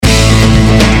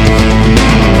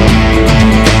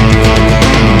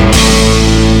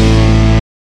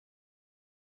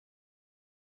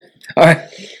All right.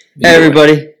 Hey,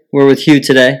 everybody. We're with Hugh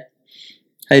today.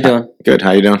 How you doing? Good.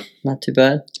 How you doing? Not too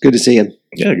bad. It's good to see you.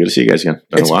 Yeah, good to see you guys again.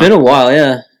 It's been a while,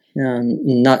 yeah. Yeah,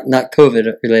 not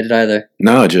COVID related either.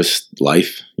 No, just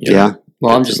life. Yeah.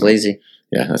 Well, I'm just lazy.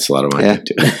 Yeah, that's a lot of mine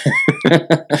too.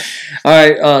 All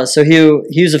right. So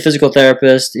Hugh's a physical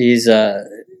therapist. He's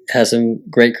has some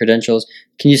great credentials.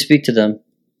 Can you speak to them?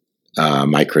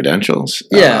 My credentials?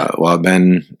 Yeah. Well, I've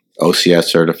been OCS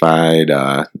certified,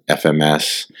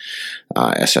 FMS,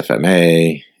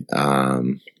 SFMA,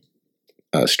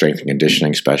 strength and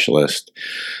conditioning specialist.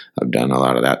 I've done a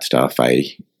lot of that stuff.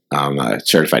 I'm a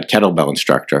certified kettlebell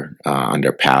instructor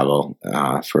under Pavel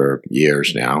for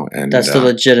years now. And that's the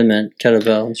legitimate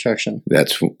kettlebell instruction.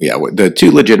 That's, the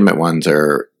two legitimate ones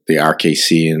are the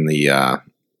RKC and the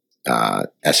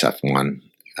SF1.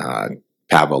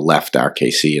 Pavel left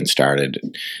RKC and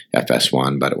started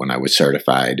FS1, but when I was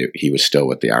certified, he was still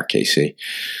with the RKC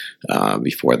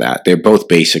before that. They're both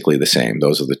basically the same.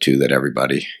 Those are the two that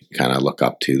everybody kind of look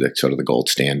up to, the sort of the gold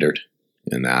standard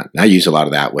in that. And I use a lot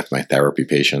of that with my therapy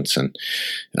patients, and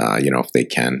if they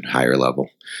can, higher level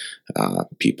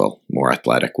people, more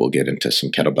athletic, will get into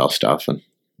some kettlebell stuff, and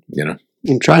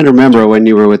I'm trying to remember when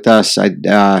you were with us.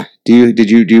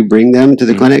 Did you bring them to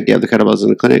the clinic? Do you have the kettlebells in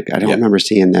the clinic? I don't remember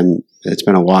seeing them. It's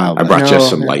been a while. I brought just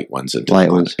some light ones.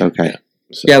 Light ones, okay.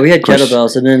 Yeah, we had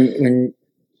kettlebells, and then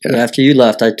after you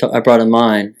left, I brought in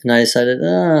mine, and I decided,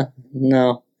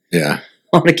 no. Yeah.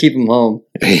 I want to keep them home.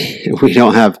 We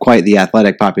don't have quite the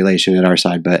athletic population at our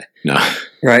side, but no,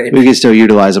 right. We can still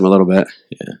utilize them a little bit.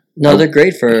 Yeah. No, they're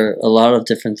great for a lot of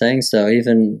different things, though,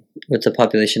 even with the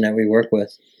population that we work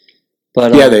with.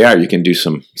 But yeah, they are. You can do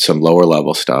some lower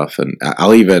level stuff, and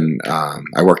I'll even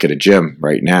I work at a gym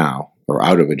right now, or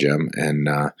out of a gym, and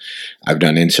I've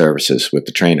done in-services with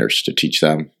the trainers to teach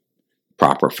them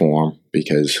proper form,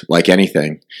 because like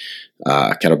anything,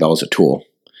 kettlebell is a tool,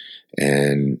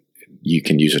 and you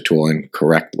can use a tool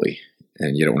incorrectly,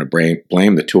 and you don't want to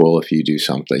blame the tool if you do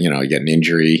something. You get an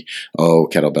injury. Oh,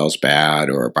 kettlebell's bad,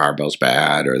 or barbell's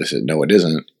bad, or this is no, it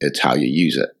isn't. It's how you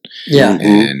use it. Yeah.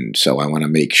 And so I want to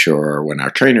make sure when our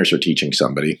trainers are teaching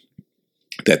somebody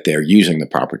that they're using the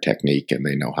proper technique and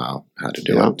they know how to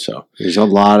do it. So there's a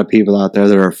lot of people out there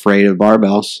that are afraid of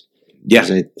barbells. Yeah.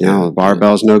 The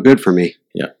barbell's no good for me.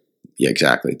 Yeah,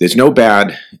 exactly. There's no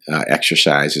bad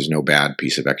exercise. There's no bad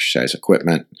piece of exercise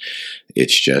equipment.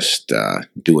 It's just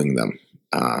doing them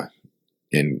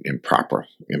improperly,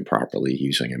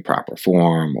 using improper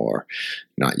form, or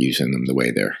not using them the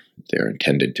way they're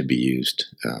intended to be used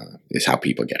is how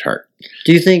people get hurt.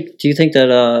 Do you think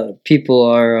that people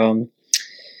are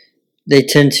they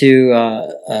tend to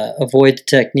avoid the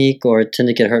technique, or tend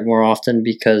to get hurt more often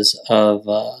because of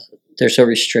they're so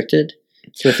restricted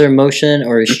with their motion,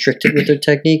 or restricted with their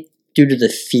technique due to the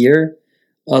fear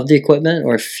of the equipment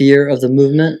or fear of the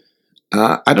movement?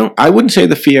 I wouldn't say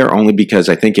the fear, only because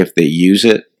I think if they use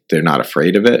it, they're not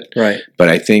afraid of it. Right. But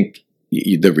I think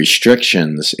the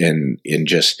restrictions in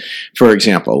just, for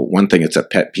example, one thing that's a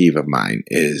pet peeve of mine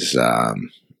is a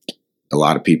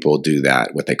lot of people do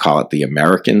that, what they call it the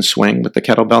American swing with the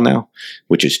kettlebell now,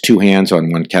 which is two hands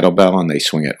on one kettlebell and they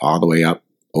swing it all the way up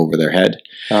over their head.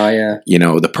 Oh, yeah.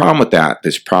 The problem with that,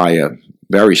 there's probably a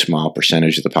very small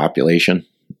percentage of the population,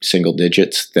 single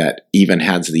digits, that even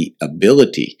has the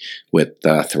ability with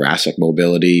thoracic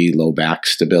mobility, low back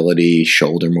stability,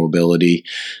 shoulder mobility,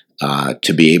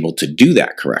 to be able to do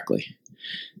that correctly.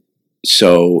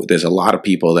 So there's a lot of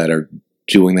people that are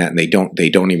doing that, and they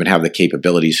don't even have the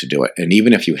capabilities to do it. And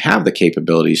even if you have the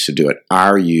capabilities to do it,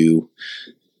 are you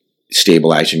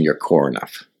stabilizing your core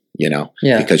enough? Yeah.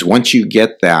 Because once you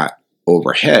get that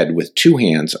overhead with two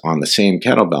hands on the same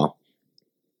kettlebell,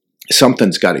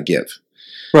 something's got to give.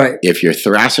 Right. If your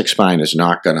thoracic spine is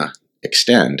not going to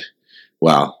extend,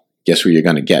 well, guess where you're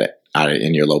going to get it?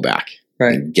 In your low back.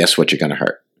 Right. And guess what you're going to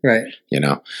hurt? Right.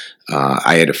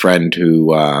 I had a friend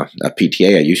who, a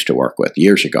PTA I used to work with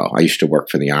years ago. I used to work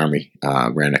for the Army,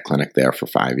 ran a clinic there for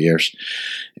 5 years.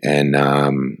 And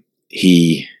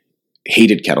he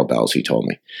hated kettlebells, he told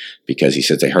me, because he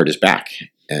said they hurt his back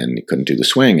and he couldn't do the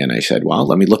swing. And I said, well,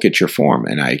 let me look at your form.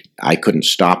 And I couldn't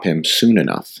stop him soon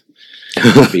enough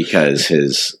because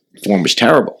his form was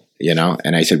terrible,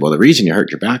 And I said, well, the reason you hurt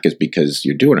your back is because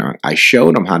you're doing it wrong. I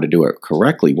showed him how to do it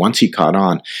correctly once he caught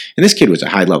on. And this kid was a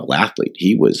high-level athlete.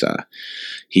 He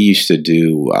used to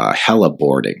do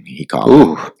heliboarding, he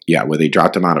called it. Yeah, where they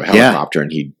dropped him out of a helicopter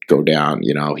and he'd go down.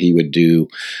 He would do,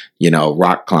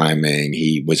 rock climbing.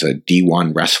 He was a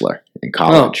D1 wrestler in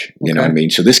college. You know what I mean?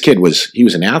 So this kid was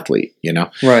an athlete,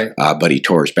 Right. But he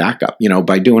tore his back up,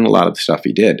 by doing a lot of the stuff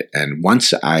he did. And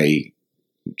once I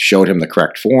showed him the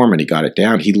correct form and he got it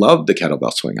down. He loved the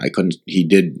kettlebell swing.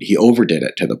 He overdid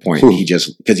it to the point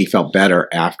because he felt better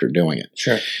after doing it.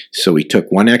 Sure. So he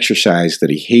took one exercise that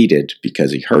he hated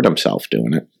because he hurt himself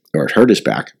doing it, or it hurt his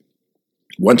back.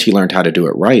 Once he learned how to do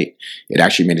it right, it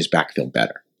actually made his back feel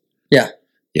better. Yeah.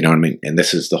 You know what I mean? And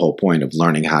this is the whole point of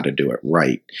learning how to do it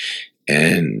right.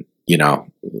 And,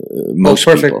 most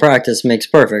perfect people, practice makes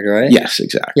perfect, right? Yes,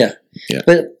 exactly. Yeah.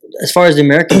 But as far as the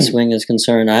American swing is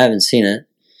concerned, I haven't seen it.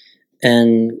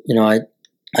 And,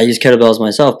 I use kettlebells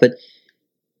myself, but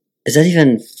is that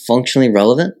even functionally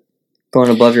relevant? Going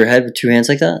above your head with two hands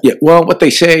like that? Yeah, well, what they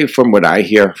say, from what I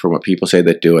hear, from what people say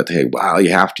that do it, they say, wow,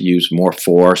 you have to use more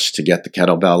force to get the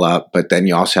kettlebell up, but then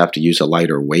you also have to use a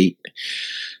lighter weight.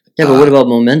 Yeah, but what about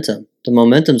momentum? The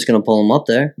momentum's going to pull them up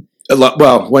there.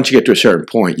 Well, once you get to a certain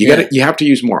point, you have to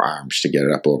use more arms to get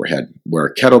it up overhead. Where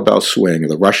a kettlebell swing,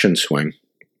 the Russian swing,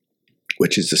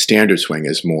 which is the standard swing,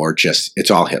 is more just, it's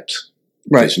all hips.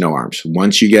 Right. There's no arms.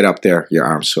 Once you get up there, your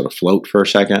arms sort of float for a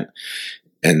second,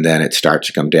 and then it starts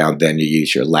to come down. Then you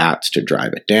use your lats to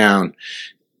drive it down,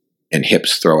 and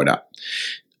hips throw it up.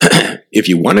 If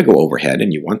you want to go overhead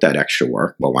and you want that extra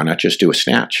work, well, why not just do a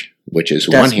snatch, which is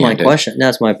one-handed? That's my question.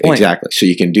 That's my point. Exactly. So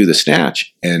you can do the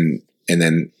snatch, and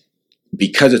then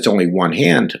because it's only one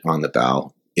hand on the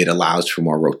bell, it allows for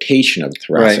more rotation of the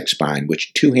thoracic spine,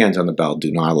 which two hands on the bell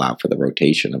do not allow for the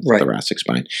rotation of the thoracic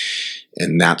spine.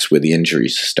 And that's where the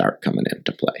injuries start coming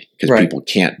into play, because people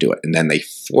can't do it. And then they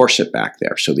force it back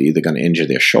there. So they're either going to injure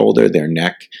their shoulder, their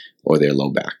neck, or their low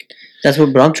back. But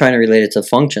I'm trying to relate it to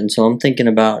function. So I'm thinking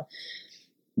about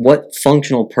what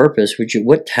functional purpose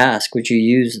what task would you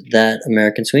use that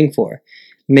American swing for?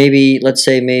 Let's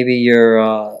say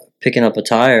you're picking up a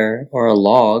tire or a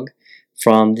log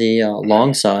from the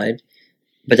long side,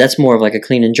 but that's more of like a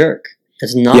clean and jerk.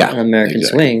 It's not an American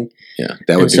swing. Yeah,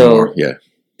 that would be more,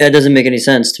 That doesn't make any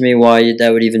sense to me why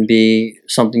that would even be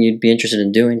something you'd be interested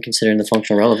in doing, considering the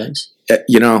functional relevance.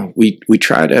 We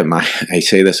try to, I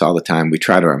say this all the time, we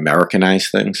try to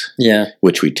Americanize things. Yeah.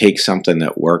 Which we take something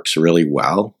that works really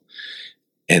well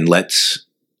and let's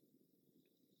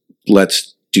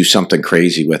do something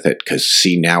crazy with it, because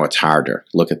see, now it's harder.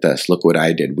 Look at this. Look what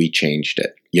I did. We changed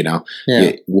it.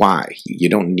 Why? You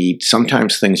don't need,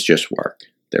 sometimes things just work.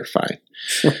 They're fine.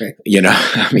 Right. You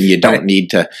don't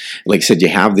need to, like I said, you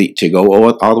have to go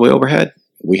all the way overhead.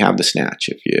 We have the snatch.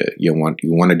 If you want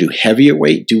to do heavier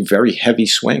weight, do very heavy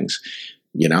swings,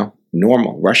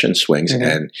 normal Russian swings. Mm-hmm.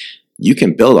 And you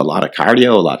can build a lot of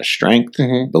cardio, a lot of strength.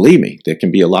 Mm-hmm. Believe me, there can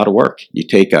be a lot of work. You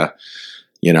take a,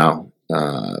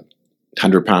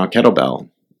 100-pound kettlebell,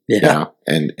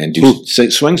 and do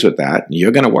swings with that,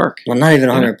 you're going to work. Well, not even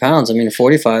 100 pounds.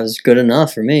 45 is good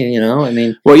enough for me,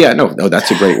 Well, yeah, no,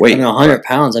 that's a great weight. 100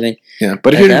 pounds,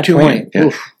 but if you're doing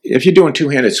if you're doing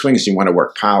two-handed swings, you want to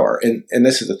work power. And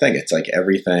this is the thing. It's like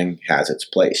everything has its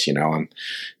place. I'm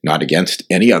not against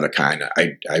any other kind.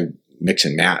 I mix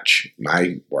and match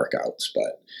my workouts,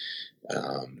 but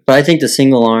I think the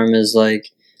single arm is like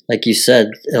you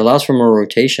said, it allows for more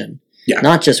rotation. Yeah.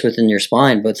 Not just within your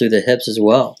spine, but through the hips as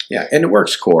well. Yeah, and it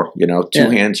works core.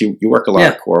 Two hands, you work a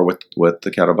lot of core with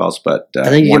the kettlebells, but I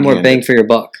think you get more bang for your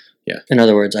buck. Yeah. In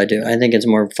other words, I do. I think it's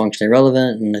more functionally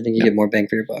relevant, and I think you get more bang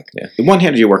for your buck. Yeah. The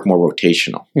one-handed, you work more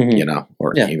rotational,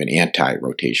 or even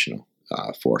anti-rotational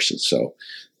forces. So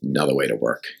another way to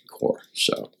work core.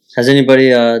 So has anybody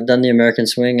done the American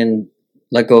swing and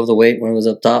let go of the weight when it was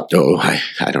up top? Oh,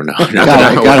 I don't know.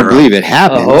 Gotta believe it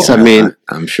happens.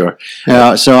 I'm sure.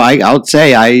 So I'll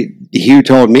say Hugh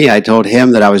told me, I told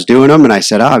him that I was doing them, and I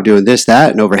said, I'm doing this,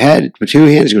 that, and overhead with two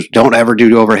hands. He goes, don't ever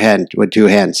do overhead with two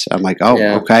hands. I'm like,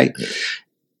 okay.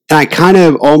 And I kind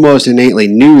of almost innately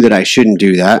knew that I shouldn't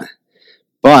do that,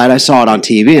 but I saw it on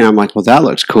TV, and I'm like, well, that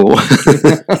looks cool.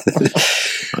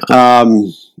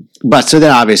 But so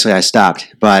then obviously I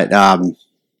stopped, but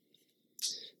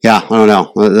yeah, I don't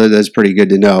know. That's pretty good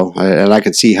to know. And I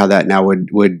could see how that now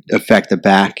would affect the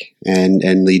back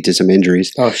and lead to some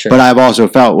injuries. Oh, sure. But I've also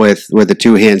felt with the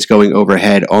two hands going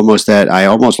overhead, I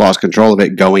almost lost control of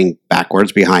it going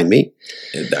backwards behind me.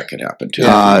 That could happen too. You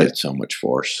get so much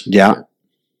force. Yeah.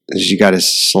 You got to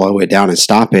slow it down and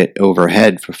stop it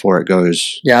overhead before it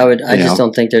goes. Yeah, I just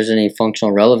don't think there's any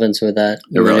functional relevance with that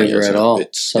maneuver at all.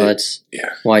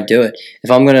 Why do it?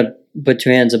 If I'm going to put two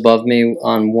hands above me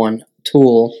on one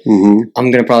tool, I'm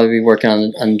going to probably be working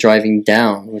on driving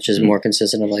down, which is more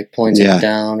consistent of like pulling something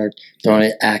down or throwing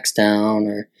an axe down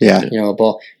or a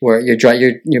ball where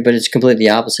but it's completely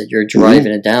the opposite. You're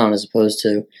driving it down as opposed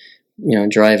to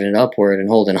driving it upward and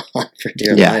holding on for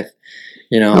dear life.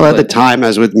 At the time,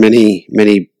 as with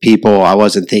many people, I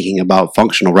wasn't thinking about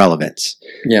functional relevance.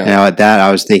 Yeah. At that,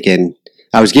 I was thinking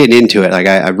I was getting into it. Like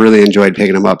I really enjoyed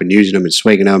picking them up and using them and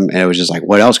swinging them. And it was just like,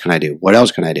 what else can I do? What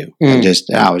else can I do? And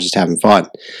I was just having fun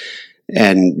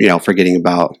and, forgetting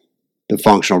about the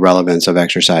functional relevance of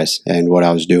exercise and what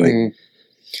I was doing.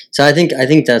 So I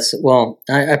think that's,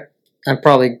 I'm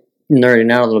probably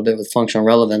nerding out a little bit with functional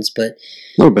relevance, but a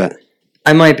little bit.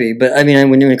 I might be, but I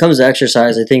mean, when it comes to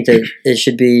exercise, I think that it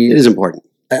should be. It is important.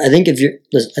 I think if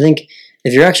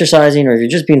you're exercising or if you're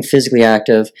just being physically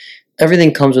active,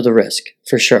 everything comes with a risk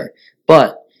for sure.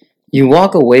 But you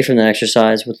walk away from the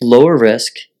exercise with lower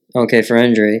risk, for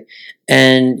injury,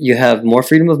 and you have more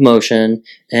freedom of motion,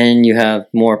 and you have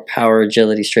more power,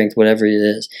 agility, strength, whatever it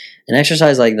is. An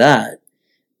exercise like that,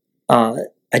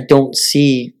 I don't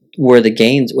see what the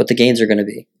gains are going to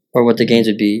be. Or what the gains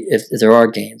would be, if there are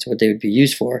gains, what they would be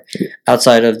used for,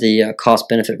 outside of the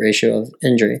cost-benefit ratio of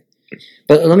injury.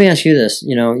 But let me ask you this: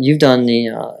 you've done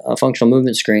the functional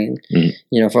movement screen,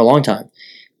 for a long time.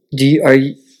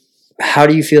 How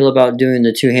do you feel about doing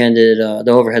the two-handed,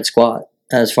 the overhead squat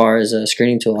as far as a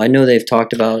screening tool? I know they've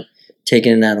talked about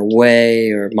taking that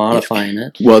away or modifying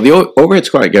it. Well, the overhead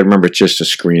squat, you got to remember, it's just a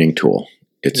screening tool.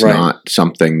 It's not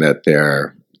something that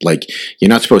they're. Like, you're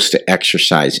not supposed to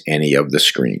exercise any of the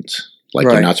screens. Like,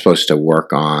 you're not supposed to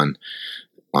work on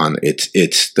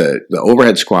it's the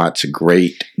overhead squat's a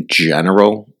great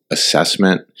general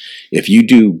assessment. If you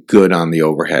do good on the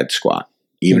overhead squat,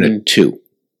 even a 2,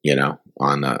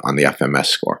 on the FMS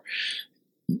score,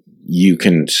 you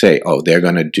can say, oh, they're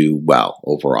going to do well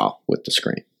overall with the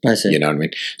screen. I see. You know what I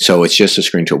mean? So it's just a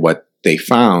screen tool. What they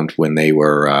found when they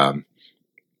were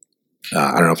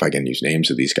I don't know if I can use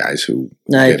names of these guys who.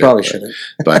 No, you probably shouldn't.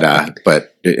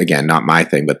 but again, not my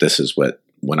thing. But this is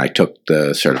when I took the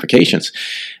certifications,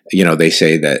 they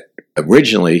say that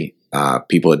originally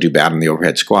people would do bad on the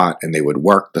overhead squat and they would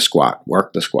work the squat,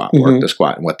 work the squat.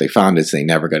 And what they found is they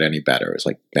never got any better. It was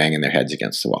like banging their heads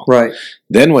against the wall. Right.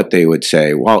 Then what they would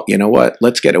say, well, you know what?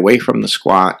 Let's get away from the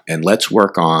squat and let's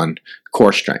work on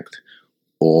core strength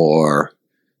or,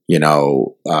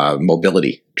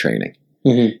 mobility training.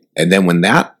 And then when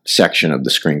that section of the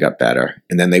screen got better,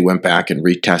 and then they went back and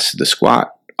retested the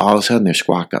squat, all of a sudden their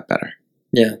squat got better.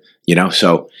 Yeah.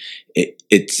 So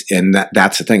that's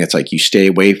the thing. It's like you stay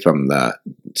away from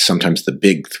sometimes the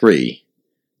big 3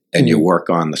 and you work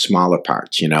on the smaller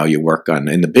parts, you work on,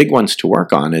 and the big ones to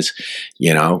work on is,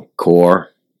 core,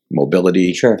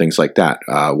 mobility, things like that.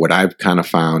 What I've kind of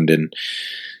found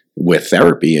with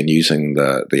therapy and using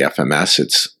the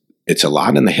FMS, it's a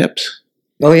lot in the hips.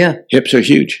 Oh, yeah. Hips are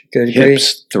huge. Good.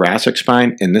 Hips, thoracic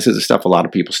spine, and this is the stuff a lot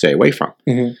of people stay away from.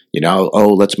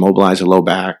 Let's mobilize the low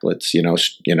back. Let's,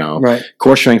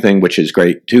 core strength thing, which is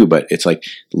great too, but it's like,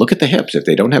 look at the hips. If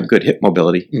they don't have good hip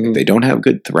mobility, if they don't have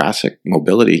good thoracic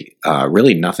mobility,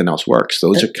 really nothing else works.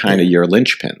 Those are kind of your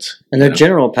linchpins. And they're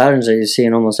general patterns that you see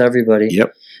in almost everybody.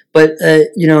 Yep. But,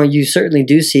 you certainly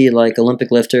do see like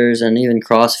Olympic lifters and even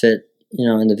CrossFit,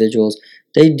 individuals,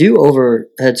 they do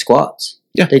overhead squats.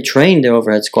 Yeah. They train their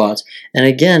overhead squats. And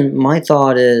again, my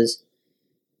thought is,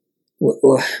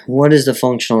 what is the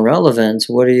functional relevance?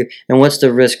 And what's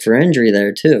the risk for injury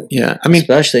there too? Yeah. I mean,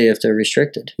 especially if they're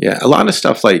restricted. Yeah. A lot of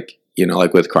stuff like,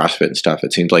 like with CrossFit and stuff,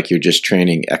 it seems like you're just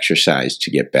training exercise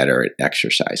to get better at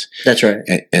exercise. That's right.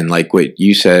 And like what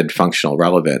you said, functional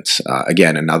relevance,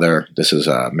 again, this is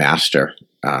a master,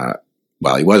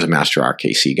 he was a master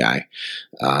RKC guy.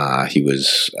 He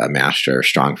was a master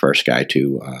Strong First guy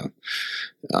too,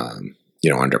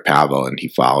 under Pavel, and he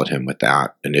followed him with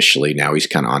that initially. Now he's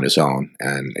kind of on his own.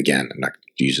 And again, I'm not going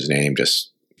to use his name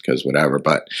just because whatever,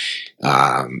 but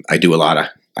I do a lot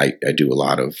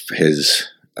of his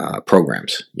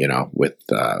programs, with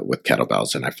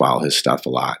kettlebells, and I follow his stuff a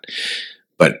lot.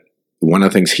 But one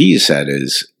of the things he said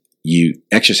is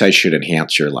exercise should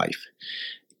enhance your life.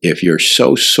 If you're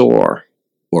so sore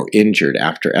or injured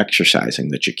after exercising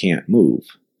that you can't move,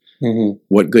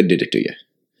 what good did it do you?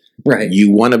 Right. You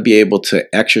want to be able to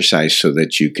exercise so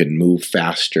that you can move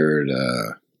faster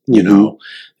to,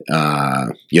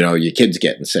 your kid's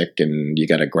getting sick and you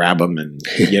got to grab them and,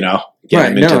 get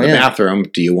them into the bathroom.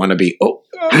 Do you want to be,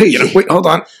 wait, hold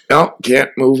on. No, can't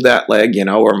move that leg,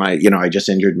 or I just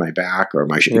injured my back or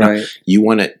my, you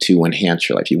want it to enhance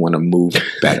your life. You want to move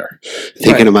better.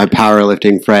 Thinking of my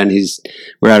powerlifting friend,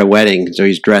 we're at a wedding, so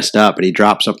he's dressed up and he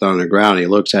drops something on the ground. And he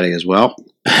looks at it and goes, well,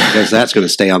 I guess that's going to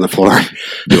stay on the floor.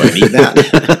 Do I need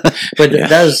that? But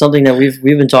that is something that we've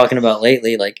been talking about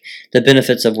lately, like the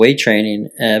benefits of weight training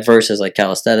versus like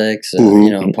calisthenics,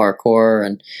 parkour,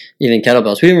 and even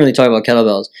kettlebells. We didn't really talk about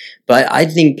kettlebells, but I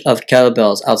think of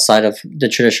kettlebells outside of the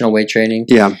traditional weight training.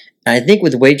 Yeah. And I think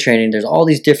with weight training, there's all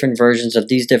these different versions of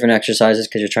these different exercises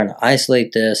because you're trying to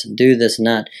isolate this and do this and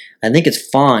that. I think it's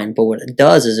fine, but what it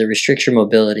does is it restricts your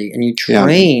mobility, and you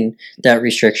train that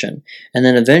restriction. And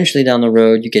then eventually down the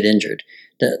road, you get injured.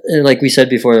 Like we said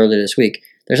before earlier this week,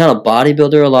 there's not a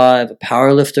bodybuilder alive, a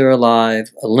power lifter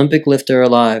alive, Olympic lifter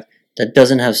alive that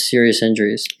doesn't have serious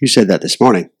injuries. You said that this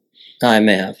morning. I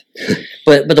may have.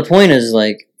 But the point is,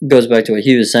 like, goes back to what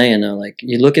he was saying, though. Like,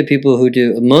 you look at people who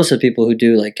do, most of the people who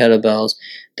do, like, kettlebells,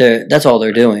 that's all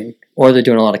they're doing. Or they're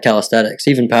doing a lot of calisthenics.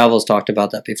 Even Pavel's talked about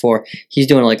that before. He's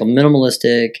doing, like, a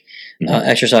minimalistic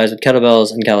exercise with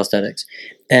kettlebells and calisthenics.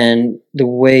 And the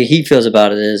way he feels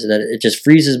about it is that it just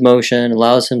freezes motion,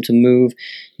 allows him to move,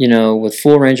 with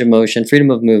full range of motion, freedom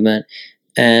of movement,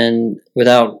 and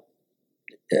without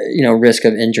risk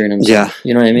of injuring himself. Yeah.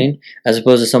 You know what I mean? As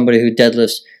opposed to somebody who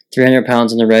deadlifts 300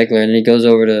 pounds in the regular and then he goes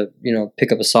over to,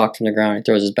 pick up a sock from the ground and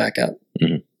throws his back out.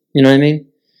 Mm-hmm. You know what I mean?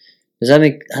 Does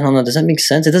that make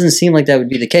sense? It doesn't seem like that would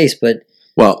be the case, but.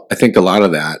 Well, I think a lot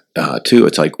of that, too,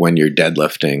 it's like when you're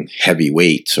deadlifting heavy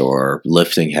weights or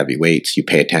lifting heavy weights, you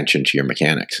pay attention to your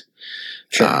mechanics.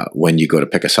 Sure. When you go to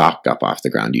pick a sock up off the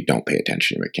ground, you don't pay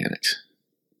attention to your mechanics.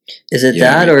 Is it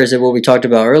or is it what we talked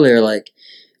about earlier, like,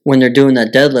 when they're doing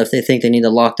that deadlift, they think they need to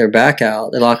lock their back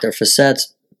out. They lock their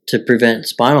facets to prevent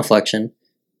spinal flexion,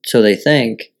 so they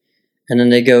think. And then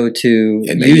they go to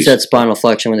use that spinal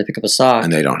flexion when they pick up a sock.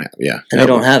 And they don't have, And they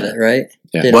don't have it, right?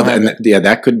 Yeah.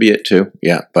 That could be it too.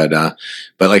 Yeah. But like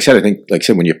I said,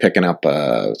 when you're picking up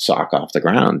a sock off the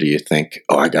ground, do you think,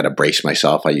 I got to brace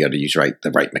myself? I got to use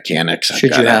the right mechanics.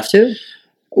 Should you have to?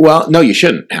 Well, no, you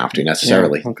shouldn't have to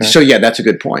necessarily. Yeah, okay. So that's a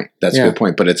good point. That's a good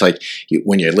point. But it's like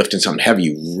when you're lifting something heavy,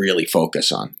 you really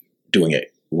focus on doing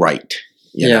it right.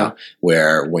 You know,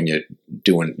 where when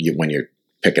you're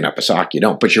picking up a sock, you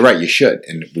don't. But you're right, you should.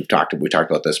 And we talked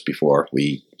about this before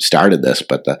we started this.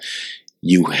 But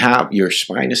your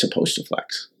spine is supposed to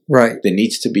flex. Right. There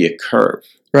needs to be a curve.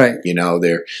 Right.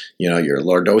 Your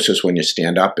lordosis when you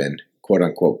stand up in quote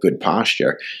unquote good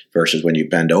posture versus when you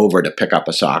bend over to pick up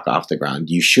a sock off the ground,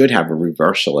 you should have a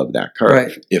reversal of that curve.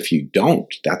 Right. If you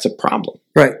don't, that's a problem.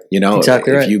 Right.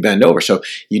 Exactly if you bend over. So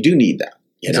you do need that.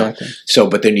 Exactly. So,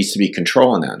 but there needs to be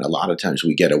control in that. And a lot of times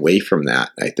we get away from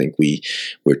that. I think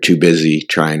we're too busy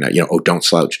trying to, don't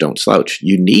slouch, don't slouch.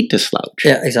 You need to slouch.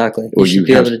 Yeah, exactly. You should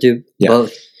be able to do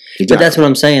both. Exactly. But that's what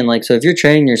I'm saying. Like, so if you're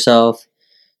training yourself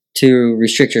to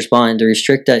restrict your spine, to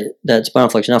restrict that spinal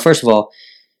flexion. Now, first of all,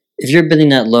 if you're bending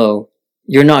that low,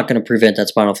 you're not going to prevent that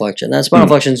spinal flexion. That spinal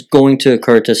flexion is going to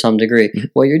occur to some degree. Mm-hmm.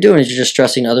 What you're doing is you're just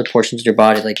stressing other portions of your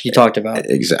body, like you talked about.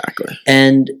 Exactly.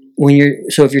 And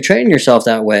if you're training yourself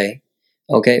that way,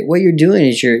 okay, what you're doing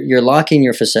is you're locking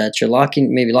your facets, you're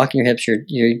locking your hips,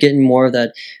 you're getting more of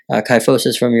that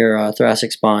kyphosis from your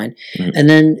thoracic spine, and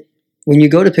then when you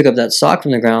go to pick up that sock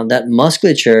from the ground, that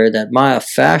musculature, that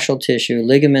myofascial tissue,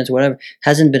 ligaments, whatever,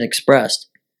 hasn't been expressed.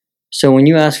 So when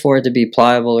you ask for it to be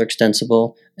pliable or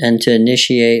extensible and to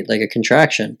initiate like a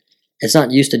contraction, it's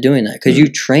not used to doing that because you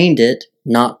trained it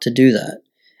not to do that.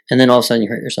 And then all of a sudden you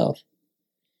hurt yourself.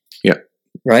 Yeah.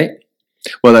 Right?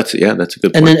 Well, that's a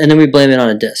good point. And then we blame it on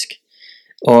a disc.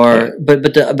 But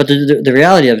the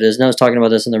reality of it is, and I was talking about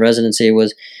this in the residency,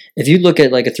 was if you look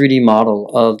at like a 3D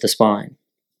model of the spine,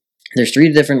 there's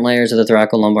 3 different layers of the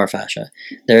thoracolumbar fascia.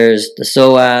 There's the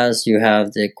psoas, you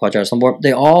have the quadratus lumborum.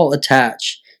 They all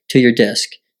attach to your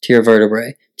disc, to your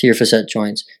vertebrae, to your facet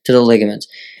joints, to the ligaments.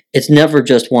 It's never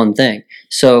just one thing.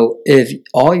 So if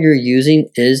all you're using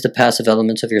is the passive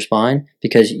elements of your spine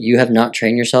because you have not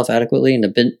trained yourself adequately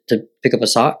to pick up a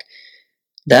sock,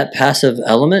 that passive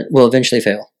element will eventually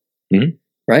fail. Mm-hmm.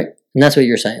 Right? And that's what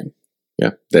you're saying.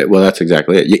 Yeah. That's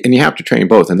exactly it. And you have to train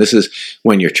both. And this is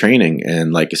when you're training.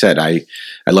 And like I said, I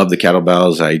love the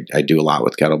kettlebells. I do a lot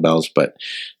with kettlebells, but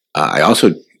I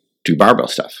also do barbell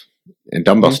stuff and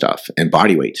dumbbell stuff and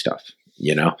body weight stuff.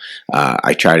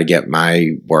 I try to get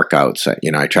my workouts,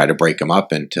 I try to break them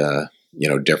up into,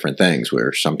 different things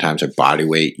where sometimes a body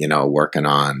weight, working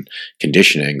on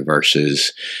conditioning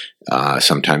versus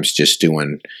sometimes just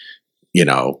doing,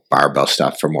 barbell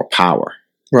stuff for more power.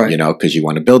 Right. Because you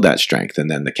want to build that strength. And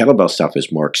then the kettlebell stuff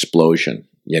is more explosion,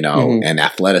 and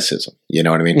athleticism. You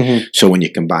know what I mean? Mm-hmm. So when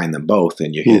you combine them both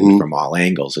and you're hitting from all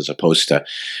angles as opposed to,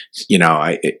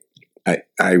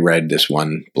 I read this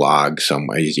one blog some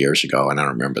years ago, and I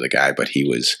don't remember the guy, but he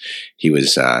was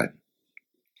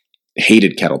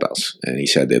hated kettlebells, and he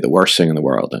said they're the worst thing in the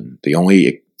world. And the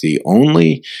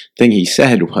only thing he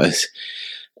said was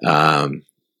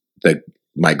that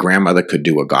my grandmother could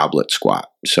do a goblet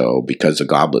squat. So because a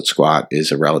goblet squat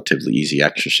is a relatively easy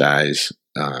exercise,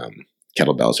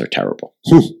 kettlebells are terrible.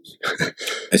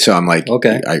 And so I'm like,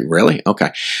 Okay. Really?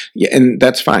 Okay. Yeah, and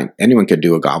that's fine. Anyone could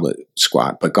do a goblet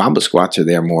squat, but goblet squats are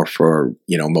there more for,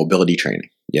 mobility training,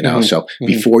 So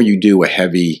before you do a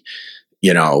heavy,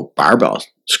 barbell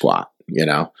squat,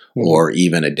 or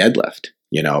even a deadlift,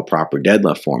 a proper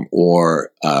deadlift form,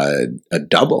 or a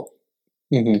double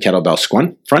kettlebell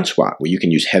front squat where you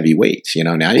can use heavy weights,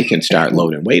 now you can start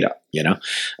loading weight up, you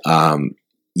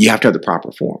have to have the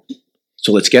proper form.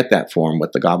 So let's get that form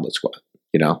with the goblet squat,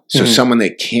 So someone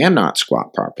that cannot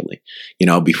squat properly,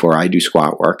 before I do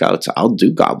squat workouts, I'll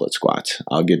do goblet squats.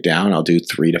 I'll get down, I'll do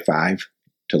 3 to 5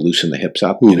 to loosen the hips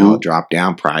up, I'll drop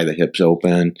down, pry the hips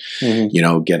open,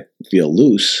 feel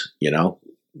loose,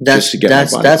 That's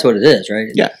what it is,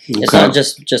 right? Yeah. It's not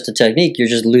just a technique. You're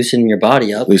just loosening your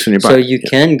body up. Loosen your body. So you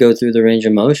can go through the range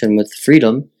of motion with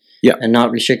freedom Yeah. and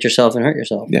not restrict yourself and hurt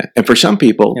yourself. Yeah. And for some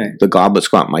people, the goblet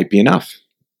squat might be enough,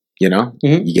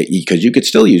 because you could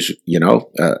still use,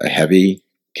 a heavy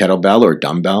kettlebell or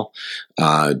dumbbell,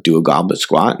 do a goblet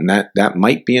squat, and that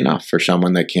might be enough for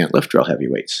someone that can't lift real heavy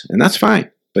weights. And that's fine.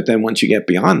 But then once you get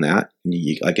beyond that,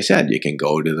 like I said, you can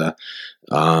go to the,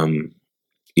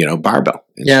 barbell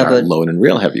and start loading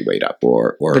real heavy weight up,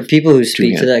 or but people who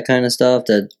speak to that kind of stuff,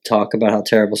 that talk about how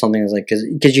terrible something is, like,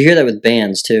 because you hear that with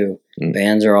bands too.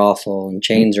 Bands are awful and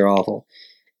chains are awful.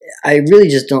 I really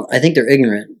just don't. I think they're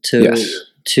ignorant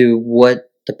to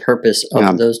what the purpose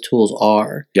of those tools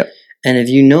are. Yep. And if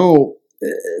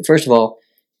first of all,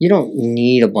 you don't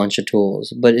need a bunch of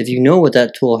tools, but if you know what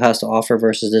that tool has to offer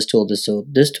versus this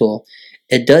tool,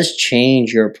 it does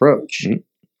change your approach. Mm-hmm.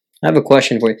 I have a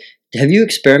question for you. Have you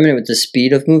experimented with the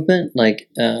speed of movement? Like,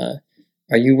 are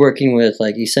you working with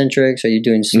like eccentrics? Are you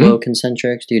doing slow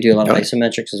concentrics? Do you do a lot of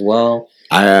isometrics as well?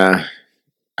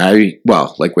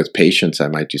 Like with patients, I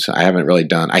might do some. I haven't really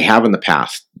done. I have in the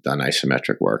past done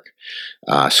isometric work,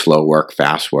 slow work,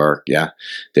 fast work. Yeah,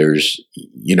 there's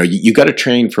you got to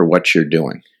train for what you're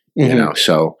doing.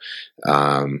 So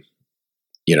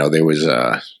there was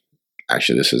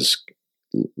actually this is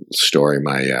story.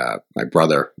 My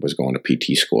brother was going to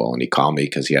PT school, and he called me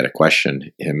because he had a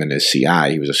question. Him and his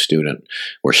CI, he was a student,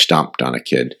 were stumped on a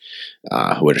kid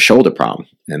who had a shoulder problem,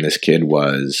 and this kid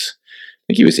was.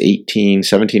 I think he was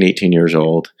 17, 18 years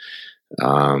old.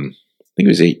 I think he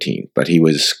was 18, but he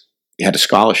had a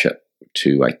scholarship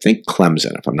to, I think,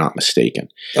 Clemson, if I'm not mistaken.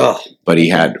 Oh, but he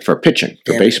had for pitching,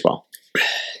 for baseball.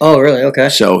 Oh, really? Okay.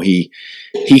 So he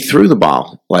threw the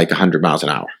ball like 100 miles an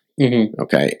hour. Mm-hmm.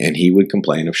 Okay. And he would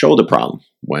complain of shoulder problem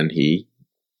when he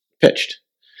pitched.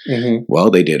 Mm-hmm.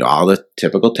 Well, they did all the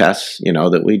typical tests,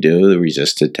 that we do, the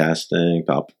resisted testing,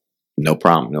 no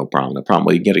problem.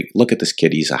 Well, you get to look at this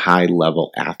kid. He's a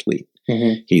high-level athlete.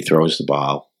 Mm-hmm. He throws the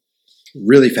ball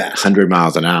really fast, 100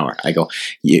 miles an hour. I go,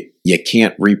 you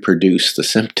can't reproduce the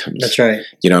symptoms. That's right.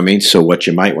 You know what I mean? So what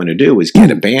you might want to do is get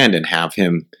a band and have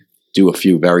him do a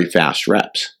few very fast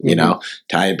reps.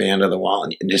 Tie a band to the wall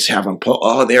and just have him pull.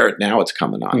 Oh, there! Now it's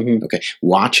coming on. Mm-hmm. Okay,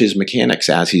 watch his mechanics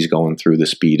as he's going through the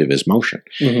speed of his motion,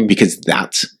 because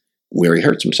that's where he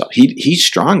hurts himself. He's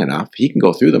strong enough. He can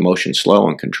go through the motion slow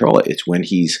and control it. It's when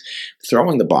he's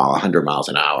throwing the ball 100 miles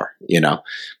an hour,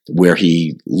 where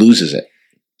he loses it.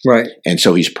 Right. And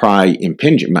so he's probably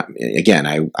impinging. Again,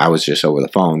 I was just over the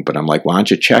phone, but I'm like, why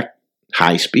don't you check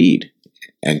high speed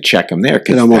and check him there?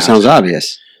 It almost sounds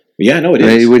obvious. Yeah, no, it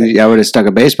is. I would have stuck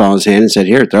a baseball in his hand and said,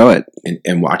 here, throw it.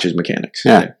 And watch his mechanics.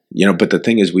 Yeah. But the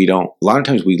thing is, a lot of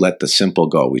times we let the simple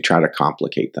go. We try to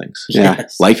complicate things. Yeah.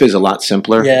 Yes. Life is a lot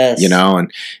simpler. Yes.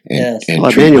 And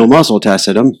Manual muscle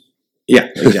tested him. Yeah,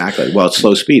 exactly. Well, it's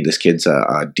slow speed. This kid's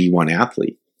a D1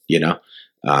 athlete,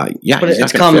 but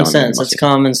it's common sense. It's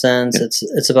common sense. Yeah.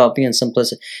 It's about being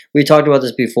simplistic. We talked about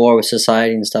this before with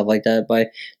society and stuff like that.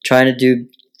 By trying to do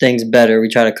things better, we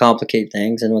try to complicate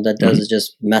things, and what that does is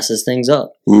just messes things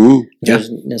up. Mm-hmm.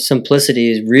 Yeah. Simplicity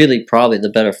is really probably the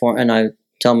better form. And I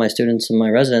tell my students and my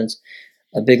residents,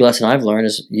 a big lesson I've learned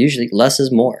is usually less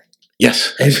is more.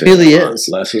 Yes. It really is.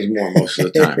 Less is more most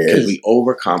of the time. Because we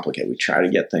overcomplicate. We try to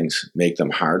get things, make them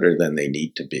harder than they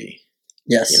need to be.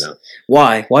 Yes.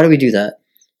 Why? Why do we do that?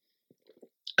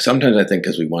 Sometimes I think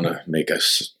because we want to make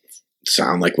us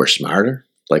sound like we're smarter,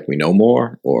 like we know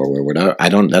more, or we're whatever.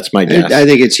 That's my guess. I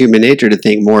think it's human nature to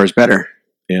think more is better.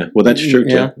 Yeah. Well, that's true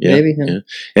too. Yeah, maybe.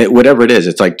 Yeah. Whatever it is,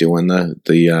 it's like doing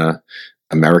the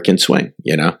American swing,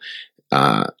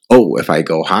 if I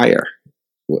go higher,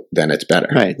 then it's better.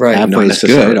 Right. Halfway's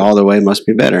good. All the way must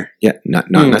be better. Yeah. Not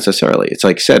necessarily. It's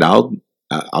like I said,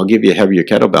 I'll give you a heavier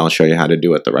kettlebell and show you how to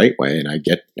do it the right way, and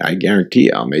I guarantee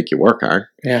you, I'll make you work hard.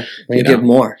 Yeah, you give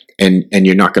more, and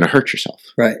you're not going to hurt yourself.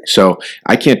 Right. So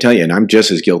I can't tell you, and I'm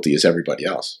just as guilty as everybody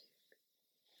else.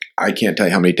 I can't tell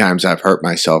you how many times I've hurt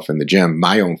myself in the gym,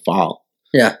 my own fault.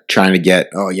 Yeah. Trying to get,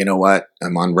 you know what?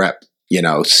 I'm on rep,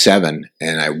 7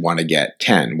 and I want to get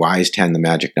 10. Why is 10 the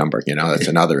magic number? That's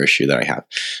another issue that I have.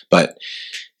 But,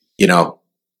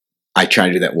 I try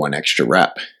to do that one extra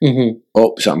rep. Mm-hmm.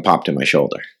 Oh, something popped in my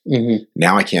shoulder. Mm-hmm.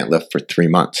 Now I can't lift for 3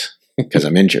 months because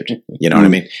I'm injured. You know what I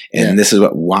mean? And this is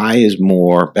why is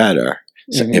more better.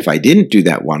 So if I didn't do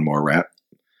that one more rep,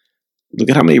 look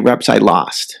at how many reps I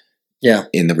lost. Yeah.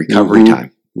 In the recovery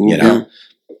time,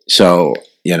 So,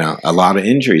 a lot of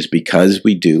injuries because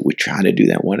we try to do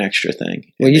that one extra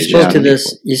thing. Well, you spoke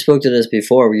to this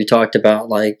before where you talked about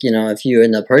if you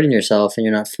end up hurting yourself and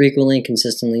you're not frequently and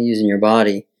consistently using your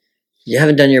body, you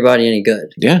haven't done your body any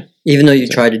good. Yeah. Even though you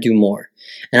try to do more.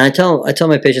 And I tell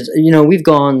my patients, we've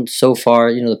gone so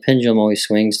far, the pendulum always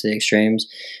swings to the extremes.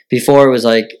 Before it was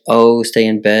like, stay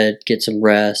in bed, get some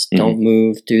rest, don't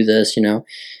move, do this,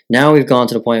 Now we've gone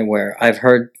to the point where I've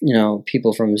heard,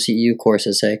 people from CEU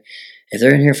courses say, if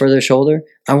they're in here for their shoulder,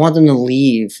 I want them to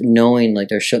leave knowing like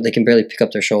they can barely pick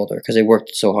up their shoulder because they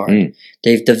worked so hard.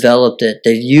 They've developed it.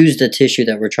 They've used the tissue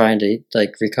that we're trying to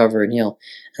recover and heal.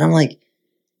 And I'm like,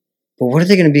 but what are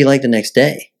they going to be like the next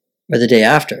day or the day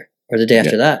after or the day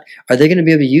after that? Are they going to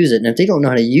be able to use it? And if they don't know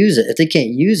how to use it, if they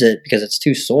can't use it because it's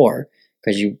too sore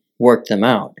because you worked them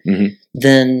out,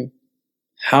 then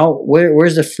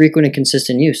where's the frequent and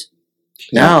consistent use?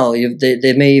 Now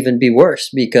they may even be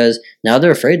worse because now they're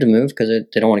afraid to move because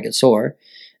they don't want to get sore.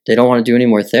 They don't want to do any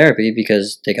more therapy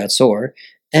because they got sore.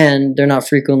 And they're not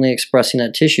frequently expressing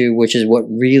that tissue, which is what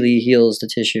really heals the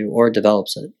tissue or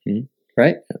develops it.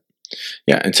 Right?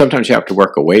 Yeah, and sometimes you have to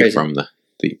work away from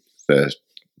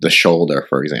the shoulder,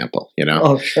 for example.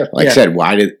 Oh, sure. Like I said,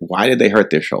 why did they hurt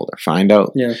their shoulder? Find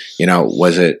out. Yeah.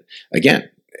 Was it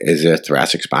is their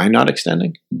thoracic spine not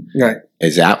extending? Right.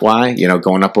 Is that why?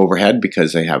 Going up overhead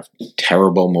because they have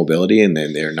terrible mobility and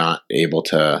then they're not able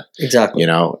to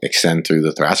extend through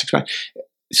the thoracic spine.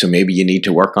 So maybe you need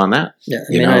to work on that. Yeah,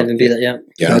 it may not even be that.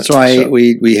 Yeah. That's why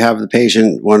we have the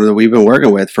patient, one that we've been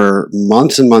working with for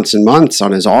months and months and months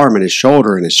on his arm and his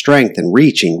shoulder and his strength and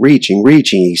reaching.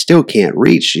 He still can't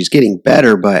reach. He's getting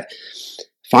better, but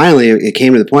finally it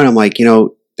came to the point. I'm like,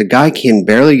 the guy can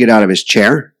barely get out of his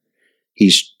chair.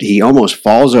 He almost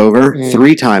falls over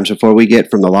 3 times before we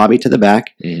get from the lobby to the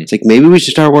back. It's like maybe we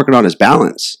should start working on his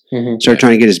balance. Start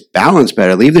trying to get his balance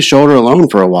better. Leave the shoulder alone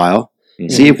for a while.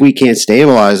 See if we can't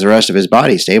stabilize the rest of his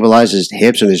body, stabilize his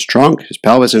hips and his trunk, his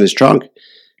pelvis and his trunk,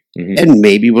 and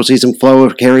maybe we'll see some flow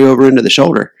of carry over into the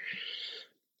shoulder.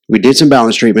 We did some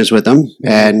balance treatments with him,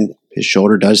 and his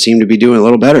shoulder does seem to be doing a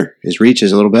little better. His reach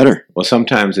is a little better. Well,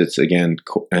 sometimes it's, again,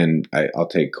 and I'll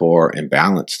take core and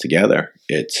balance together.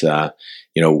 It's,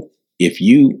 if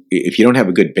you don't have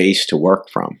a good base to work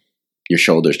from, your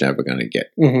shoulder's never going to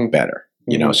get better.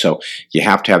 So you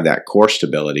have to have that core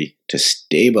stability to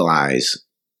stabilize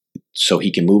so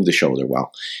he can move the shoulder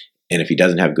well. And if he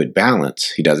doesn't have good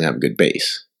balance, he doesn't have a good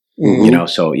base.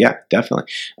 So yeah, definitely.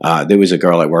 There was a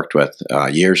girl I worked with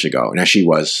years ago. Now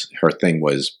her thing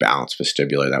was balance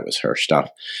vestibular. That was her stuff.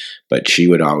 But she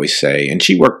would always say, and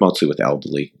she worked mostly with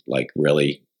elderly, like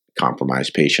really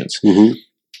compromised patients.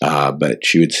 But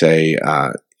she would say,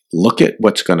 look at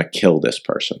what's going to kill this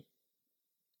person.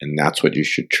 And that's what you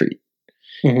should treat.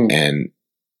 And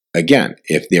again,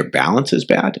 if their balance is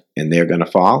bad and they're going to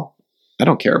fall, I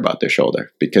don't care about their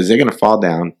shoulder because they're going to fall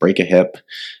down, break a hip,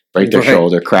 break their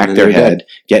shoulder, crack their head,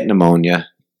 get pneumonia,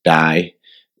 die,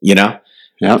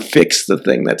 fix the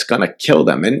thing that's going to kill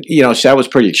them. And, that was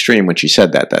pretty extreme when she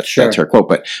said that. That's her quote.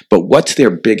 But what's their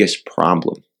biggest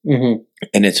problem? And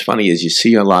it's funny as you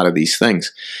see a lot of these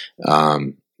things,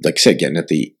 like I said, getting at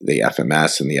the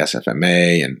FMS and the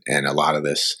SFMA and a lot of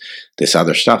this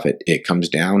other stuff, it comes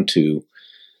down to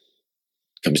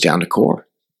core,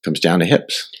 comes down to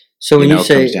hips. So when you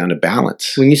say, it comes down to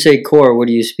balance. When you say core, what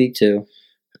do you speak to?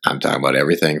 I'm talking about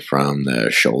everything from the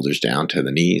shoulders down to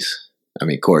the knees. I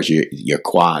mean, core is your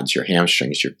quads, your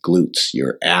hamstrings, your glutes,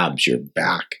 your abs, your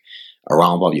back,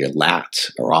 around all your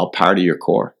lats are all part of your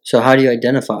core. So how do you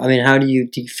identify? I mean, how do you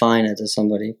define it to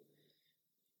somebody?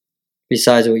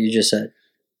 Besides what you just said,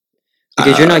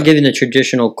 because you're not giving the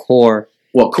traditional core.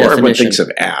 Well, core, everyone thinks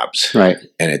of abs, right?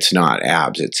 And it's not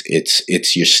abs.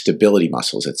 It's your stability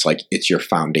muscles. It's your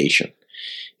foundation.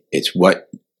 It's what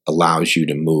allows you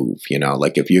to move.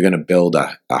 Like if you're going to build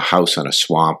a house on a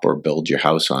swamp or build your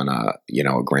house on a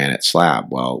granite slab.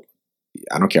 Well,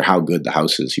 I don't care how good the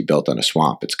house is you built on a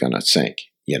swamp, it's going to sink.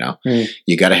 You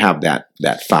got to have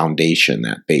that foundation,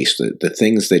 that base, the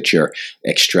things that your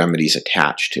extremities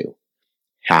attach to.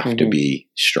 Have to be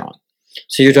strong.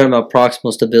 So you're talking about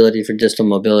proximal stability for distal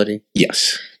mobility.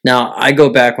 Yes. Now, I go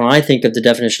back when I think of the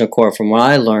definition of core from what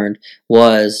I learned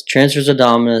was transverse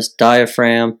abdominis,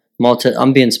 diaphragm,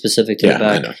 I'm being specific to the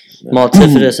back,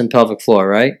 multifidus and pelvic floor,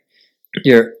 right?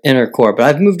 Your inner core. But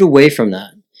I've moved away from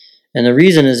that. And the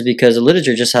reason is because the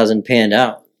literature just hasn't panned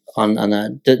out on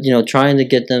that. Trying to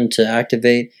get them to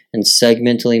activate and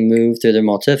segmentally move through their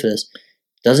multifidus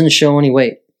doesn't show any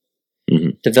weight.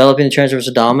 Mm-hmm. Developing the transverse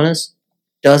abdominis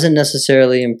doesn't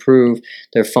necessarily improve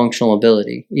their functional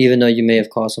ability, even though you may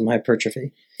have caused some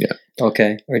hypertrophy. Yeah.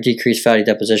 Okay. Or decreased fatty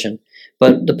deposition.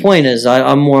 But the point is,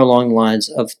 I'm more along the lines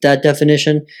of that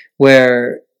definition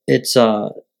where it's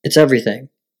everything.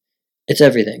 It's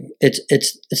everything.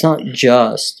 It's not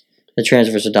just the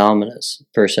transverse abdominis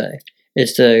per se.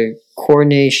 It's the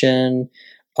coordination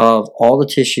of all the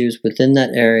tissues within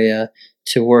that area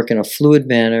to work in a fluid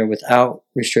manner without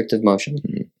restrictive motion.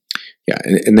 Mm-hmm. Yeah,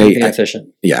 and they be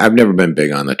efficient. I've never been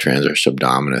big on the transverse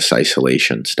abdominis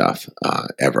isolation stuff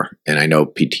ever, and I know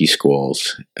PT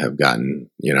schools have gotten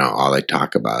all they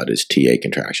talk about is TA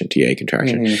contraction.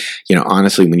 Mm-hmm.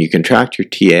 Honestly, when you contract your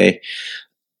TA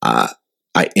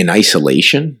in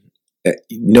isolation,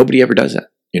 nobody ever does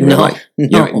that in real life.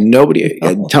 No. Nobody.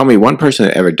 Tell me one person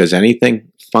that ever does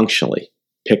anything functionally.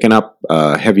 Picking up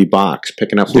a heavy box,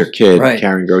 picking up your kid, right.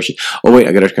 Carrying groceries. Oh wait,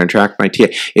 I got to contract my TA.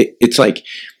 It's like.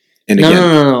 And again,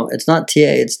 no. It's not TA.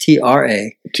 It's TRA.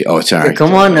 Sorry.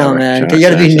 Come on now, man. You got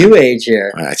to be new age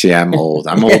here. See, I'm old.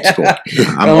 I'm old school.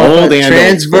 I'm old and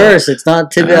transverse. It's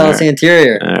not tibialis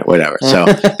anterior. Whatever. So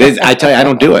I tell you, I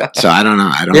don't do it. So I don't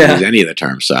know. I don't use any of the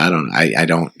terms. So I don't.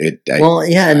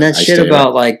 And that shit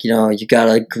about you got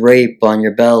a grape on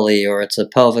your belly, or it's a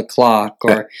pelvic clock,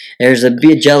 or there's a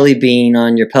jelly bean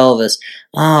on your pelvis.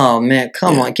 Oh man,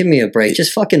 come on, give me a break.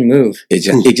 Just fucking move.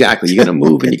 Exactly. You got to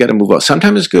move, and you got to move out.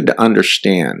 Sometimes it's good to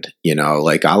understand.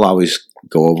 Like I'll always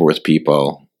go over with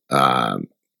people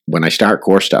when I start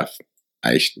core stuff.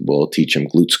 I will teach them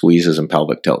glute squeezes and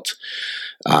pelvic tilts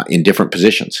in different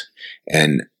positions,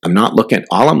 and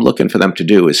all I'm looking for them to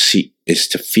do is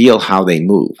to feel how they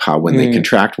move. How when they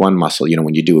contract one muscle,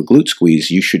 when you do a glute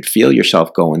squeeze, you should feel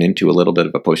yourself going into a little bit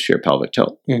of a posterior pelvic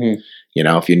tilt. Mm-hmm.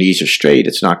 If your knees are straight,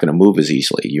 it's not going to move as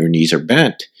easily. Your knees are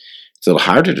bent. It's a little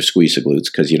harder to squeeze the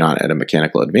glutes because you're not at a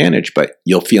mechanical advantage, but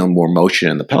you'll feel more motion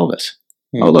in the pelvis.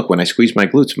 Mm-hmm. Oh, look, when I squeeze my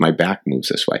glutes, my back moves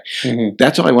this way. Mm-hmm.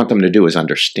 That's all I want them to do is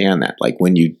understand that. Like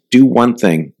when you do one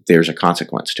thing, there's a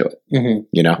consequence to it,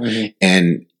 mm-hmm.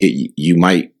 And you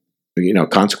might,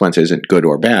 consequence isn't good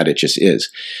or bad. It just is.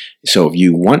 So if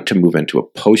you want to move into a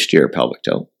posterior pelvic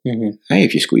tilt, mm-hmm. hey,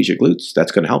 if you squeeze your glutes,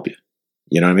 that's going to help you.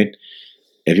 You know what I mean?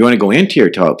 If you want to go into your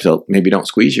pelvic tilt, maybe don't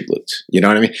squeeze your glutes. You know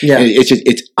what I mean? Yeah.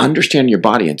 It's understanding your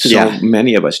body. And so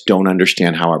many of us don't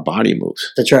understand how our body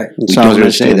moves. That's right. So I was going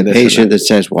to say, the patient that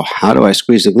says, well, how do I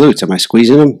squeeze the glutes? Am I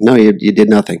squeezing them? No, you did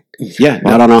nothing. Yeah.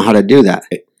 Well, I don't know how to do that.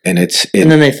 And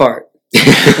then they fart.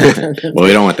 Well,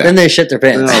 we don't want that. Then they shit their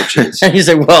pants. Oh, and you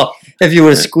say, well, if you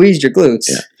would have squeezed your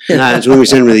glutes. Yeah. That's when we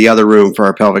send them to the other room for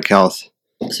our pelvic health.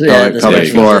 So,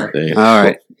 pelvic floor. All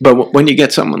right. But when you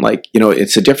get someone like,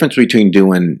 it's the difference between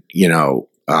doing,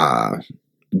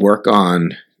 work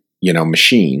on,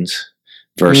 machines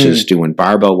versus doing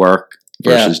barbell work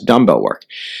versus dumbbell work.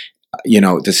 Doing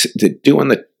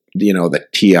the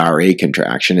TRA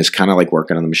contraction is kind of like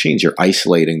working on the machines. You're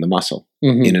isolating the muscle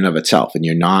in and of itself, and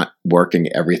you're not working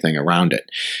everything around it.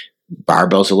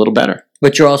 Barbell's a little better.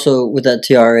 But you're also, with that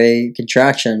TRA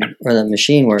contraction or that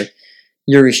machine work,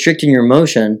 you're restricting your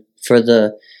motion for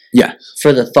the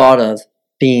thought of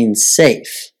being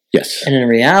safe. Yes. And in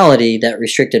reality, that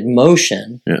restricted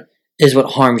motion is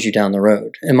what harms you down the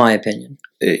road, in my opinion.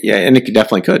 Yeah, and it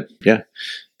definitely could. Yeah.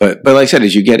 But like I said,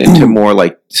 as you get into more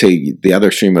like, say, the other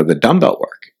extreme of the dumbbell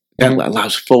work, that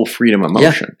allows full freedom of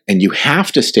motion. Yeah. And you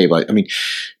have to stabilize. I mean,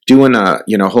 doing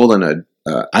holding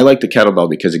I like the kettlebell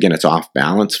because, again, it's off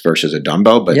balance versus a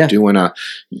dumbbell, but doing an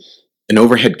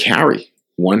overhead carry,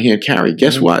 one-hand carry,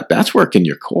 guess what? That's working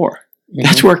your core. Mm-hmm.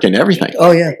 That's working everything.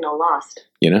 Oh yeah. Signal lost.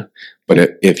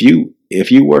 But if you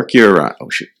work your oh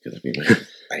shit,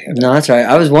 no, that's right.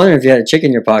 I was wondering if you had a chick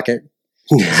in your pocket.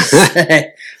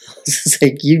 It's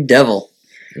like, you devil.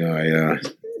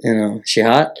 She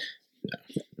hot?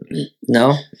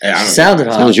 No. She sounded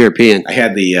hot. Sounds European. I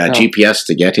had the GPS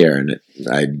to get here, and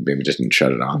I maybe just didn't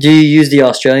shut it off. Do you use the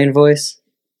Australian voice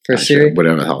for Siri?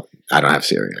 Whatever the hell. I don't have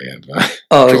Siri. I have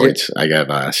Droids. I have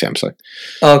Samsung.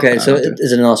 Oh, okay, so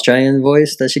is it an Australian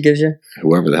voice that she gives you?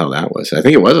 Whoever the hell that was. I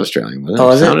think it was Australian. Wasn't it? Oh,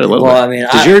 is it? Well, I mean,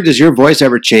 does your voice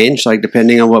ever change, like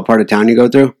depending on what part of town you go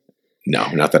through? No,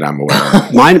 not that I'm aware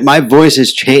of. My voice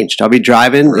has changed. I'll be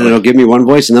driving and it'll give me one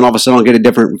voice, and then all of a sudden I'll get a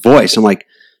different voice. I'm like,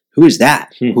 Who is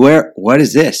that? What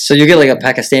is this? So you get like a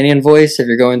Pakistani voice if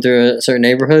you're going through a certain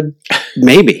neighborhood?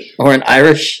 Maybe. Or an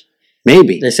Irish?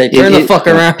 Maybe. They say, turn the fuck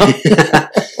around.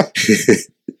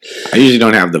 I usually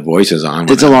don't have the voices on.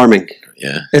 It's alarming.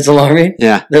 Yeah. It's alarming?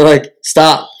 Yeah. They're like,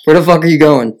 stop. Where the fuck are you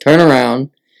going? Turn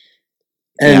around.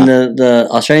 And the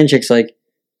Australian chick's like,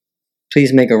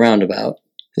 please make a roundabout.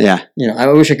 Yeah. You know, I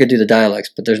wish I could do the dialects,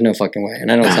 but there's no fucking way.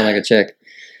 And I don't sound like a chick.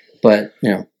 But,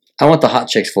 you know, I want the hot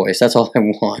chick's voice. That's all I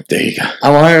want. There you go. I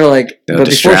want her to like... They'll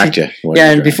distract you.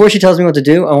 Before she tells me what to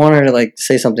do, I want her to like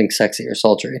say something sexy or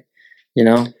sultry. You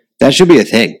know? That should be a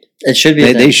thing. It should be a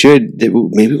thing. They should.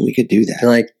 Maybe we could do that. They're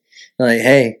like,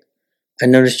 hey, I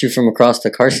noticed you from across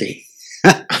the car seat.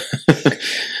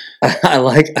 I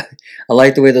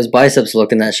like the way those biceps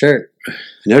look in that shirt. I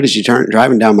noticed you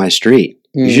driving down my street.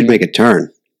 Mm-hmm. You should make a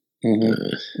turn.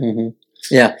 Mm-hmm. Mm-hmm.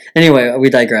 Yeah. Anyway, we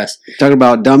digress. Talking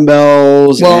about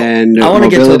dumbbells and I want to mobility.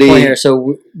 get to a point here.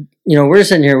 So, you know, we're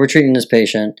sitting here, we're treating this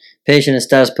patient. Patient is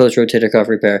status post rotator cuff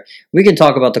repair. We can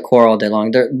talk about the core all day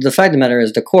long. The fact of the matter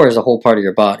is the core is a whole part of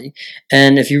your body.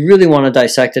 And if you really want to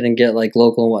dissect it and get like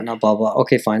local and whatnot, blah, blah,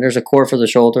 okay, fine. There's a core for the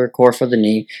shoulder, core for the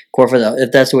knee, core for the,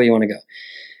 if that's the way you want to go.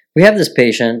 We have this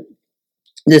patient.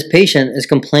 This patient is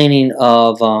complaining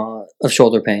of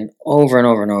shoulder pain over and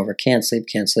over and over. Can't sleep.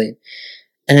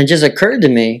 And it just occurred to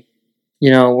me,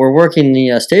 you know, we're working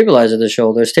the stabilizers of the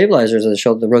shoulder,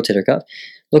 the rotator cuff.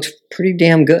 Looks pretty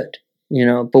damn good, you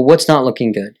know. But what's not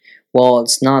looking good? Well,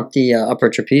 it's not the upper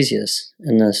trapezius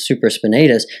and the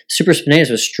supraspinatus.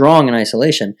 Supraspinatus was strong in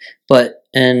isolation, but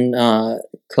in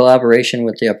collaboration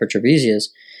with the upper trapezius,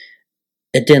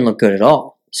 it didn't look good at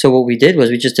all. So what we did was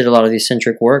we just did a lot of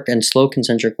eccentric work and slow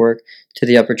concentric work to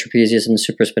the upper trapezius and the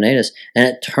supraspinatus, and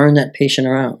it turned that patient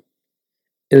around.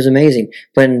 It was amazing.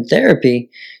 But in therapy,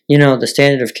 you know, the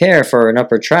standard of care for an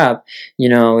upper trap, you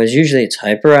know, is usually it's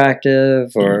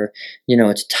hyperactive or, you know,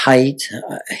 it's tight.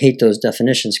 I hate those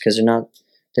definitions because they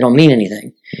don't mean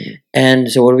anything.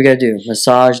 And so what do we got to do?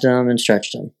 Massage them and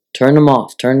stretch them. Turn them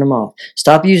off.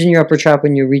 Stop using your upper trap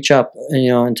when you reach up, you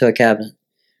know, into a cabinet.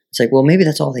 It's like, well, maybe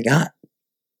that's all they got.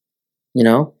 You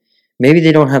know, maybe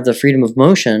they don't have the freedom of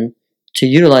motion to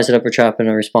utilize that upper trap in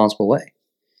a responsible way.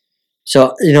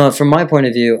 So, you know, from my point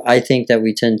of view, I think that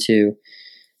we tend to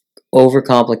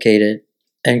overcomplicate it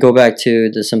and go back to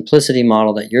the simplicity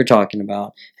model that you're talking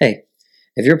about. Hey,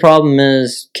 if your problem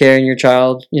is carrying your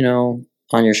child, you know,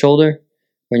 on your shoulder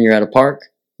when you're at a park,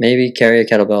 maybe carry a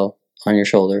kettlebell on your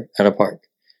shoulder at a park.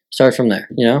 Start from there,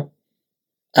 you know?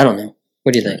 I don't know.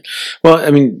 What do you think? Well,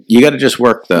 I mean, you got to just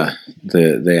work the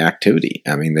activity.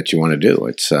 I mean, that you want to do.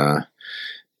 It's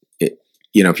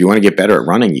you know, if you want to get better at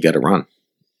running, you got to run.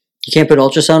 You can't put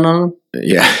ultrasound on them?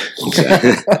 Yeah.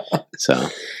 Exactly.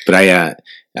 But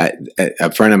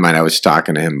a friend of mine, I was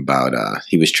talking to him about,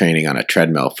 he was training on a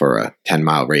treadmill for a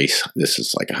 10-mile race. This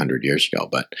is like 100 years ago.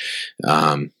 But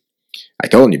I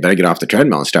told him, you better get off the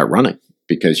treadmill and start running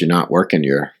because you're not working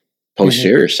your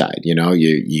posterior side. You know,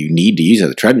 you need to use it.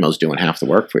 The treadmill's doing half the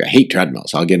work for you. I hate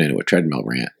treadmills. I'll get into a treadmill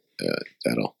rant.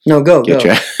 Go.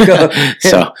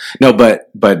 So, no, but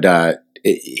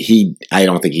I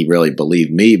don't think he really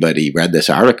believed me, but he read this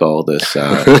article, this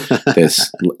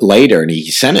later, and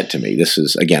he sent it to me. This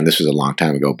was a long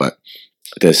time ago, but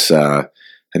this, I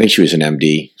think she was an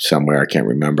MD somewhere. I can't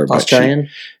remember. Australian?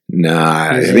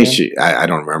 I think I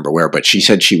don't remember where, but she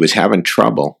said she was having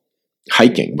trouble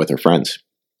hiking with her friends.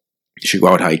 She'd go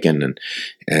out hiking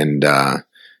and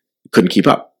couldn't keep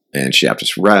up. And she'd have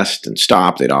to rest and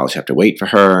stop. They'd always have to wait for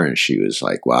her. And she was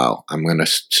like, well, I'm going to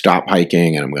stop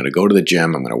hiking and I'm going to go to the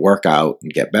gym. I'm going to work out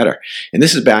and get better. And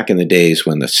this is back in the days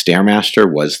when the Stairmaster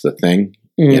was the thing.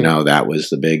 Mm. You know, that was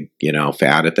the big, you know,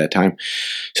 fad at that time.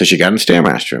 So she got in the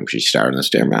Stairmaster and she started in the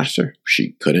Stairmaster.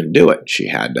 She couldn't do it. She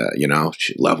had, you know,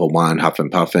 level 1,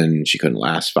 huffing, puffing. She couldn't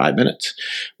last 5 minutes.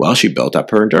 Well, she built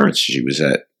up her endurance. She was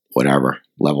at whatever,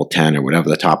 level 10 or whatever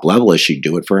the top level is. She'd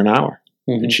do it for an hour.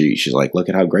 Mm-hmm. And she's like, look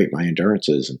at how great my endurance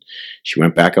is. And she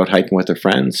went back out hiking with her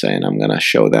friends saying, I'm going to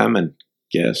show them. And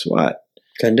guess what?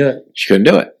 Couldn't do it. She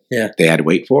couldn't do it. Yeah. They had to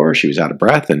wait for her. She was out of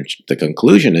breath. And the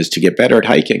conclusion is to get better at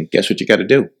hiking. Guess what you got to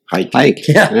do? Hike.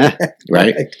 Yeah.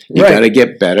 Right? You got to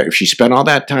get better. If she spent all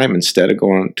that time instead of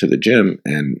going to the gym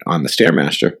and on the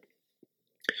Stairmaster,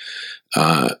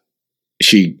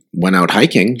 she went out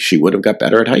hiking, she would have got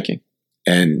better at hiking.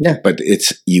 But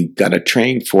it's, you got to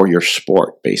train for your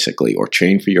sport basically, or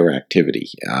train for your activity.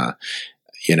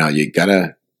 You know, you got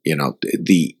to, you know,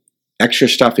 the extra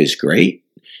stuff is great,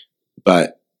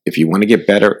 but if you want to get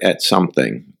better at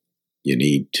something, you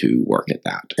need to work at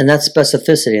that. And that's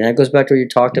specificity. And that goes back to what you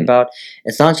talked about.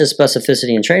 It's not just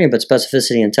specificity in training, but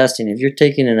specificity in testing. If you're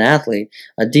taking an athlete,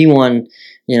 a D1,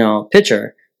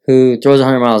 pitcher who throws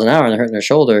 100 miles an hour and they're hurting their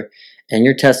shoulder, and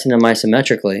you're testing them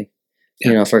isometrically,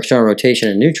 for external rotation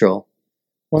and neutral,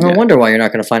 well, no wonder why you're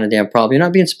not going to find a damn problem. You're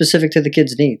not being specific to the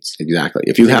kid's needs. Exactly.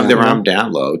 If you have their arm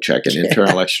down low, check an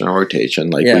internal, external rotation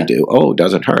like we do. Oh, it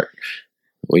doesn't hurt.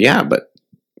 Well, yeah, but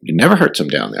it never hurts them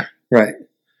down there. Right.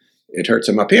 It hurts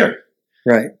him up here.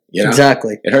 Right.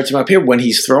 Exactly. It hurts him up here when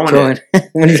he's throwing it.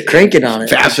 When he's cranking on it.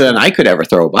 Faster than I could ever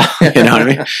throw a ball. You know what I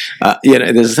mean?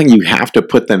 There's a thing, you have to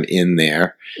put them in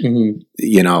there, in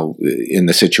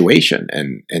the situation.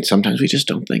 And sometimes we just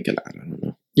don't think of that. I don't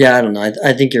know. Yeah, I don't know.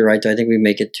 I think you're right, though. I think we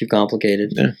make it too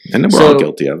complicated. Yeah. And then we're all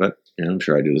guilty of it. I'm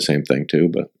sure I do the same thing, too.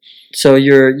 But so are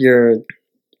you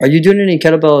doing any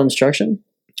kettlebell instruction?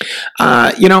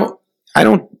 I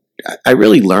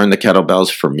really learn the kettlebells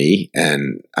for me,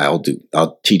 and I'll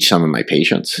teach some of my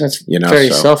patients. That's very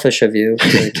selfish of you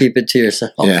to keep it to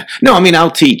yourself. Yeah. No, I mean,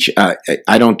 I'll teach. I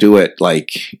don't do it like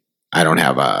I don't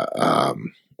have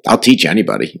I'll teach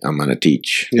anybody. I'm going to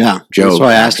teach. Yeah. Joe. That's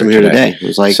why I asked him here today. It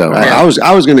was like, I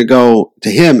was going to go to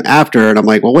him after, and I'm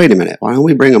like, well, wait a minute. Why don't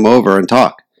we bring him over and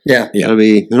talk? Yeah. It'll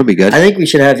be good. I think we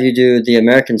should have you do the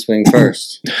American swing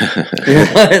first.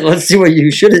 Let's see what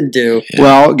you shouldn't do.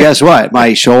 Well, guess what?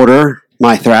 My shoulder,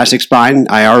 my thoracic spine,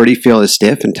 I already feel is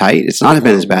stiff and tight. It's not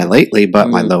been as bad lately, but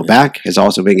my low back has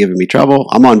also been giving me trouble.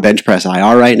 I'm on bench press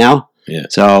IR right now. Yeah.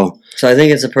 So I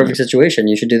think it's a perfect situation.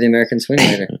 You should do the American swing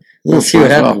later. Let's see what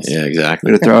happens. Yeah, exactly.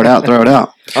 I'm going to throw it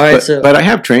out. All right. But I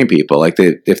have trained people, like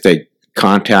if they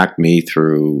contact me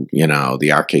through, the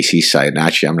RKC site, and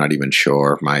actually I'm not even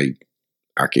sure, my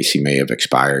RKC may have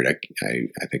expired. I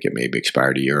think it may have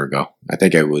expired a year ago. I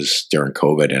think it was during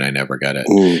COVID and I never got it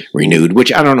renewed,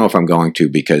 which I don't know if I'm going to,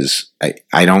 because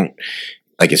I don't,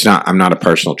 like, I'm not a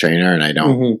personal trainer, and I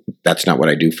don't, that's not what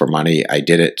I do for money. I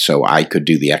did it so I could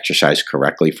do the exercise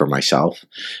correctly for myself.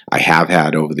 I have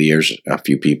had over the years a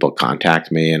few people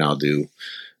contact me, and I'll do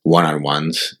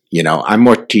one-on-ones. I'm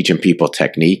more teaching people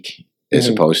technique as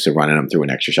opposed to running them through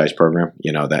an exercise program.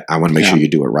 That I want to make sure you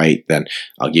do it right. Then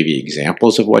I'll give you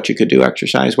examples of what you could do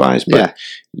exercise-wise, but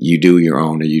you do your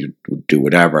own, or you do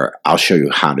whatever. I'll show you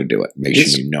how to do it. Make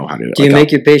sure you know how to do it. Do you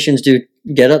make your patients do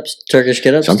get-ups, Turkish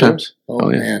get-ups? Sometimes. Oh,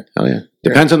 man. Oh, yeah.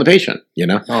 Depends on the patient,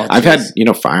 Oh, I've had,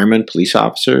 firemen, police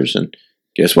officers, and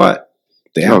guess what?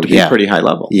 They have to be pretty high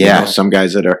level. Yeah. Some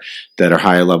guys that are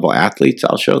higher level athletes,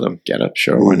 I'll show them get up.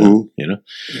 Sure, why not?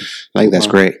 I think that's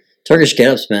great. Turkish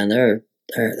get-ups, man, they're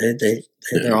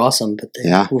awesome, but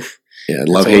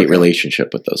love-hate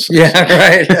relationship with those things. Yeah,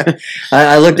 right.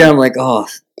 I look down, I'm like, I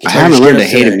haven't learned to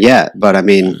hate them yet, but I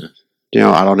mean,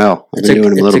 I don't know. I've been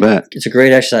doing them a little bit. It's a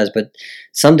great exercise, but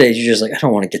some days you're just like, I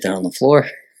don't want to get down on the floor.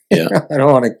 Yeah, I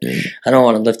don't want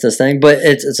to lift this thing. But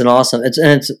it's an awesome.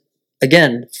 It's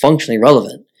again functionally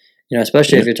relevant.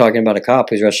 Especially if you're talking about a cop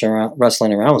who's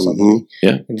wrestling around with something.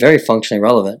 Yeah, very functionally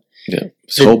relevant. Yeah,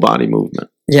 it's whole body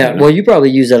movement. Yeah, well, you probably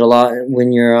use that a lot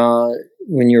when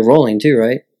you're rolling too,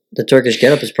 right? The Turkish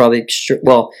get-up is probably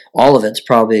all of it's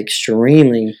probably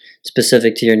extremely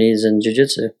specific to your needs in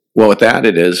jiu-jitsu. Well, with that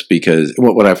it is, because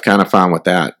what I've kind of found with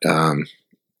that,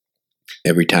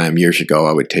 every time years ago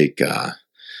I would take a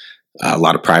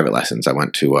lot of private lessons. I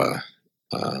went to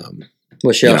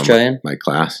was she Australian? My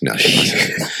class? No, she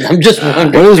wasn't. I'm just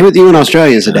wondering. What was with you and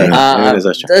Australians today?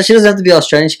 She doesn't have to be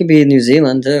Australian. She could be in New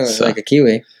Zealand too, like a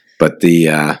Kiwi. But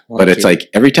it's like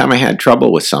every time I had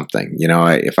trouble with something,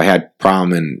 if I had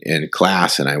problem in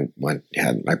class and I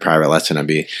had my private lesson, I'd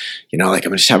be, like,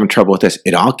 I'm just having trouble with this.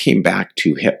 It all came back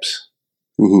to hips,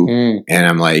 and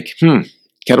I'm like,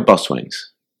 kettlebell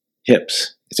swings,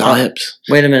 hips. It's all hips.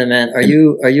 Wait a minute, man. Are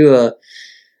you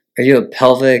a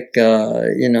pelvic,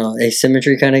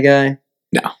 asymmetry kind of guy?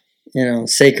 No.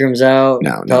 Sacrum's out.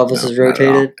 No. Pelvis is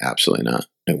rotated. Absolutely not.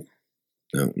 No.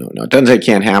 It doesn't say it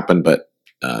can't happen, but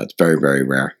it's very, very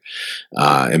rare,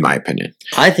 in my opinion.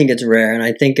 I think it's rare, and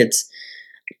I think that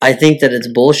it's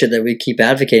bullshit that we keep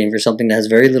advocating for something that has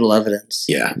very little evidence.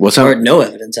 Yeah, well, or no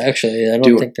evidence, actually. I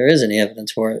don't think there is any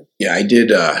evidence for it. Yeah, I did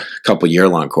a couple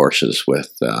year-long courses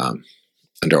with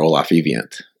under Olaf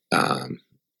Evient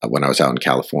when I was out in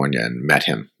California and met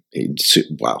him.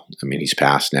 He's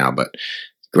passed now, but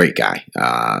great guy.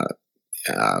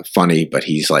 Funny, but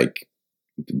he's like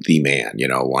the man,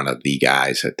 one of the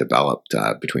guys that developed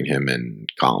between him and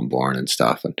Colin Bourne and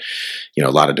stuff, and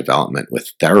a lot of development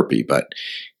with therapy. But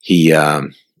he's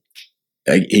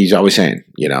always saying,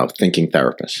 thinking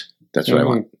therapist. That's what I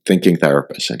want, thinking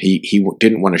therapist. And he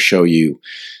didn't want to show you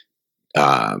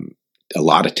a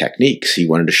lot of techniques. He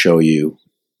wanted to show you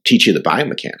teach you the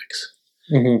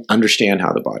biomechanics, understand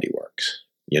how the body works,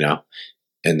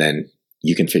 and then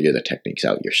you can figure the techniques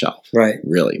out yourself. Right.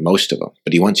 Really, most of them.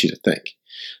 But he wants you to think.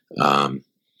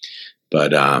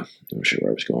 But I'm not sure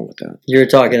where I was going with that. We were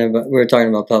talking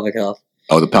about pelvic health.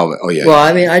 Oh, the pelvic. Oh, yeah. Well,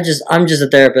 I mean, I'm just a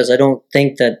therapist. I don't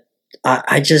think that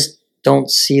I just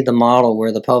don't see the model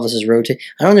where the pelvis is rotating.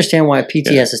 I don't understand why a PT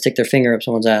has to stick their finger up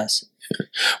someone's ass.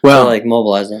 Well, to, like,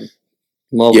 mobilize them.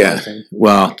 Them.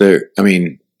 Well,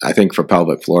 I think for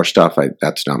pelvic floor stuff,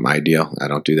 that's not my deal. I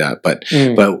don't do that. But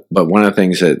one of the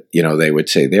things that they would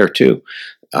say there too,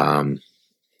 with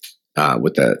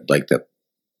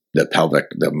the pelvic,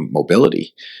 the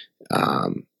mobility,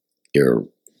 you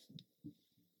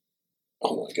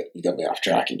got me off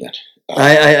track again.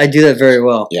 I do that very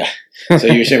well. Yeah. So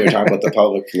you're saying we're talking about the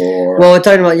pelvic floor. Well, we're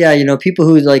talking about people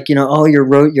who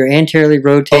you're anteriorly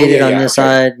rotated on this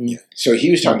side. And, So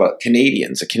he was talking about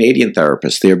Canadians. A Canadian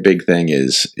therapist, their big thing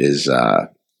is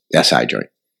SI joint.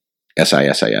 SI.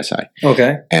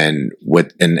 Okay. And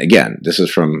again, this is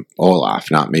from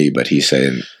Olaf, not me, but he's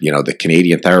saying, the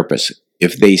Canadian therapists,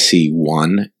 if they see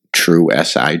one true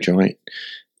SI joint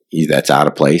that's out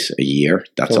of place a year,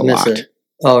 that's a lot.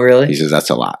 Oh, really? He says that's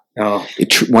a lot. Oh,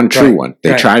 one true one.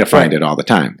 They try to find it all the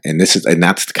time, and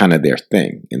that's kind of their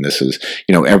thing. And this is,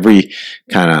 every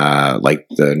kind of like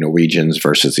the Norwegians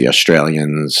versus the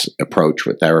Australians approach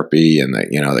with therapy, and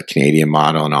the Canadian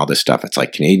model and all this stuff. It's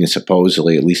like Canadians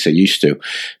supposedly, at least they used to,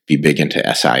 be big into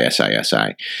SI,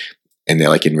 and they're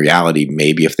like, in reality,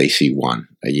 maybe if they see one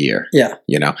a year,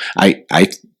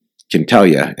 I can tell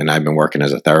you, and I've been working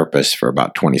as a therapist for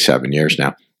about 27 years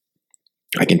now.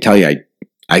 I can tell you,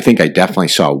 I think I definitely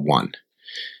saw one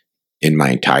in my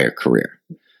entire career.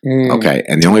 Okay.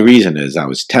 And the only reason is I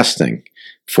was testing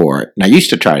for it. And I used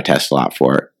to try to test a lot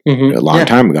for it a long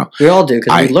time ago. We all do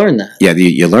because we learned that. Yeah,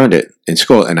 you learned it in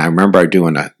school. And I remember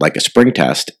doing a spring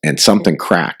test and something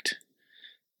cracked.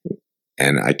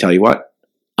 And I tell you what,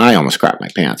 I almost crapped my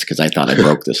pants because I thought I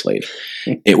broke this lady.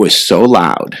 It was so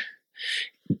loud.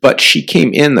 But she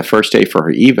came in the first day for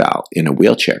her eval in a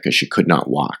wheelchair because she could not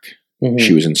walk.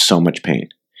 She was in so much pain.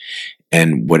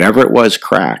 And whatever it was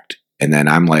cracked. And then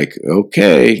I'm like,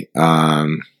 okay,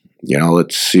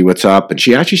 let's see what's up. And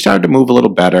she actually started to move a little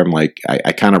better. I'm like,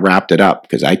 I kind of wrapped it up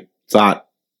because I thought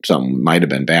something might have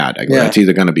been bad. I go, it's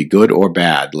either going to be good or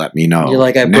bad. Let me know. You're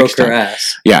like, I broke her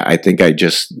ass. Yeah, I think I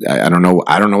don't know.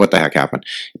 I don't know what the heck happened.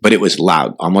 But it was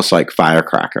loud, almost like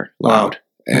firecracker loud.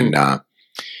 Wow. And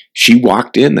she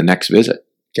walked in the next visit.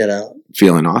 Get out.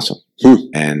 Feeling awesome.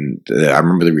 And I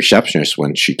remember the receptionist,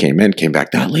 when she came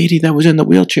back, that lady that was in the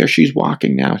wheelchair, she's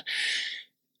walking now.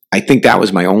 I think that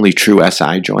was my only true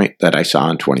SI joint that I saw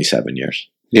in 27 years.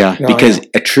 Yeah. Because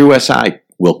a true SI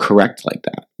will correct like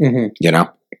that.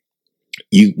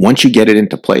 Once you get it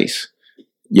into place,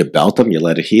 you belt them, you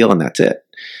let it heal, and that's it.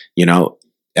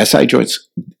 SI joints,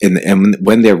 and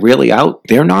when they're really out,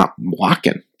 they're not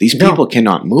walking. These people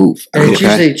cannot move. And it's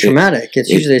usually traumatic. It's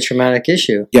usually a traumatic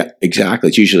issue. Yeah, exactly.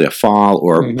 It's usually a fall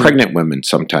or pregnant women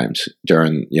sometimes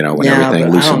during, when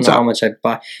everything loosens up. How much I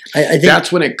buy. I think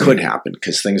that's when it could happen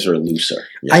because things are looser.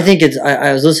 Yeah. I think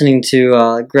I was listening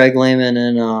to Greg Lehman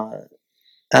and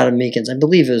Adam Meekins. I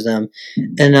believe it was them.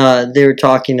 And they were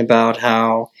talking about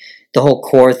how the whole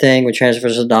core thing with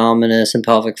transverse abdominis and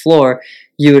pelvic floor,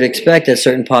 you would expect that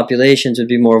certain populations would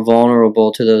be more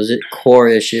vulnerable to those core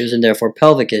issues and therefore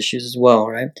pelvic issues as well,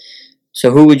 right? So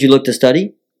who would you look to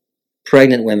study?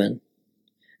 Pregnant women.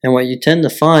 And what you tend to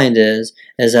find is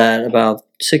that about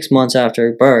 6 months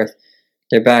after birth,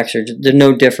 their backs they're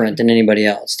no different than anybody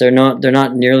else. They're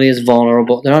not nearly as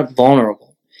vulnerable. They're not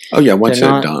vulnerable. Oh yeah, once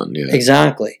they're done. Yeah.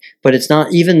 Exactly. But it's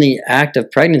not, even the act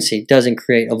of pregnancy doesn't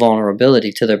create a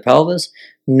vulnerability to their pelvis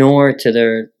nor to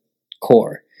their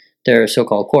core. Their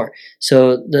so-called core.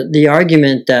 So the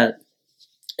argument that's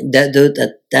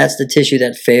the tissue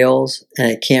that fails and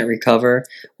it can't recover,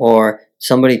 or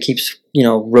somebody keeps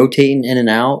rotating in and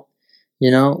out,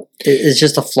 it's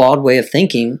just a flawed way of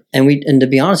thinking. And to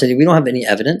be honest with you, we don't have any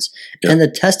evidence, and the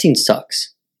testing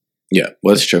sucks. Yeah,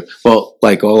 well, that's true. Well,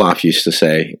 like Olaf used to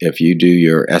say, if you do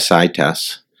your SI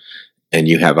tests and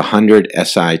you have 100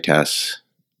 SI tests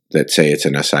that say it's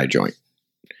an SI joint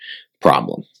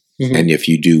problem. And if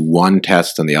you do one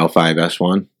test on the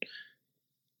L5S1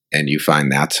 and you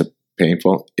find that's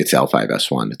painful, it's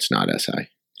L5S1. It's not SI.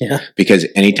 Yeah. Because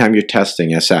anytime you're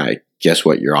testing SI, guess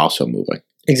what? You're also moving.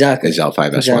 Exactly. It's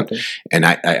L5S1. Exactly. And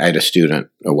I had a student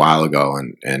a while ago,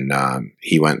 and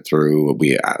he went through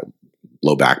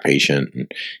low back patient,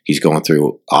 and he's going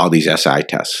through all these SI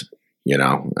tests. He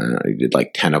did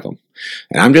like 10 of them,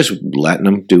 and I'm just letting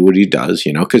him do what he does.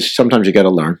 Because sometimes you got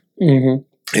to learn.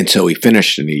 And so he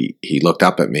finished and he looked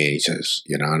up at me and he says,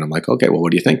 and I'm like, okay, well,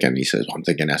 what are you thinking? He says, well, I'm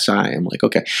thinking SI. I'm like,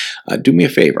 okay, do me a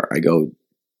favor. I go,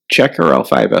 check her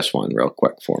L5S1 real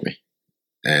quick for me.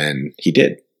 And he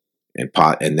did.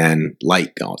 And then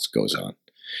light goes on.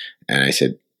 And I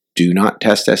said, do not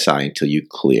test SI until you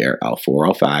clear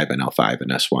L4, L5, and L5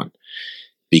 and S1.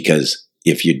 Because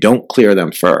if you don't clear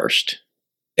them first,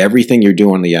 everything you're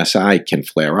doing on the SI can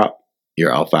flare up.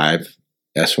 Your L5,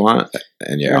 S1,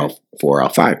 and your L4,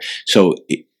 L5. So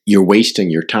you're wasting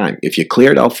your time. If you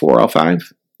cleared L4,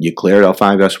 L5, you cleared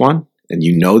L5, S1, and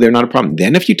you know they're not a problem.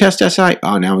 Then if you test SI,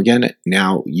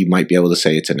 now you might be able to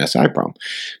say it's an SI problem.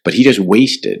 But he just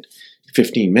wasted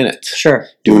 15 minutes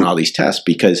doing all these tests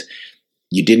because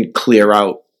you didn't clear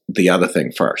out the other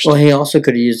thing first. Well, he also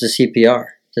could have used the CPR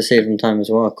to save him time as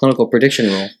well. Clinical prediction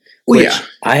rule. Well, which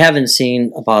I haven't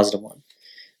seen a positive one.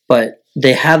 But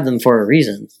they have them for a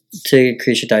reason, to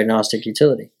increase your diagnostic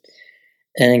utility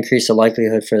and increase the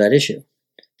likelihood for that issue.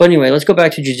 But anyway, let's go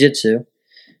back to jiu-jitsu.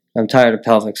 I'm tired of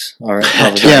pelvics. All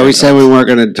right. Yeah, we said we weren't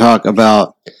going to talk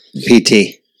about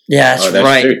PT. Yeah, that's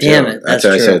right. Damn it. That's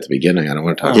what I said at the beginning. I don't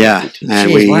want to talk about PT.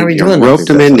 And Jeez, why are we doing roped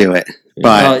them into it.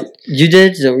 But you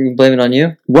did? So we blame it on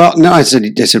you? Well, no, I said,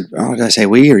 oh, did I say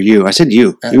we or you? I said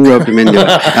you. You roped him into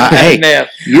it. Hey, man,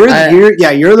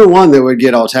 you're the one that would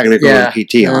get all technical with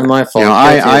PT on. My fault.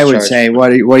 I would say,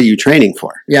 what are you training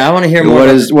for? Yeah, I want to hear more. What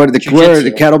are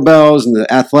the kettlebells and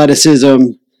the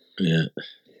athleticism?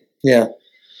 Yeah.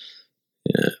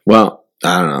 Well,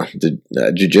 I don't know.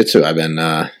 The jiu-jitsu, I've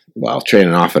been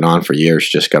training off and on for years.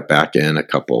 Just got back in a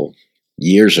couple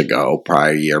years ago,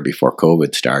 probably a year before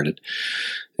COVID started.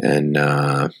 And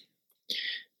kind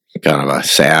of a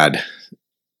sad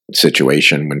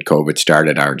situation when COVID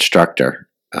started. Our instructor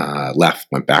left,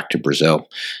 went back to Brazil,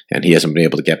 and he hasn't been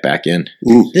able to get back in.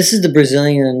 This is the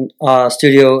Brazilian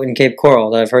studio in Cape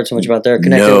Coral that I've heard so much about. They're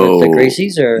connected with the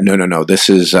Gracies? Or? No. This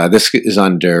is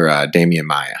under Damian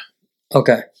Maya.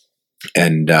 Okay.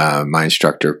 And my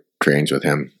instructor trains with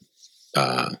him.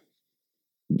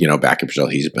 Back in Brazil,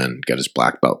 he's got his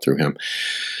black belt through him.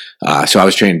 So I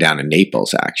was training down in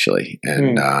Naples, actually.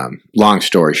 And long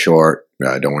story short,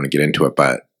 I don't want to get into it,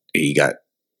 but he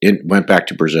went back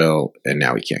to Brazil, and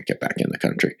now he can't get back in the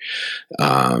country.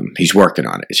 He's working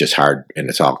on it. It's just hard, and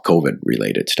it's all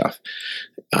COVID-related stuff.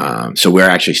 So we're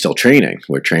actually still training.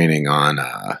 We're training on,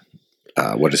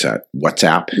 what is that,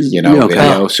 WhatsApp,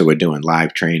 video. So we're doing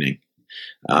live training.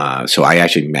 So I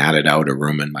actually matted out a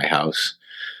room in my house,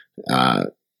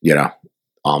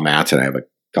 all mats, and I have a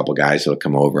couple guys that'll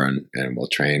come over and we'll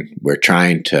train. We're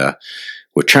trying to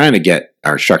get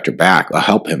our instructor back. I'll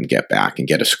help him get back and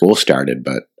get a school started.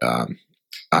 But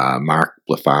Mark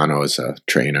Blafano is a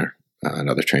trainer,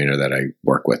 another trainer that I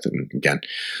work with, and again,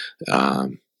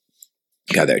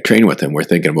 that I train with him. We're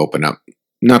thinking of opening up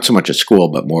not so much a school,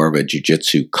 but more of a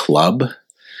jiu-jitsu club,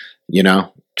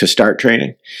 to start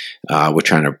training. We're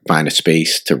trying to find a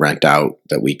space to rent out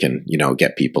that we can,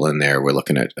 get people in there. We're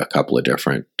looking at a couple of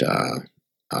different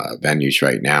venues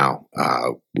right now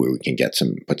where we can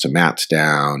put some mats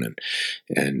down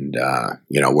and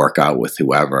work out with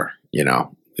whoever,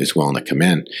 is willing to come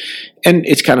in. And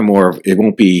it's kind of more, it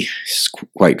won't be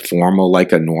quite formal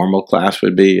like a normal class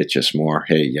would be. It's just more,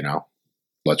 hey,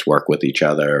 let's work with each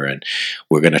other. And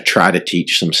we're going to try to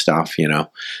teach some stuff,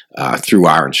 through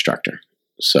our instructor.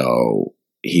 So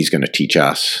he's going to teach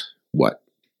us what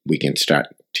we can start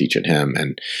teaching him.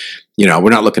 And,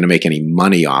 we're not looking to make any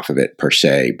money off of it per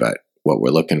se, but what we're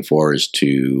looking for is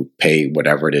to pay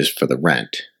whatever it is for the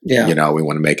rent. Yeah. We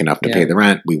want to make enough to pay the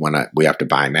rent. We have to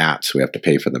buy mats. We have to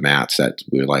pay for the mats that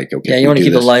we're like, okay. Yeah, you want to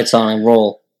keep the lights on and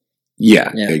roll.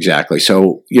 Yeah, exactly.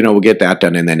 So, we'll get that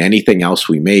done. And then anything else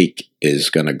we make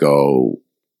is going to go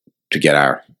to get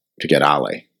Ale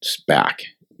back.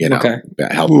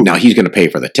 Help. Now he's going to pay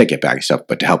for the ticket back and stuff,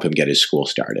 but to help him get his school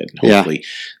started. And hopefully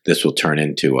this will turn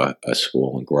into a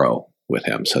school and grow with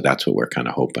him. So that's what we're kind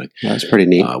of hoping. That's pretty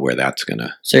neat. Where that's going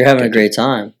to. So you're having a great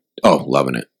time. Oh,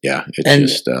 loving it. Yeah.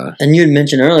 It's and you had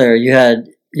mentioned earlier,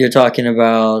 you're talking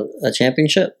about a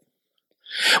championship?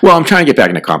 Well, I'm trying to get back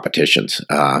into competitions.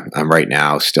 I'm right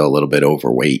now still a little bit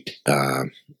overweight.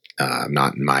 I'm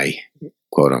not in my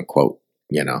quote unquote,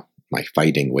 my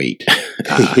fighting weight.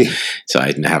 So I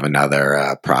didn't have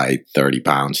another probably 30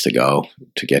 pounds to go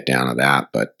to get down to that.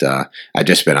 But I've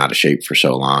just been out of shape for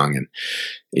so long. And,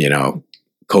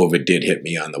 COVID did hit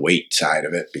me on the weight side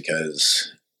of it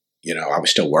because, I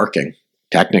was still working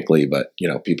technically, but,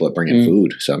 people are bringing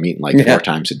food. So I'm eating like 4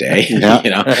 times a day,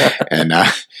 and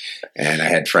I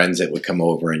had friends that would come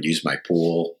over and use my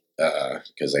pool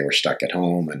because they were stuck at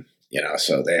home. And,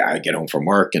 so I get home from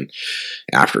work and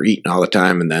after eating all the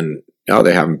time, and then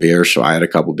they're having beers, so I had a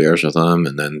couple beers with them,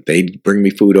 and then they'd bring me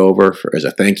food over as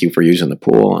a thank you for using the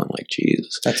pool. I'm like,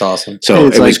 Jesus, that's awesome. So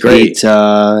it was great.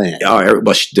 Pizza,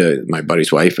 my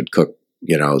buddy's wife would cook,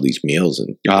 these meals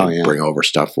and bring over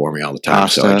stuff for me all the time.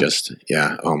 Pasta.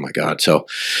 So oh my God. So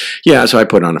so I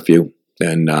put on a few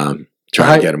and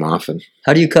try to get them off. And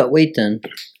how do you cut weight then?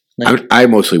 I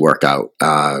mostly work out.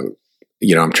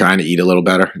 I'm trying to eat a little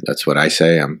better. That's what I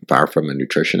say. I'm far from a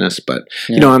nutritionist, but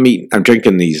I'm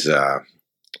drinking these,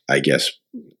 I guess,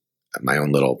 my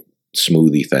own little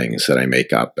smoothie things that I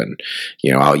make up, and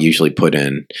I'll usually put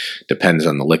in, depends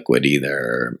on the liquid,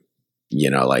 either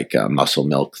like a muscle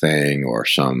milk thing or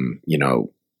some meal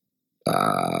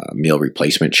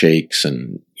replacement shakes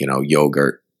and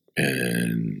yogurt.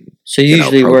 And so you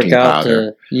usually work out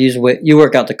powder. You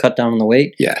work out to cut down on the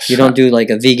weight. Yes, you don't do like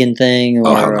a vegan thing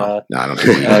or no, I don't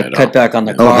do that cut back on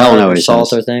the carb or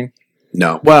salt or thing.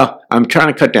 No, well, I'm trying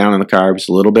to cut down on the carbs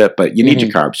a little bit, but you need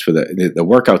your carbs for the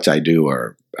workouts I do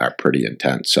are pretty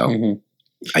intense, so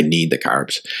I need the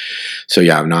carbs. So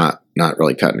I'm not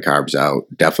really cutting carbs out.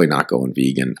 Definitely not going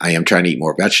vegan. I am trying to eat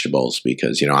more vegetables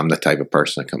because I'm the type of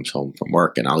person that comes home from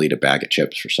work and I'll eat a bag of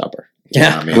chips for supper.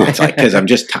 I mean, it's like because I'm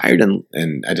just tired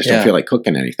and I just don't feel like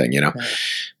cooking anything,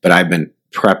 But I've been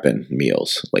prepping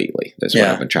meals lately. That's what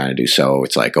I've been trying to do. So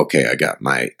it's like, okay,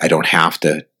 I don't have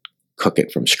to cook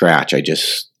it from scratch. I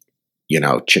just,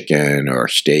 chicken or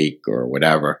steak or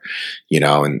whatever,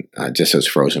 and just those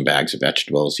frozen bags of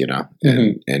vegetables,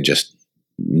 and just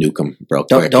nuke them real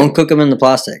quick. Don't cook them in the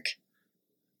plastic.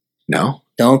 No?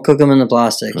 Don't cook them in the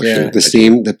plastic.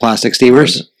 The plastic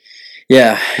steamers?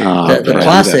 Yeah, the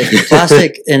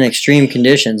plastic in extreme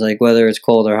conditions, like whether it's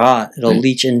cold or hot, it'll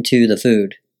leach into the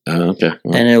food. Okay.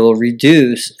 Well. And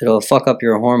it'll fuck up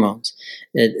your hormones.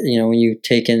 When you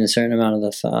take in a certain amount of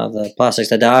the plastics,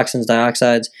 the dioxins,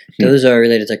 dioxides, those are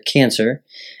related to cancer.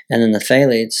 And then the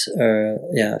phthalates,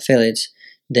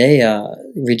 they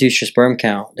reduce your sperm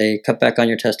count. They cut back on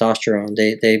your testosterone.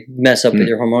 They mess up with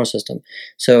your hormonal system.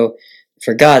 So,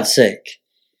 for God's sake,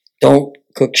 don't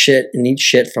cook shit and eat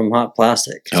shit from hot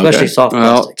plastic, especially soft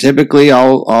plastic. Well, typically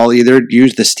I'll either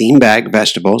use the steam bag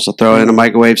vegetables. I'll throw it in a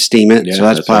microwave, steam it. So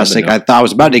that's plastic. I thought I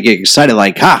was about to get excited,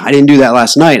 like, I didn't do that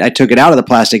last night. I took it out of the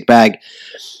plastic bag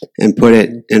and put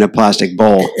it in a plastic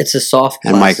bowl. It's a soft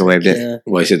plastic. And microwaved it. Yeah.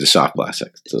 Well, I said the soft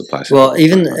plastic. So the plastic. Well,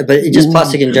 but just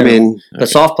plastic in general. But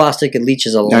soft plastic, it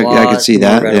leaches a lot. I can see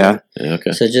that,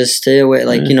 Okay. So just stay away.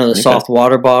 Like, the soft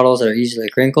water bottles that are easily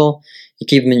crinkle. You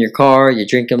keep them in your car. You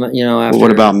drink them, after. Well,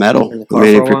 what about metal? If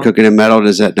you're cooking in metal,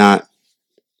 does that not?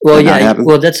 Well,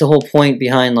 well, that's the whole point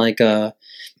behind the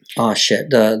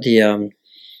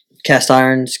cast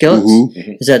iron skillets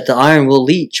is that the iron will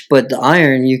leach, but the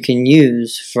iron you can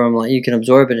use you can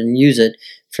absorb it and use it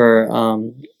for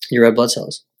your red blood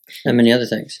cells and many other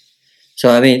things.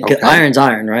 So iron's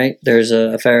iron, right? There's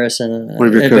a ferrous and what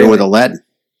if you're cooking with a lead?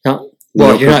 No.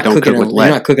 Well, you're not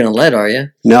cooking a lead, are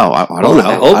you? No, I don't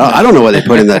know. I don't know what they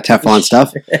put in the Teflon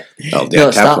stuff.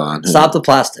 Teflon. Stop the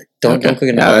plastic. Don't cook it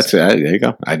in plastic. There you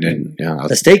go. I didn't. Yeah.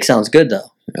 The steak sounds good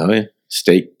though. Oh yeah,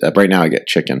 steak. Right now I get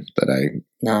chicken that I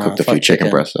cooked a few chicken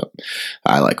breasts up.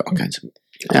 I like all kinds of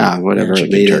whatever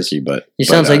meat turkey, is. But you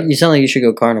sound like you should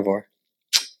go carnivore.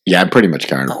 Yeah, I'm pretty much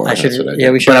carnivore. That's what I do. Yeah,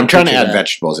 we should. But I'm trying to add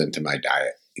vegetables into my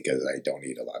diet because I don't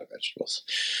eat a lot of vegetables,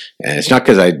 and it's not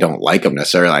because I don't like them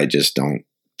necessarily. I just don't.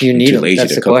 Do you need them?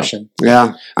 That's the question.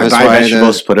 Yeah. I buy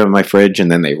vegetables, put them in my fridge,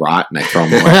 and then they rot, and I throw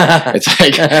them away. It's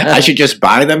like, I should just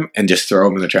buy them and just throw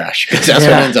them in the trash, because that's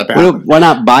what ends up happening. Why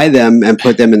not buy them and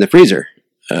put them in the freezer?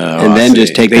 And then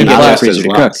just take them out of the freezer to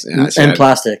cook. And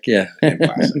plastic, yeah.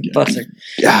 Plastic.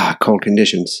 Yeah, cold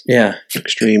conditions. Yeah.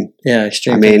 Extreme. Yeah,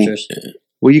 extreme temperatures.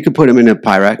 Well, you could put them in a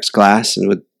Pyrex glass and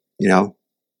with,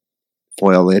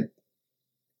 foil lid.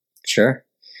 Sure.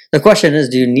 The question is,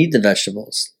 do you need the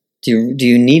vegetables? Do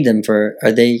you need them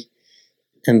are they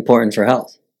important for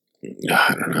health?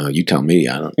 I don't know. You tell me.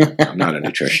 I'm not a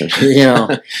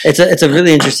nutritionist. It's a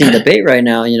really interesting debate right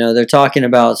now. They're talking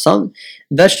about some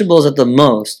vegetables at the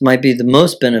most might be the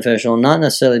most beneficial, not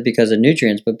necessarily because of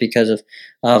nutrients, but because of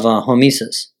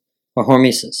hormesis.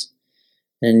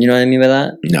 And you know what I mean by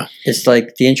that? No. It's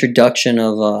like the introduction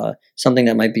of something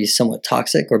that might be somewhat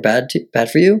toxic or bad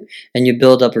for you, and you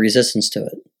build up a resistance to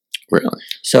it. Really?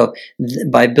 So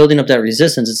by building up that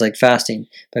resistance, it's like fasting.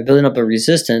 By building up a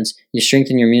resistance, you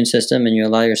strengthen your immune system and you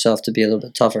allow yourself to be a little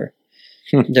bit tougher.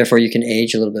 Therefore, you can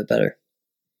age a little bit better.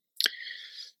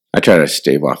 I try to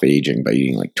stave off aging by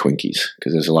eating like Twinkies,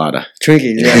 because there's a lot of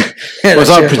Twinkies. Yeah, there's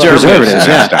a lot of preservatives.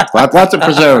 Yeah, lots of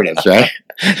preservatives, right?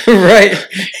 Right.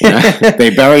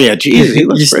 They bury it. Jeez, he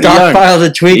looks you pretty young. stockpile the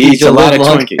Twinkies. He eats a lot of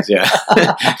long. Twinkies, yeah.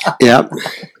 Yep.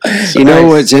 You know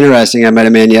what's interesting? I met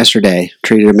a man yesterday,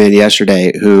 treated a man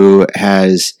yesterday who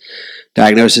has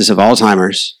diagnosis of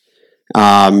Alzheimer's.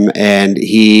 And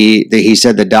he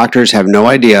said the doctors have no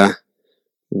idea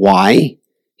why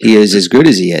he is as good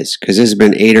as he is, because this has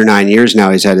been 8 or 9 years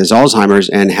now he's had his Alzheimer's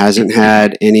and hasn't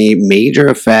had any major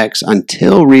effects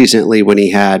until recently when he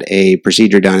had a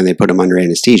procedure done and they put him under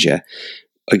anesthesia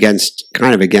against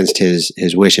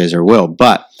his wishes or will.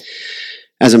 But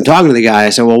as I'm talking to the guy, I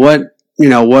said, well, what's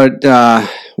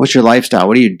your lifestyle?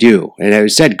 What do you do? And he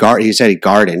said he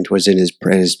gardened, was in his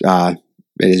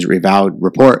revaled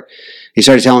report. He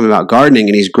started telling me about gardening,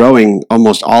 and he's growing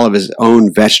almost all of his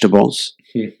own vegetables,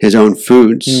 his own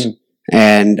foods.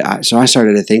 And so I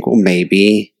started to think, well,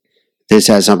 maybe this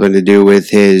has something to do with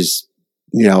his,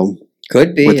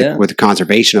 could be, with the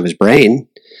conservation of his brain.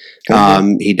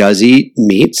 He does eat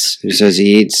meats. He says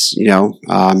he eats,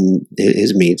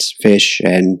 his meats, fish,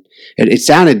 and it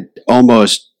sounded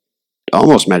almost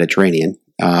Mediterranean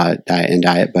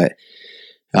diet, but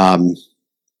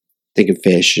thinking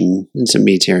fish and some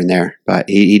meats here and there. But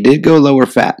he did go lower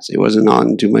fats. He wasn't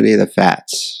on too many of the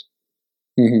fats,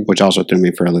 which also threw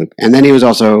me for a loop. And then he was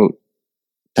also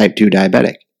type 2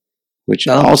 diabetic, which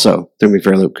also threw me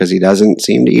for a loop because he doesn't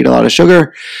seem to eat a lot of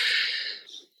sugar.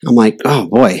 I'm like, oh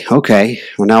boy, okay.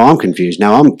 Well, now I'm confused.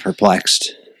 Now I'm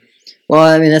perplexed. Well,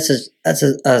 I mean, that's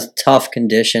a tough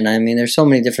condition. I mean, there's so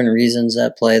many different reasons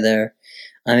at play there.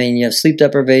 I mean, you have sleep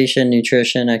deprivation,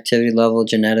 nutrition, activity level,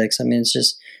 genetics. I mean, it's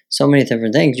just so many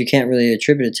different things. You can't really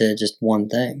attribute it to just one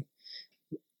thing,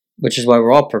 which is why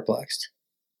we're all perplexed.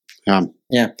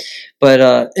 Yeah.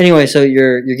 But anyway, so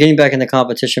you're getting back in the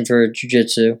competition for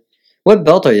jiu-jitsu. What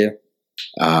belt are you?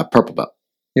 Purple belt.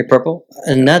 You're purple?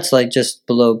 And that's like just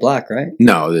below black, right?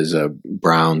 No, there's a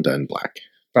brown and black.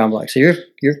 Brown, black. So you're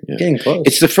getting close.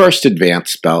 It's the first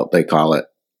advanced belt, they call it,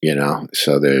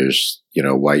 So there's,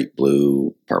 white,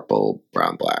 blue, purple,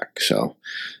 brown, black. So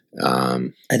I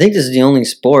think this is the only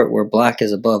sport where black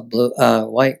is above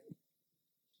white.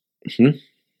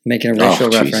 Making a racial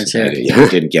reference here. I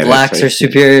didn't get Blacks are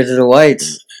superior to the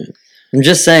whites. I'm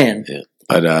just saying.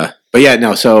 Yeah. But yeah,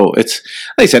 no. So it's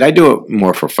like I said, I do it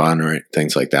more for fun or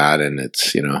things like that, and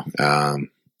it's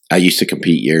I used to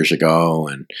compete years ago,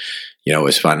 and it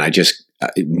was fun. I just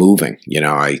moving.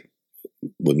 I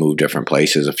would move different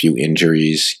places. A few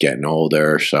injuries, getting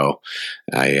older, so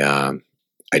I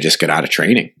just got out of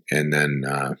training, and then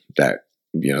that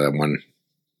one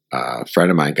friend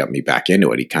of mine got me back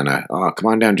into it. He kind of, come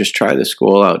on down, just try the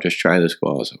school out, just try the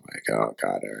school. I was like, oh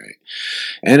God, all right.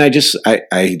 And I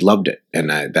loved it. And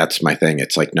that's my thing.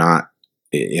 It's like not,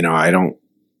 I don't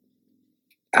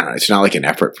know, it's not like an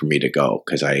effort for me to go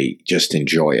because I just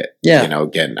enjoy it. Yeah.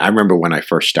 Again, I remember when I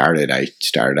first started, I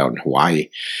started out in Hawaii.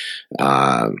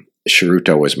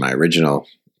 Shiruto was my original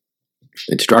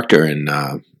instructor, and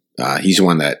he's the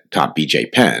one that taught BJ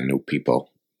Penn, who people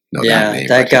know that name.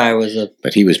 That guy was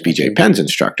but he was BJ Penn's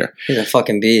instructor. He's a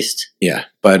fucking beast. Yeah,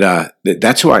 but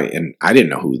that's who I didn't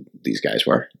know who these guys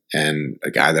were. And a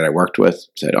guy that I worked with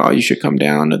said, "Oh, you should come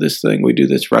down to this thing. We do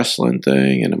this wrestling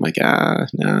thing." And I'm like,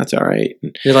 no, it's all right.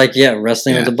 And you're like,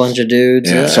 wrestling with a bunch of dudes.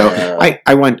 Yeah. So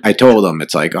I went. I told them,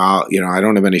 it's like, I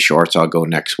don't have any shorts. I'll go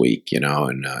next week.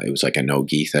 And it was like a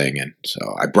no-gi thing. And so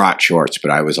I brought shorts,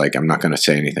 but I was like, I'm not going to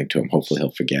say anything to him. Hopefully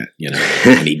he'll forget.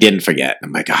 And he didn't forget.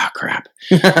 I'm like, crap.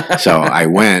 So I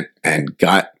went and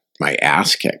got my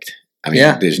ass kicked. I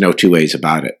mean, there's no two ways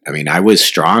about it. I mean, I was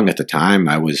strong at the time.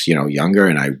 I was, younger,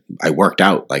 and I worked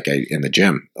out in the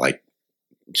gym,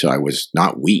 so I was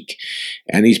not weak.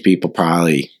 And these people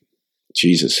probably,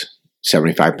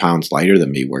 75 pounds lighter than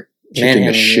me were kicking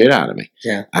the shit out of me.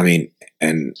 Yeah. I mean,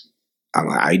 and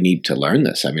I need to learn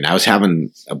this. I mean, I was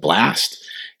having a blast,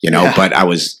 but I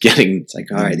was getting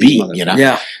all right, beat,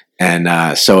 Yeah.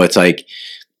 And so it's like,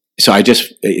 so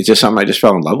it's just something I just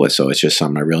fell in love with. So it's just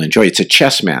something I really enjoy. It's a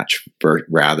chess match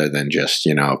rather than just,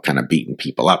 kind of beating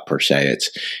people up per se.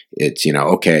 It's,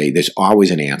 okay, there's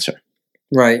always an answer.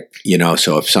 Right.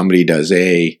 So if somebody there's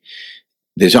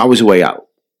always a way out.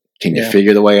 Can you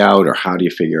figure the way out, or how do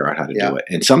you figure out how to do it?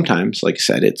 And sometimes, like I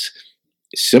said, it's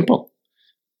simple.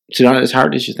 It's not as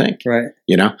hard as you think. Right.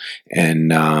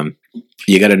 And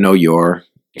you got to know your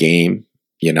game,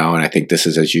 and I think this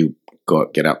is as you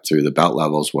get up through the belt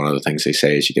levels. One of the things they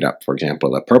say is you get up, for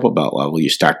example, the purple belt level, you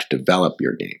start to develop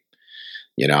your game,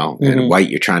 and white,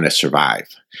 you're trying to survive.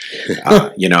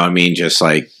 Just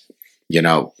like,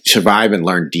 survive and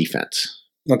learn defense.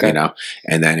 Okay. You know,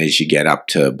 and then as you get up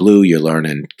to blue, you're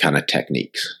learning kind of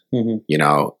techniques, you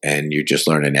know, and you're just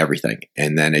learning everything.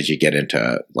 And then as you get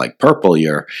into like purple,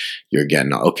 you're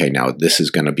getting, okay, now this is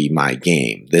going to be my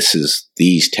game.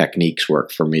 These techniques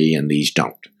work for me and these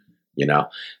don't, you know.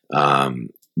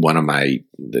 One of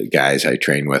the guys I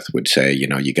train with would say, you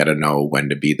know, you got to know when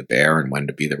to be the bear and when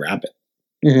to be the rabbit.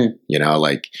 You know,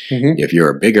 like if you're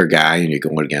a bigger guy and you're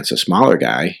going against a smaller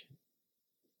guy,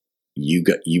 you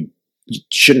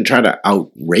shouldn't try to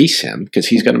outrace him because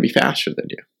he's going to be faster than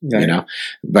you. Right. You know,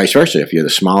 vice versa. If you're the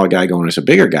smaller guy going as a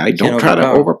bigger guy, don't try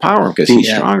to overpower him because he's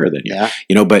stronger than you.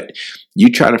 You know, but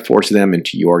you try to force them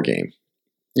into your game.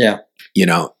 Yeah. You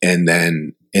know, and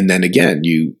then again,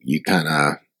 you kind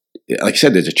of, like I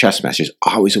said, there's a chess match. There's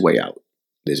always a way out.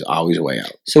 There's always a way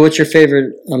out. So, what's your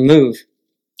favorite move?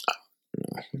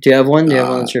 Do you have one? Do you have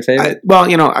one that's your favorite? Well,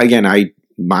 you know, again,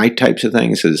 my types of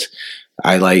things is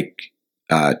I like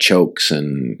chokes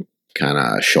and kind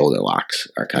of shoulder locks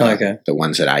are kind of the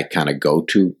ones that I kind of go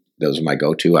to. Those are my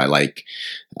go-to. I like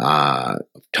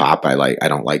top. I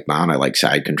don't like mount. I like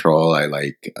side control. I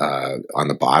like on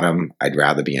the bottom. I'd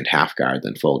rather be in half guard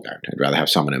than full guard. I'd rather have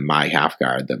someone in my half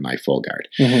guard than my full guard.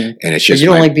 And it's just you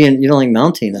don't like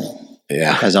mounting though.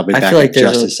 Yeah, because I'll be back in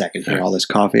just a second here. All this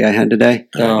coffee I had today,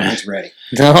 it's ready.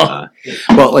 No,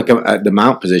 well, like the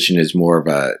mount position is more of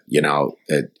a, you know,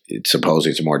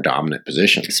 supposedly it's a more dominant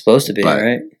position. It's supposed to be,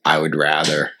 right? I would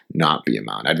rather not be a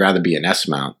mount. I'd rather be an S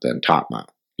mount than top mount.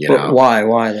 You know, why?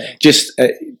 Why though? Just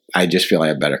I just feel I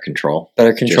have better control.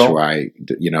 Better control. Just where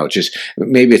you know, just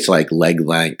maybe it's like leg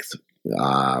length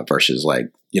versus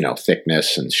like, you know,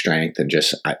 thickness and strength, and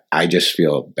just I just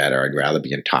feel better. I'd rather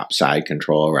be in top side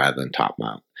control rather than top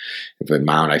mount. If in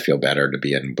mount, I feel better to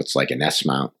be in what's like an S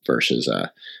mount versus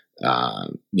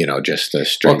you know, just a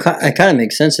strength. Well, it kind of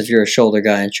makes sense if you're a shoulder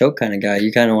guy and choke kind of guy.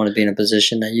 You kind of want to be in a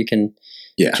position that you can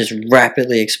just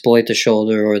rapidly exploit the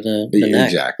shoulder or the neck.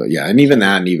 Exactly. Yeah, and even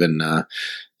that, and even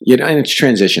you know, and it's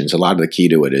transitions. A lot of the key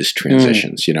to it is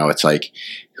transitions. You know, it's like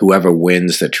whoever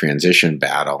wins the transition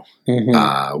battle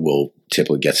will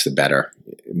typically gets the better,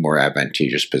 more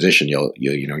advantageous position. You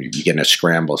get into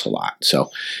scrambles a lot.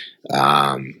 So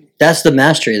that's the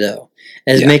mastery, though,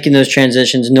 is making those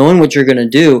transitions, knowing what you're going to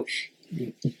do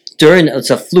during. It's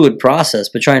a fluid process,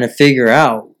 but trying to figure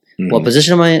out what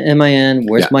position am I in?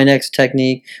 Where's my next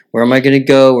technique? Where am I going to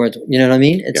go? Where, you know what I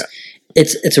mean?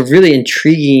 It's a really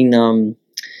intriguing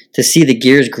to see the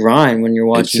gears grind when you're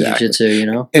watching jiu-jitsu, you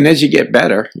know? And as you get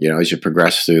better, you know, as you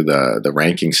progress through the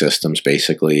ranking systems,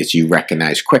 basically, it's you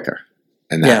recognize quicker.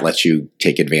 And that lets you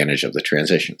take advantage of the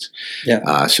transitions.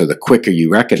 Yeah. So the quicker you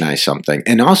recognize something,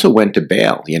 and also when to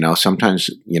bail, you know, sometimes,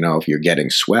 you know, if you're getting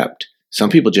swept, some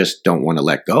people just don't want to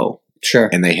let go. Sure.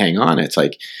 And they hang on. It's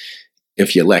like,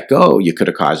 if you let go, you could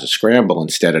have caused a scramble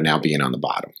instead of now being on the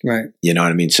bottom. Right. You know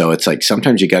what I mean? So it's like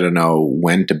sometimes you got to know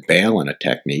when to bail in a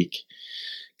technique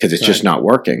because it's just not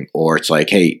working. Or it's like,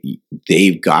 hey,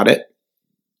 they've got it.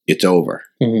 It's over.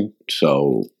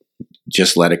 So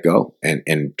just let it go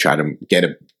and try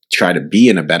to be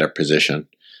in a better position.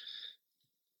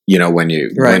 You know, when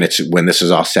this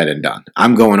is all said and done,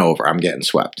 I'm going over, I'm getting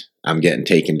swept, I'm getting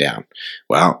taken down.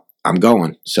 Well, I'm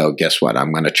going. So guess what?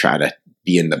 I'm going to try to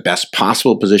be in the best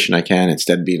possible position I can.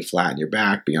 Instead of being flat on your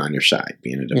back, be on your side,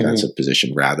 be in a defensive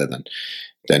position rather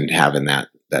than having that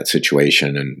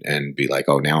situation and be like,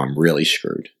 oh, now I'm really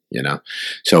screwed, you know?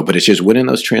 So, but it's just winning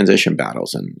those transition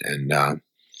battles. And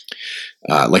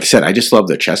like I said, I just love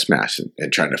the chess match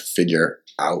and trying to figure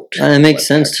out. And it makes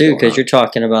sense too, because you're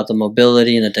talking about the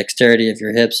mobility and the dexterity of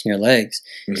your hips and your legs.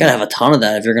 You gotta have a ton of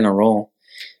that if you're gonna roll.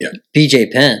 Yeah.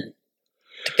 BJ Penn,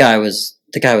 the guy was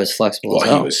flexible.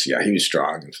 Well, he was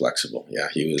strong and flexible. Yeah,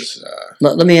 he was.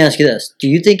 Let me ask you this: do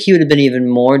you think he would have been even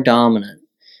more dominant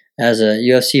as a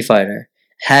UFC fighter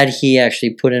had he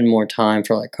actually put in more time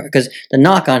for like? Because the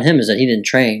knock on him is that he didn't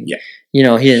train. Yeah. You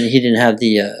know, he didn't have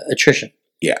the attrition.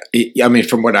 Yeah, I mean,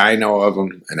 from what I know of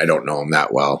him, and I don't know him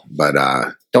that well, but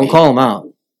don't call him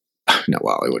out. No,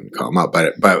 well, I wouldn't call him out,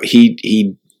 but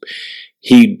he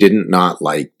did not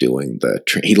like doing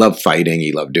he loved fighting.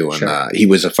 He loved doing. He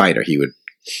was a fighter. He would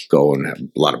go and have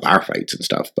a lot of bar fights and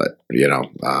stuff. But you know,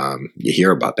 you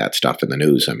hear about that stuff in the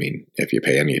news. I mean, if you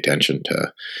pay any attention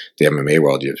to the MMA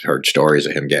world, you've heard stories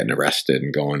of him getting arrested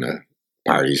and going to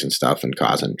parties and stuff and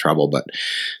causing trouble. But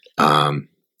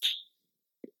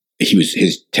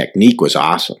his technique was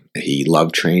awesome. He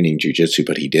loved training jiu-jitsu,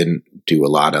 but he didn't do a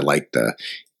lot of like the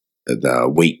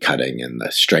weight cutting and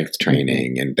the strength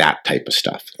training and that type of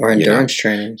stuff. Or endurance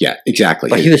training. Yeah,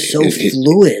 exactly. But he was so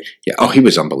fluid. Yeah. Oh, he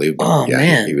was unbelievable. Oh, yeah,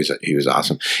 man. He was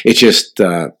awesome. It's just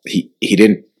he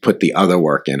didn't put the other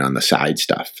work in on the side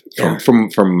stuff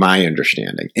from my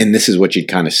understanding. And this is what you'd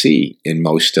kind of see in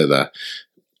most of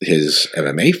his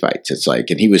MMA fights. It's like,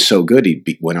 and he was so good,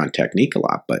 he went on technique a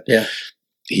lot, but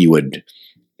he would,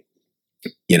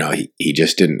 he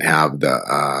just didn't have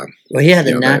the. Well, he had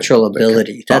the natural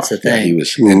ability. That's the thing. He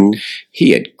was, and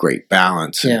he had great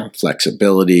balance and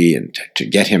flexibility, and to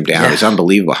get him down, it's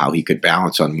unbelievable how he could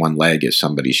balance on one leg if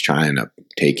somebody's trying to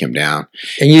take him down,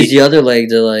 and use the other leg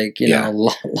to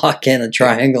lock in a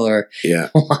triangle or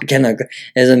lock in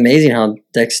It's amazing how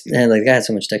the guy had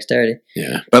so much dexterity.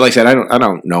 Yeah, but like I said, I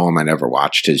don't know him. I never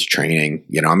watched his training.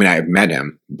 I mean, I've met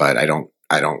him, but I don't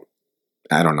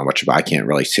know much about. I can't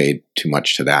really say too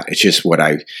much to that. It's just what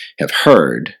I have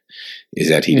heard is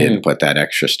that he didn't put that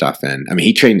extra stuff in. I mean,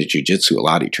 he trained the jiu-jitsu a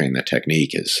lot. He trained the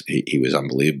technique. He was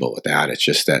unbelievable with that. It's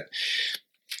just that,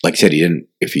 like I said, he didn't.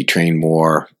 If he trained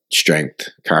more strength,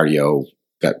 cardio,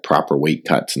 got proper weight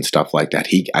cuts and stuff like that,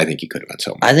 I think he could have been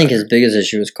so much I think better. His biggest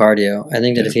issue was cardio. I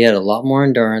think that if he had a lot more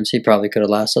endurance, he probably could have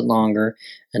lasted longer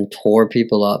and tore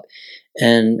people up.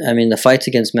 And I mean, the fights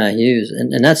against Matt Hughes,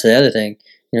 and that's the other thing.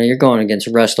 You're going against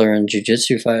a wrestler and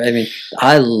jiu-jitsu fight. I mean,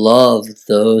 I love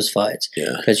those fights.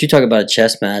 Yeah. Because you talk about a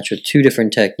chess match with two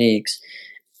different techniques,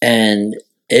 and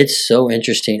it's so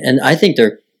interesting. And I think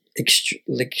they're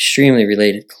extremely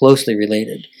related, closely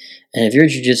related. And if you're a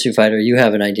jiu-jitsu fighter, you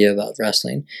have an idea about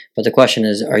wrestling. But the question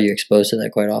is, are you exposed to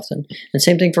that quite often? And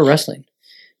same thing for wrestling,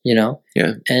 Yeah.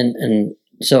 And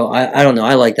so I don't know.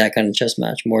 I like that kind of chess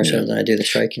match more so than I do the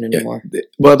striking anymore. Yeah.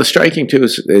 Well, the striking too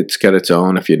it's got its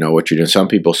own. If you know what you're doing, some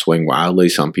people swing wildly.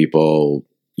 Some people,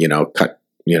 cut,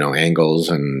 angles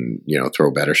and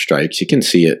throw better strikes. You can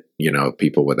see it.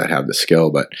 People that have the skill,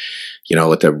 but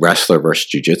with the wrestler versus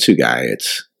jiu-jitsu guy,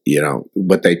 it's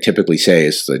what they typically say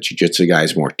is the jiu-jitsu guy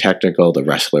is more technical. The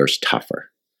wrestler is tougher.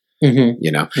 Mm-hmm.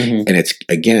 And it's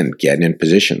again getting in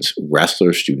positions.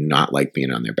 Wrestlers do not like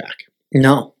being on their back.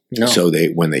 No. So they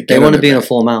want to be in a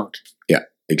full mount. Yeah,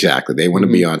 exactly. They want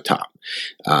to be on top.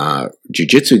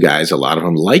 Jiu-jitsu guys, a lot of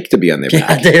them like to be on their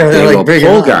back. They're like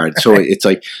pull guard. So it's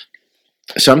like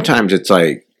sometimes it's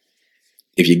like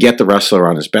if you get the wrestler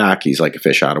on his back, he's like a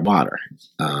fish out of water,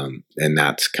 and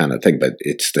that's kind of thing. But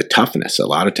it's the toughness a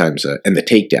lot of times, and the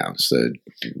takedowns. The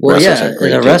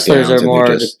wrestlers are more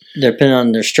they're dependent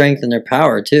on their strength and their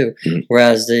power too. Mm-hmm.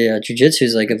 Whereas the jiu-jitsu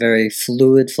is like a very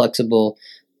fluid, flexible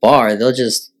bar. They'll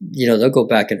just they'll go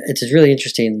back, and it's really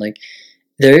interesting. Like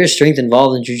there is strength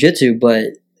involved in jiu-jitsu,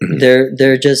 but they're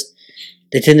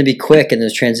they tend to be quick in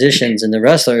those transitions, and the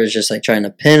wrestler is just like trying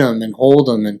to pin them and hold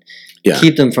them and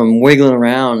keep them from wiggling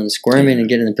around and squirming and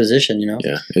getting in position.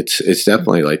 Yeah, it's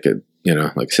definitely like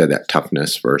like I said, that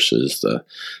toughness versus the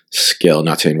skill.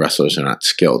 Not saying wrestlers are not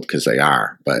skilled because they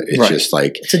are, but it's just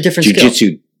like it's a different jiu-jitsu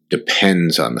skill.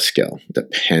 Depends on the skill.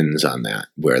 Depends on that.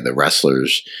 Where the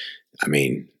wrestlers, I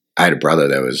mean, I had a brother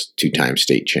that was 2-time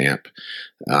state champ.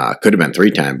 Could have been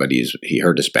 3-time, but he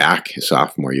hurt his back his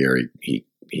sophomore year. He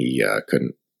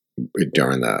couldn't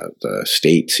during the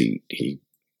states. He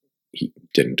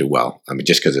didn't do well. I mean,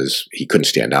 just because he couldn't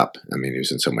stand up. I mean, he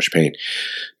was in so much pain.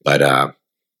 But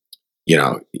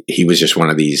he was just one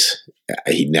of these.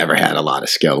 He never had a lot of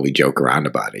skill. We joke around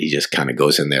about it. He just kind of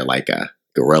goes in there like a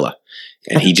gorilla.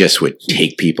 And he just would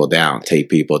take people down,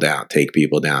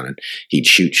 and he'd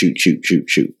shoot,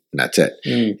 and that's it.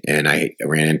 Mm. And I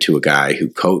ran into a guy who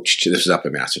coached. This was up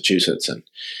in Massachusetts, and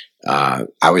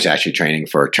I was actually training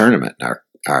for a tournament.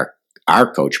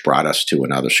 Our coach brought us to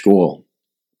another school,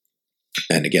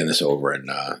 and again, this over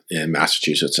in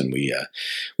Massachusetts, and we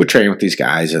would train with these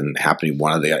guys. And happening,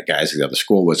 one of the guys at the other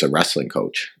school was a wrestling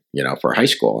coach, for high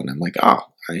school. And I'm like, oh.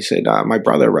 I said, my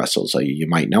brother wrestles. So you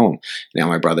might know him. Now,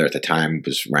 my brother at the time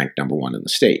was ranked number 1 in the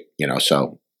state,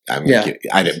 so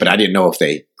I didn't know if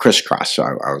they crisscrossed, so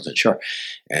I wasn't sure.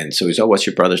 And so he's, oh, what's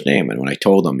your brother's name? And when I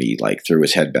told him, he like threw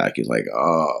his head back. He's like,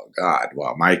 oh, God.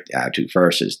 Well, my attitude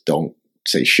first is don't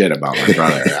say shit about my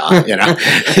brother,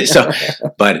 So,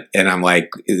 and I'm like,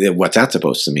 what's that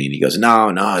supposed to mean? He goes, no,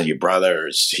 your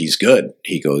he's good.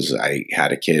 He goes, I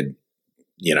had a kid,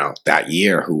 that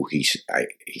year who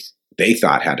they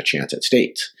thought had a chance at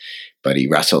states, but he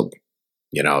wrestled,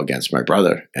 against my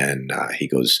brother. And he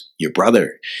goes, your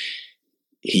brother,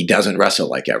 he doesn't wrestle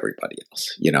like everybody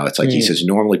else. It's like he says,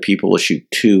 normally people will shoot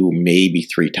 2, maybe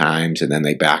 3 times, and then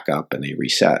they back up and they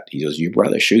reset. He goes, your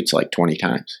brother shoots like 20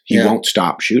 times. He won't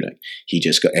stop shooting. He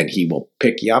just and he will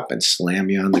pick you up and slam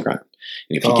you on the ground.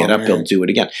 And if you get up, he'll do it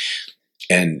again.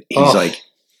 And he's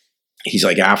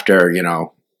like, after,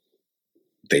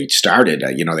 they started,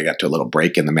 they got to a little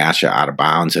break in the match out of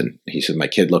bounds. And he said, my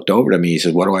kid looked over to me. He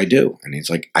said, what do I do? And he's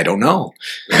like, I don't know.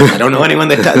 I don't know anyone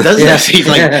that does this. He's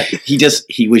like,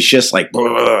 he was just like,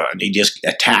 and he just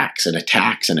attacks and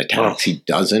attacks and attacks. He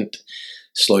doesn't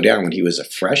slow down. When he was a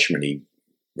freshman, he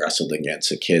wrestled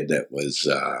against a kid that was,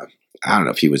 I don't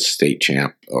know if he was state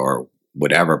champ or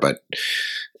whatever, but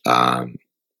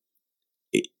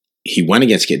he went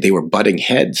against kid. They were butting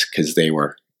heads because they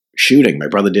were shooting. My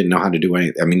brother didn't know how to do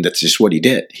anything. I mean, that's just what he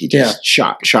did. He just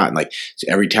shot. And like, so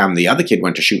every time the other kid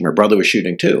went to shoot, my brother was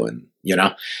shooting too. And,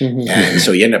 and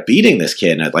so he ended up beating this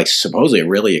kid in like supposedly a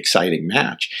really exciting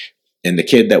match. And the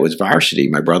kid that was varsity,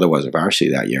 my brother was a varsity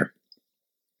that year.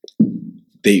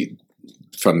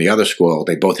 From the other school,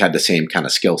 they both had the same kind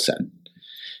of skill set.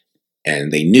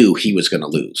 And they knew he was going to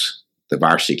lose, the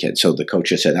varsity kid. So the coach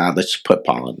just said, let's put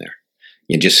Paul in there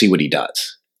and just see what he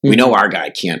does. We know our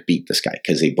guy can't beat this guy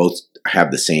because they both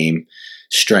have the same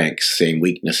strengths, same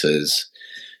weaknesses,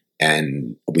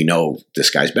 and we know this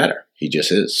guy's better. He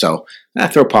just is. So I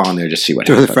throw Paul in there, just see what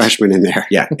happens. Throw the freshman in there.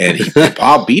 Yeah, and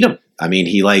Paul beat him. I mean,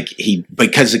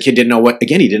 because the kid didn't know what to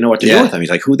do with him.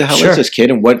 He's like, who the hell is this kid,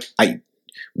 and what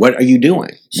are you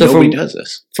doing? So nobody does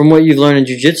this. From what you've learned in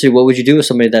jiu-jitsu, what would you do with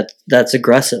somebody that's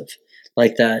aggressive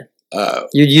like that?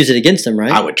 You'd use it against him, right?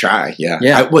 I would try,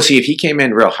 yeah. Well, see, if he came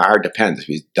in real hard, depends. If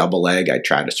he's double leg, I'd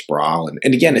try to sprawl.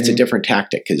 And again, it's a different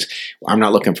tactic because I'm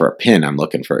not looking for a pin. I'm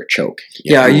looking for a choke.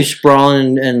 You know? Are you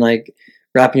sprawling and like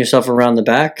wrapping yourself around the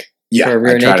back? Yeah,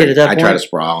 rear naked at that point? I try to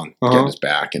sprawl and get his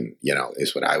back, and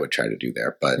is what I would try to do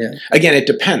there. But again, it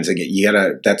depends.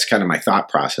 Again, that's kind of my thought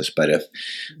process. But if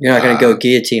you're not going to go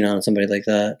guillotine on somebody like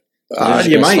that.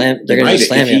 You might. They're going to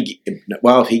slam you.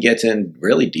 If he gets in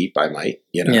really deep, I might.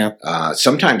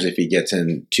 Sometimes if he gets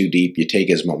in too deep, you take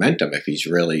his momentum. If he's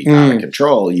really out of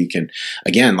control, you can,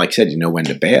 again, like I said, you know when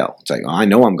to bail. It's like, I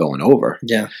know I'm going over.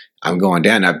 Yeah. I'm going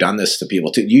down. I've done this to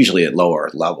people too, usually at lower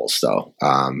levels though.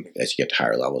 As you get to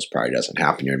higher levels, probably doesn't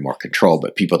happen. You're in more control,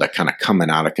 but people that kind of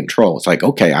coming out of control, it's like,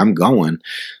 okay, I'm going.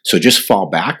 So just fall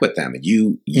back with them and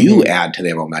you add to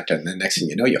their momentum. And the next thing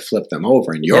you know, you flip them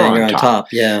over and you're on top.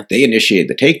 Yeah. They initiated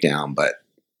the takedown, but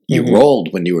you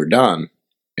rolled when you were done.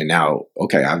 And now,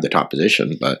 okay, I have the top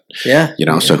position, but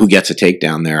so who gets a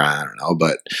takedown there? I don't know,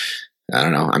 but I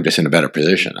don't know. I'm just in a better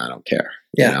position. I don't care.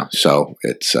 Yeah. So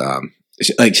it's,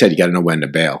 like I said, you got to know when to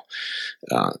bail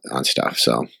on stuff.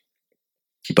 So,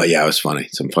 but yeah, it was funny.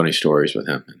 Some funny stories with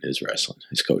him and his wrestling.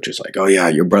 His coach was like, "Oh yeah,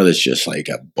 your brother's just like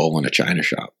a bull in a china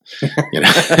shop."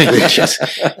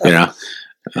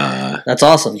 That's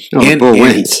awesome.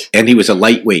 And he was a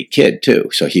lightweight kid too,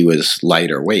 so he was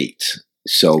lighter weight.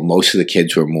 So most of the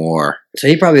kids were more. So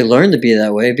he probably learned to be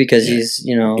that way because he's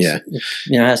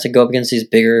has to go up against these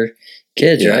bigger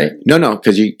kids, right? No,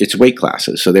 because it's weight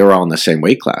classes, so they were all in the same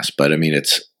weight class. But I mean,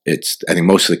 it's. I think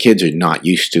most of the kids are not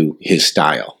used to his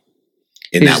style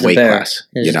in that weight class,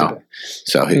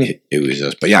 So it was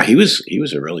just, but yeah, he was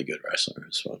a really good wrestler. It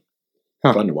was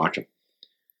fun to watch him.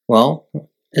 Well,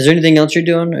 is there anything else you're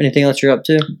doing? Anything else you're up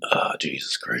to? Oh,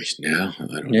 Jesus Christ! No, I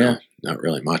don't know. Not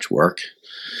really much work.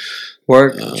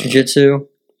 Jiu-jitsu,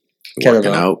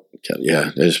 working out.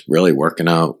 Yeah, just really working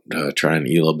out. Trying to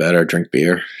eat a little better. Drink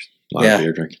beer. A lot of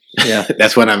beer drinking. Yeah,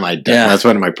 that's one of my that's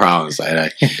one of my problems. I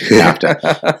have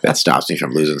to. That stops me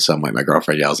from losing some weight. My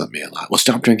girlfriend yells at me a lot. Well,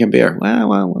 stop drinking beer.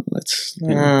 Well, let's.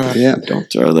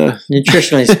 Don't throw the.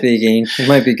 Nutritionally speaking, it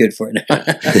might be good for it.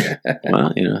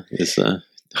 Well, it's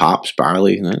hops,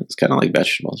 barley. It's kind of like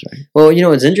vegetables, right? Well,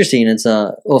 what's interesting. It's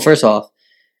first off,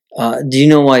 do you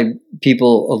know why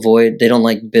people they don't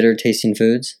like bitter tasting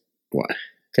foods? Why?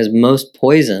 Because most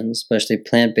poisons, especially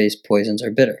plant-based poisons,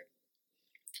 are bitter.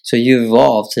 So you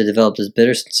evolved to develop this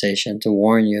bitter sensation to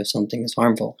warn you if something is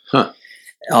harmful. Huh.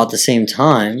 At the same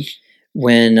time,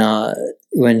 when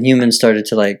humans started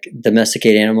to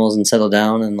domesticate animals and settle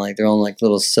down in their own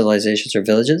little civilizations or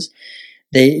villages,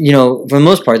 they for the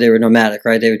most part they were nomadic,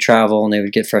 right? They would travel and they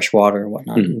would get fresh water and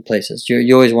whatnot in places.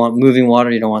 You always want moving water.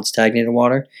 You don't want stagnated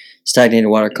water. Stagnated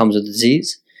water comes with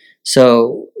disease.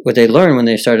 So what they learned when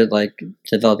they started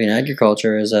developing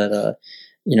agriculture is that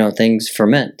things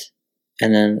ferment.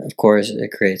 And then, of course,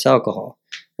 it creates alcohol,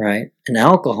 right? And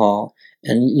alcohol,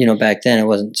 and back then it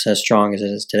wasn't as strong as it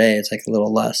is today. It's a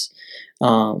little less,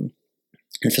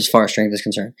 as far as strength is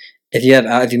concerned. If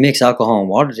you mix alcohol and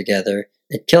water together,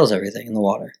 it kills everything in the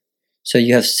water. So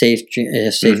you have safe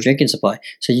drinking supply.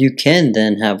 So you can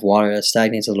then have water that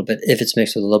stagnates a little bit if it's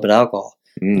mixed with a little bit of alcohol.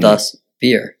 Thus,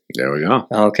 beer. There we go.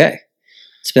 Okay.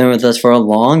 It's been with us for a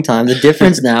long time. The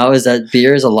difference now is that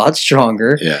beer is a lot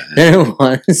stronger than it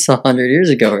was 100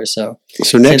 years ago or so.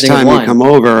 So next time you come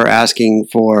over asking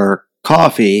for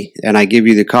coffee and I give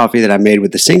you the coffee that I made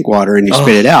with the sink water and you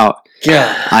spit it out,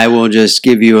 I will just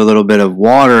give you a little bit of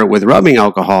water with rubbing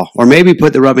alcohol, or maybe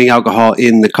put the rubbing alcohol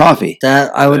in the coffee.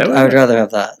 That I would rather have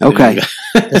that. Okay.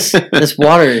 This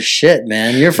water is shit,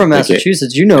 man. You're from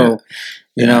Massachusetts, you know.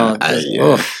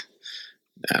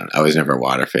 I was never a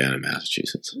water fan in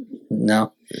Massachusetts.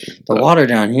 No, the water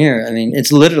down here, I mean,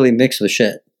 it's literally mixed with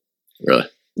shit. Really?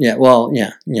 Yeah. Well,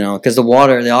 yeah. Because the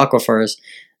water, the aquifers,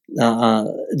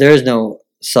 there is no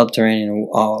subterranean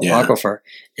aquifer.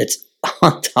 It's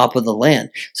on top of the land,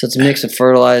 so it's a mix of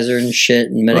fertilizer and shit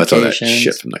and medications. That's all that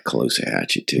shit from the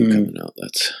Caloosahatchee too coming out.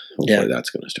 Hopefully that's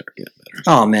going to start getting better.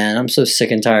 Oh man, I'm so sick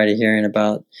and tired of hearing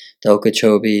about the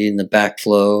Okeechobee and the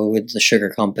backflow with the sugar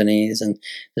companies and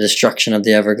the destruction of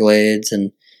the Everglades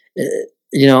and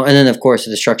and then of course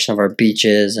the destruction of our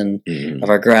beaches and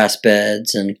of our grass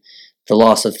beds and the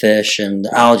loss of fish and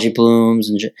the algae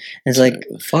blooms and it's like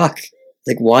fuck.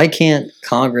 Like, why can't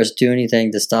Congress do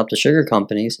anything to stop the sugar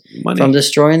companies from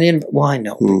destroying the environment? Well, I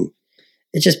know.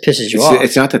 It just pisses you off.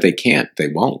 It's not that they can't. They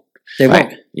won't. They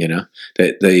won't.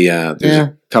 There's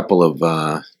a couple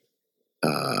of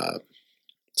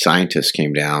scientists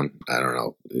came down, I don't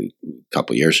know, a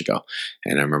couple years ago,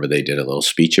 and I remember they did a little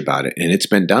speech about it, and it's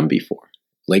been done before.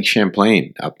 Lake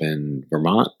Champlain up in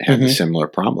Vermont had a similar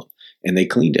problem, and they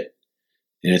cleaned it.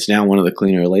 And it's now one of the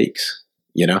cleaner lakes.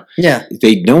 Yeah,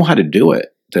 they know how to do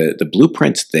it. The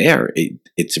blueprint's there.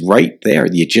 It's right there.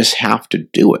 You just have to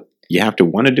do it. You have to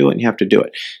want to do it, and you have to do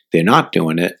it. They're not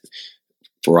doing it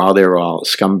for all their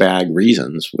scumbag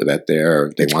reasons. That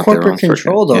they want corporate their own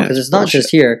control, though, because it's not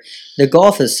just here. The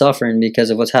Gulf is suffering because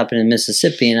of what's happened in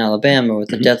Mississippi and Alabama with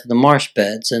the death of the marsh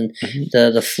beds and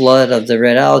the flood of the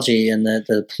red algae and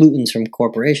the pollutants from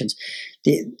corporations.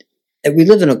 We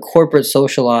live in a corporate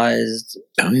socialized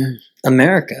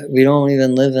America. We don't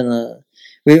even live in a.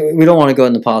 We don't want to go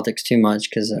into politics too much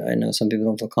because I know some people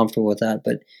don't feel comfortable with that.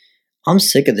 But I'm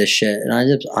sick of this shit, and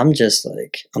I'm just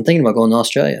like I'm thinking about going to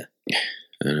Australia.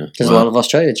 There's a lot of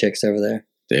Australia chicks over there.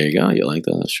 There you go. You like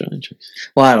the Australian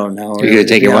chicks? Well, I don't know. You're gonna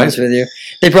take your wife with you?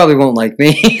 They probably won't like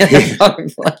me.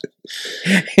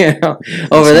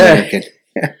 Over there,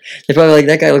 they probably like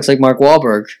that guy. Looks like Mark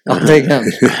Wahlberg. I'll take him.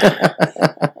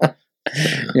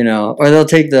 Or they'll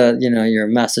take the, your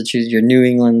Massachusetts, your New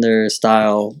Englander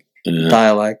style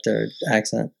dialect or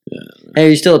accent. Yeah. Hey, are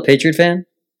you still a Patriot fan?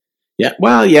 Yeah.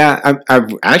 Well, yeah.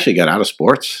 I've actually got out of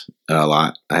sports a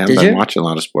lot. I haven't been watching a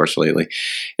lot of sports lately.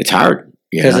 It's hard.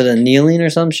 Because of the kneeling or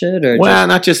some shit? Or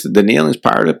not just the kneeling's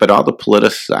part of it, but all the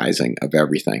politicizing of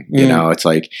everything. It's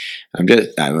like,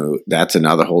 that's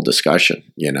another whole discussion,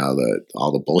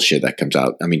 all the bullshit that comes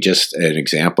out. I mean, just an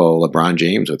example, LeBron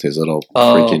James with his little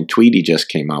freaking tweet he just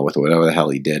came out with, whatever the hell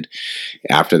he did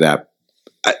after that.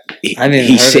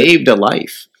 He saved a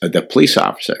life. The police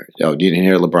officer. Oh, you didn't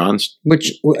hear LeBron's?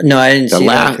 No, I didn't see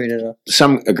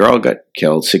that. A girl got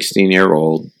killed,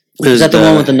 16-year-old. Is that the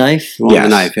one with the knife? The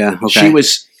knife, yeah. Okay. She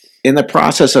was in the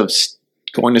process of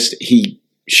going to.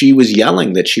 She was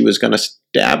yelling that she was going to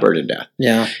stab her to death.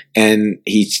 Yeah. And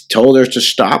he told her to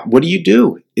stop. What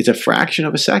do? It's a fraction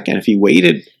of a second. If he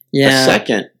waited a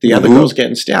second, the other girl's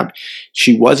getting stabbed.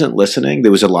 She wasn't listening.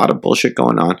 There was a lot of bullshit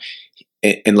going on.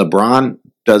 And LeBron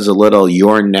does a little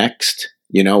 "you're next,"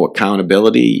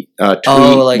 accountability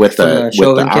tweet with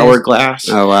the hourglass.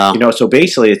 Oh wow! So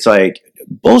basically, it's like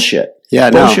bullshit. Yeah,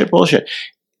 bullshit.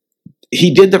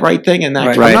 He did the right thing in that.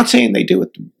 I'm not saying they do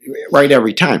it right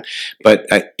every time, but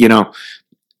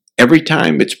every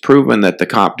time it's proven that the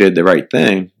cop did the right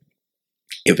thing.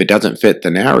 If it doesn't fit the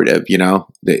narrative,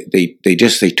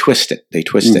 they twist it. They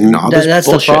twist it. And all this that's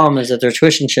bullshit. The problem is that they're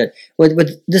twisting shit.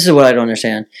 This is what I don't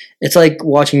understand. It's like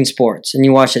watching sports, and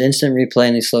you watch an instant replay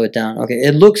and they slow it down. Okay,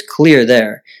 it looks clear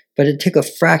there, but it took a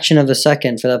fraction of a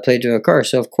second for that play to occur.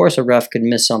 So of course a ref could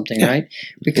miss something, right?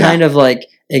 We kind of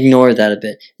ignore that a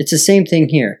bit. It's the same thing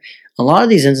here. A lot of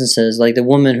these instances, like the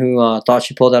woman who thought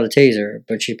she pulled out a taser,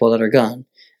 but she pulled out her gun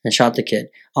and shot the kid.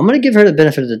 I'm going to give her the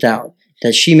benefit of the doubt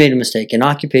that she made a mistake, an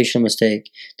occupational mistake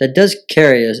that does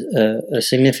carry a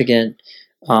significant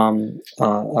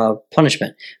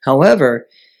punishment. However,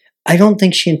 I don't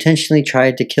think she intentionally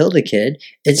tried to kill the kid.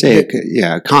 It's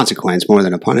a consequence more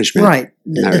than a punishment. Right.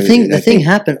 The thing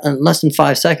happened in less than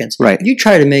 5 seconds. Right. You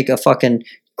try to make a fucking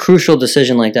crucial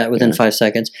decision like that within 5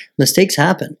 seconds. Mistakes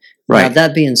happen. Right. Now,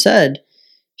 that being said,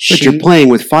 but you're playing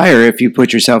with fire if you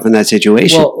put yourself in that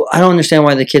situation. Well, I don't understand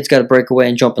why the kid's got to break away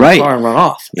and jump in the car and run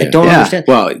off. I don't understand.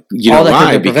 Well, you know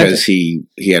why? Because he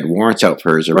had warrants out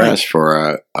for his arrest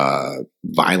for a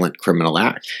violent criminal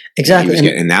act.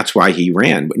 Exactly. And that's why he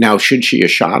ran. But now, should she have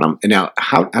shot him? And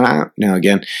now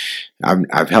again,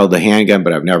 I've held a handgun,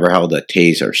 but I've never held a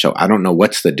taser. So I don't know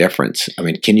what's the difference. I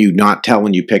mean, can you not tell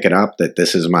when you pick it up that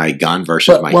this is my gun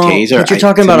versus my taser? But you're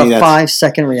talking about a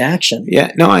 5-second reaction.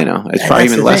 Yeah, no, I know. It's probably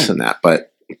even less than that.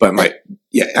 But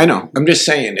I know. I'm just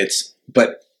saying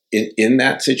but in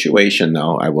that situation,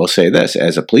 though, I will say this: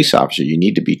 as a police officer, you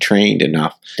need to be trained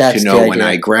enough to know when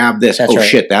I grab this.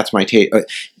 Shit, that's my taser.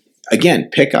 Again,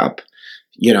 pick up,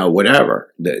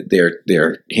 whatever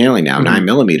they're handling now.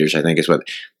 9mm, I think, is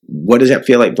what does that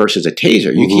feel like versus a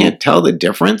taser? You can't tell the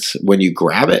difference when you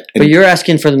grab it. But you're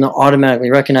asking for them to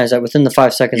automatically recognize that within the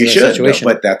 5 seconds of the situation.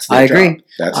 No, but that's their job. I agree.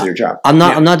 That's their job. I'm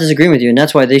not disagreeing with you, and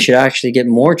that's why they should actually get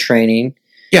more training.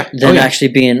 Yeah, than actually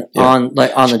being on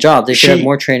the job. They should have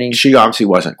more training. She obviously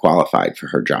wasn't qualified for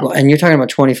her job. Well, and you're talking about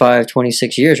 25,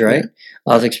 26 years, right,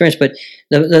 of experience. But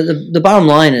the bottom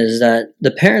line is that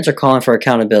the parents are calling for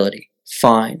accountability.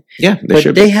 Fine. Yeah,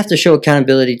 they have to show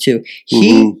accountability too.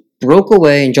 He broke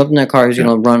away and jumped in that car. He's going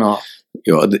to run off.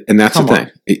 And that's the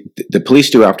thing. The police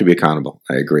do have to be accountable.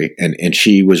 I agree. And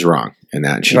she was wrong in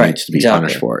that. And she needs to be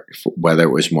punished for it. Whether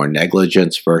it was more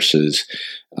negligence versus,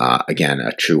 again,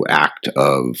 a true act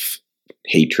of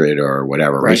hatred or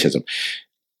whatever, racism.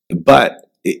 But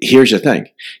here's the thing.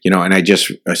 And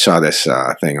I saw this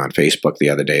thing on Facebook the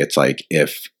other day. It's like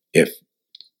if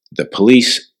the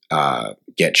police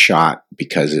get shot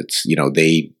because it's,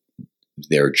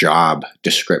 their job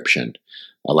description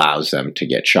allows them to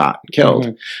get shot and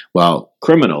killed. Well,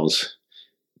 criminals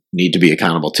need to be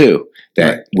accountable too.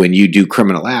 That when you do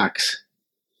criminal acts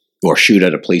or shoot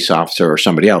at a police officer or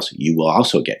somebody else, you will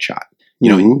also get shot.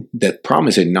 The problem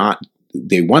is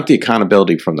they want the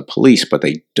accountability from the police, but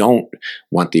they don't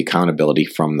want the accountability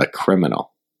from the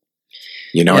criminal.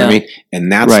 You know what I mean?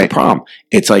 And that's the problem.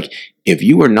 It's like, if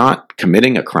you are not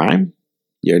committing a crime,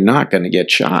 you're not going to get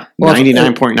shot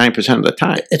 99.9% of the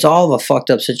time. It's all of a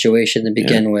fucked up situation to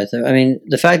begin with. I mean,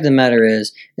 the fact of the matter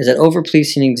is that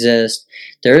over-policing exists.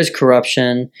 There is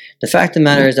corruption. The fact of the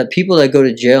matter is that people that go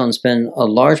to jail and spend a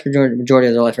large majority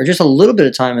of their life, or just a little bit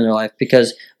of time in their life,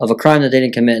 because of a crime that they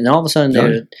didn't commit, and all of a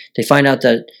sudden they find out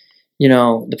that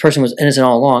the person was innocent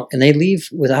all along, and they leave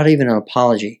without even an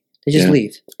apology. They just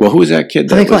leave. Well, who was that kid?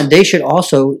 They should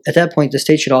also, at that point, the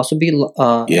state should also be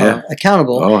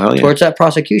accountable towards that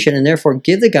prosecution, and therefore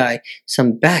give the guy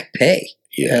some back pay,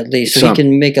 at least, so he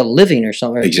can make a living or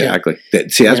something. Exactly.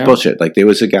 That's bullshit. Like, there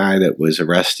was a guy that was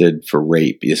arrested for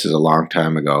rape. This is a long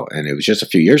time ago, and it was just a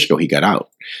few years ago he got out.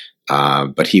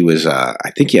 But he was, I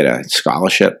think he had a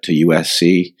scholarship to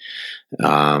USC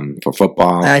for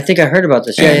football. I think I heard about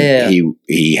this.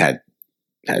 He had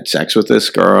sex with this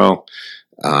girl.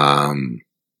 I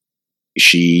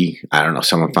don't know,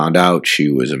 someone found out, she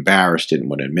was embarrassed, didn't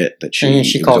want to admit that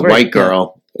she was a white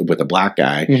girl with a black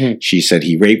guy. She said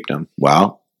he raped him.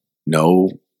 Well, no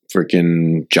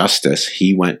freaking justice.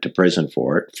 He went to prison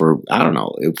for it for, I don't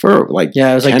know, for like,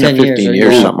 it was 10 or 15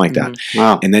 years, something like that.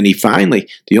 Wow. And then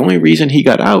the only reason he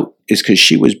got out is because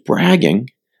she was bragging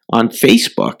on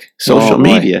Facebook, social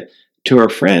media, to her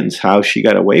friends how she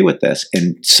got away with this.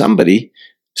 And somebody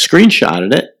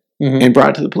screenshotted it and brought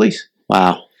it to the police.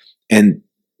 Wow. And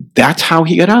that's how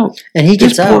he got out. And he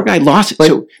gets out. This poor guy lost it.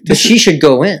 But she should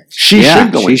go in. She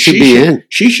should go in. She should be in.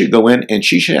 She should go in, and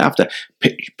she should have to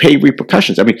pay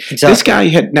repercussions. I mean, this guy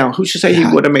had, now who's to say he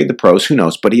would have made the pros? Who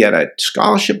knows? But he had a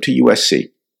scholarship to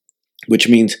USC, which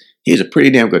means he's a pretty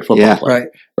damn good football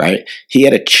player. Right? He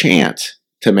had a chance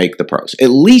to make the pros. At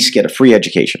least get a free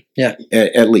education. Yeah.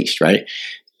 At least, right?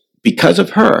 Because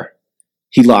of her,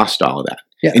 he lost all of that.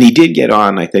 Yeah. And he did get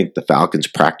on, I think, the Falcons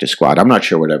practice squad. I'm not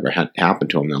sure whatever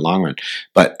happened to him in the long run,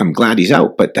 but I'm glad he's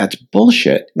out. But that's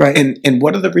bullshit. Right. And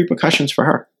what are the repercussions for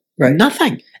her? Right.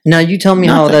 Nothing. Now you tell me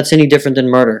how that's any different than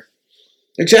murder.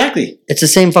 Exactly. It's the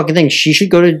same fucking thing. She should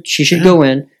go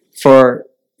in for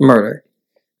murder,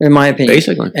 in my opinion.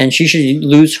 Basically. And she should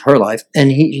lose her life.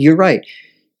 And you're right.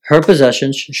 Her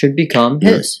possessions should become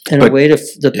his in a way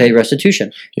to pay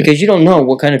restitution, because you don't know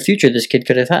what kind of future this kid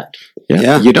could have had.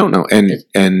 Yeah, you don't know,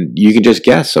 and you can just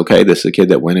guess. Okay, this is a kid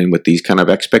that went in with these kind of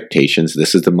expectations.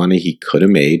 This is the money he could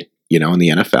have made, in the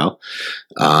NFL,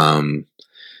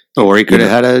 or he could have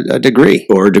had a degree,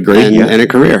 and a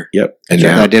career. Yep, and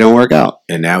now, that didn't work out,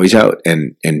 and now he's out,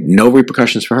 and no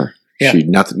repercussions for her. Yeah,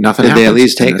 nothing. Did they at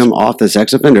least take him off the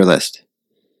sex offender list?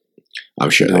 I'm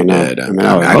sure they did. I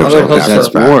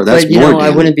that's more. That's more. I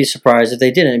wouldn't be surprised if they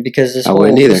didn't, because the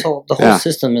whole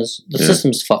system is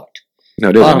system's fucked. No,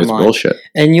 it isn't. It's bullshit.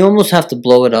 And you almost have to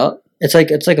blow it up. It's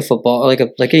like a football,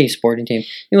 like any sporting team.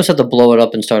 You almost have to blow it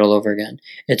up and start all over again.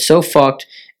 It's so fucked.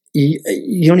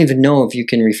 you don't even know if you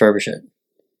can refurbish it.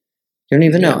 You don't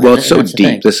even know. Well, it's so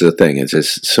deep. This is the thing. It's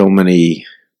just so many,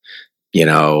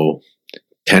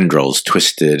 tendrils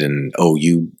twisted, and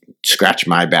you scratch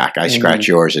my back, I scratch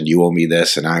yours, and you owe me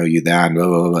this, and I owe you that, and blah,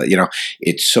 blah, blah.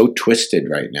 It's so twisted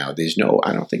right now.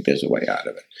 I don't think there's a way out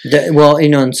of it. Well,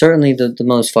 and certainly the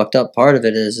most fucked up part of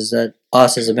it is that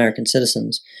us as American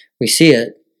citizens, we see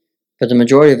it, but the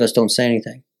majority of us don't say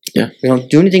anything. Yeah. We don't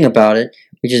do anything about it.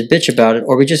 We just bitch about it,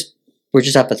 or we're just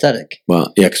apathetic.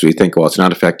 Well, yeah, because we think, it's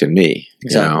not affecting me.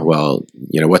 Exactly.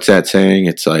 What's that saying?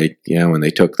 It's like, when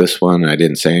they took this one, I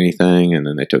didn't say anything, and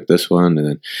then they took this one, and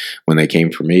then when they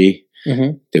came for me,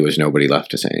 there was nobody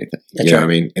left to say anything. That's you know what I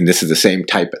mean? And this is the same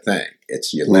type of thing.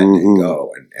 It's you letting it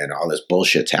go, and all this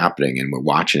bullshit's happening, and we're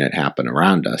watching it happen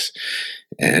around us.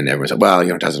 And everyone's like,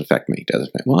 it doesn't affect me. It doesn't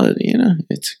affect me. Well,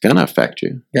 it's going to affect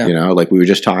you. Yeah. Like we were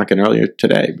just talking earlier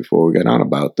today before we got on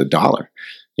about the dollar.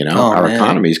 Our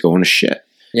economy is going to shit.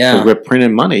 Yeah. We're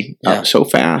printing money so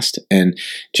fast, and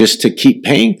just to keep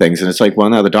paying things. And it's like,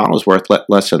 now the dollar's worth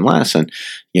less and less. And,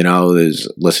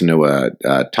 listen to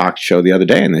a talk show the other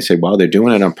day, and they say, they're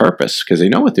doing it on purpose because they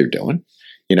know what they're doing.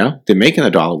 They're making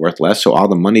the dollar worth less. So all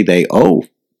the money they owe,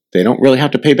 they don't really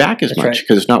have to pay back as much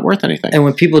because it's not worth anything. And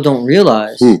what people don't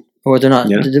realize, or they're not,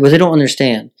 what they don't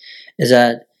understand is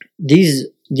that these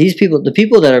people, the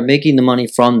people that are making the money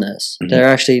from this, they're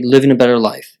actually living a better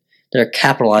life. They're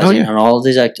capitalizing on all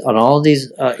of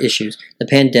these issues, the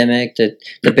pandemic, the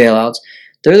bailouts.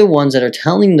 They're the ones that are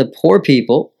telling the poor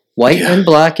people, white and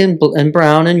black and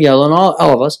brown and yellow and all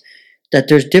of us, that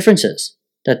there's differences,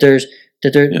 that there's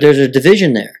a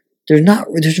division there.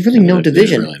 There's really no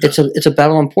division. Really it's a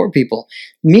battle on poor people.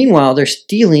 Meanwhile, they're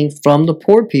stealing from the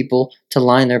poor people to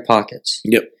line their pockets.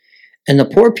 Yep. And the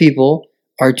poor people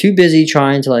are too busy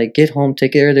trying to get home,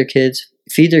 take care of their kids,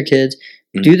 feed their kids,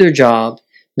 do their job,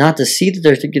 not to see that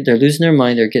they're losing their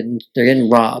money, they're getting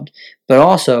robbed, but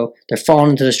also they're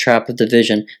falling into this trap of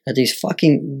division that these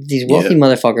wealthy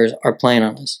motherfuckers are playing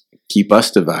on us. Keep us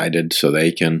divided so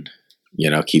they can,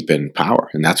 keep in power,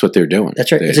 and that's what they're doing.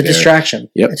 That's right. It's a distraction.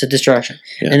 Yep. It's a distraction.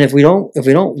 Yep. And if we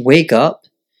don't wake up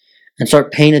and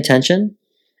start paying attention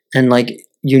and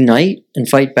unite and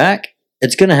fight back,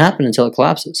 it's going to happen until it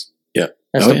collapses.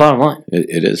 That's the bottom line.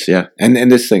 It is, yeah. And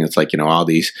this thing, it's like, all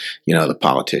these, the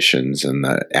politicians and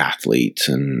the athletes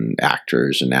and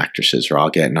actors and actresses are all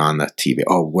getting on the TV.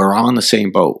 Oh, we're all in the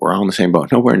same boat. We're all in the same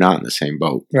boat. No, we're not in the same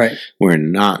boat. Right. We're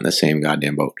not in the same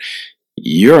goddamn boat.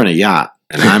 You're in a yacht,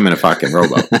 and I'm in a fucking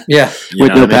rowboat. Yeah.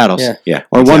 With no paddles. Yeah.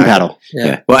 Or one paddle.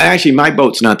 Yeah. Well, actually, my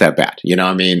boat's not that bad.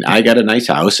 I got a nice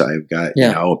house. I've got,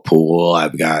 a pool.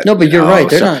 I've got. No, but you're right.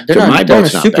 They're not in a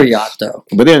super yacht, though.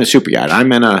 But they're in a super yacht. I'm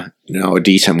in a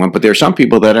decent one. But there are some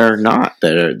people that are not,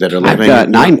 that are living. I've got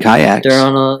 9 kayaks. They're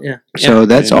on a, So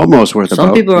that's almost worth a boat.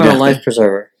 Some people are on a life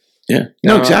preserver. Yeah.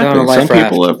 No, exactly. Some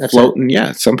people are floating.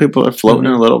 Yeah. Some people are floating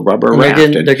in a little rubber raft.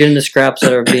 They're getting the scraps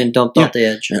that are being dumped off the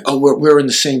edge. Oh, we're in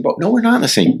the same boat. No, we're not in the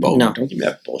same boat. No. Don't give me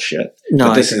that bullshit. No,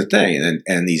 but this is the thing.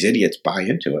 And these idiots buy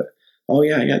into it. Oh,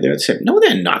 yeah, they're the same. No,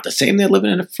 they're not the same. They're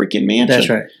living in a freaking mansion. That's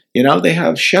right. They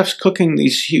have chefs cooking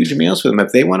these huge meals for them.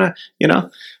 If they want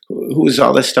to, who's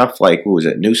all this stuff like, who was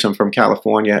it, Newsom from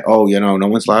California? Oh, no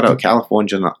one's allowed out.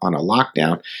 California's on a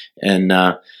lockdown. And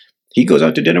he goes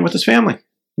out to dinner with his family.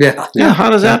 Yeah. Yeah, how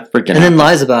does that freaking happen? Then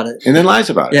lies about it. And then lies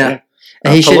about it. Yeah.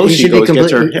 And Pelosi goes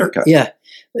gets her haircut. Yeah.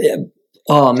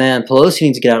 Oh, man, Pelosi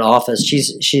needs to get out of office.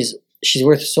 She's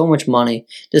worth so much money.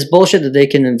 This bullshit that they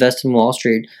can invest in Wall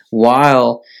Street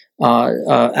while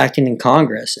acting in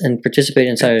Congress and participating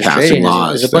in insider trading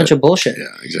is a bunch of bullshit.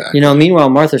 Yeah, exactly. Meanwhile,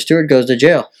 Martha Stewart goes to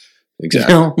jail.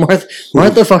 Exactly.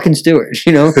 Martha fucking Stewart.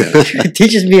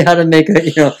 Teaches me how to make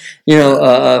a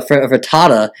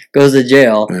frittata, goes to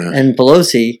jail, and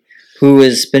Pelosi, who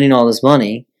is spending all this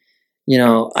money,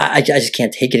 I just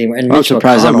can't take it anymore. And I'm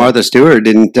surprised that Martha Stewart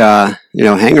didn't,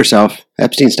 hang herself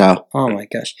Epstein style. Oh my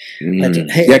gosh.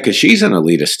 Because she's an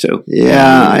elitist too.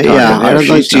 Yeah, I don't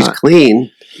think she's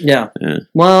clean. Yeah.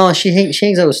 Well, she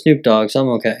hangs out with Snoop Dogg, so I'm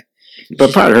okay.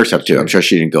 But part of her stuff too. I'm sure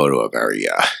she didn't go to a very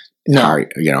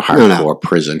hardcore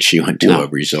prison. She went to a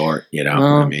resort.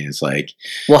 I mean, it's like.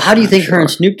 Well, how do you think her and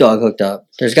Snoop Dogg hooked up?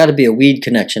 There's got to be a weed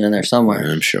connection in there somewhere.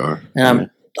 I'm sure.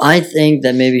 And I think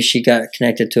that maybe she got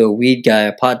connected to a weed guy,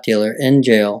 a pot dealer in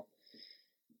jail,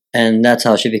 and that's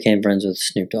how she became friends with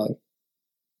Snoop Dogg.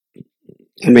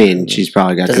 I mean, she's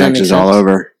probably got connections all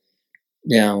over.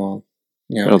 Yeah, well,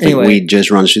 I don't think weed just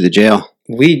runs through the jail.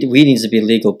 Weed needs to be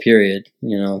legal, period,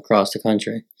 across the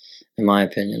country, in my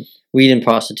opinion. Weed and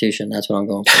prostitution, that's what I'm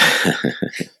going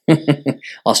for.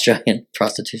 Australian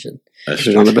prostitution. That's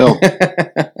on the bill.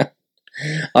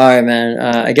 All right, man.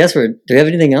 I guess do we have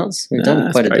anything else? We've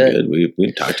done quite a bit. Good.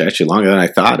 We talked actually longer than I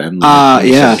thought.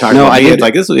 I did.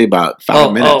 Like this will be about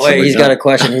 5 minutes. Oh, wait, he's got a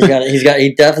question.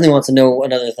 He definitely wants to know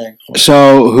another thing.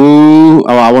 So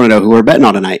I want to know who we're betting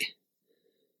on tonight.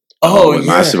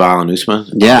 Masvidal and Usman?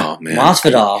 Yeah. Oh, man.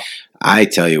 Masvidal. I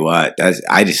tell you what,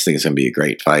 I just think it's going to be a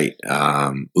great fight.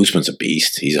 Usman's a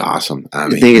beast. He's awesome.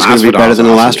 You think it's going to be better than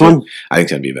the last one? I think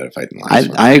it's going to be a better fight than the last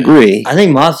one. I agree. I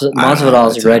think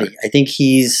Masvidal is ready. I think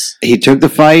he took the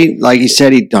fight, like you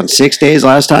said, he'd done 6 days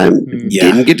last time.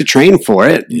 Didn't get to train for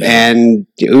it. Yeah. And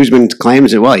Usman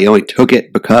claims that, he only took it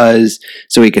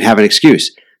so he could have an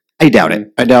excuse. I doubt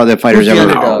it. I doubt that fighters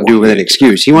ever do with an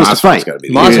excuse. He wants to fight.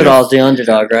 Masvidal's the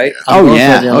underdog, right?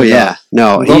 Yeah.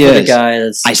 No, he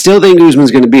is. I still think Usman's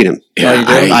going to beat him. Yeah,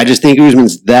 I just think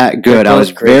Usman's that good. I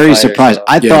was very surprised.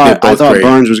 I thought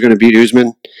Burns was going to beat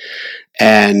Usman,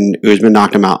 and Usman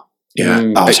knocked him out.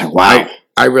 Yeah. I was like, wow.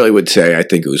 I really would say I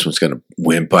think Usman's going to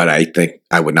win, but I think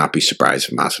I would not be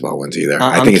surprised if Masvidal wins either.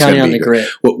 I think it's going to be great.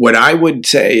 What I would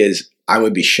say is I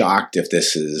would be shocked if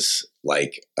this is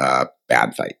like a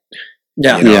bad fight.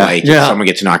 Yeah. Someone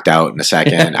gets knocked out in a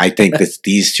second. I think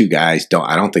these two guys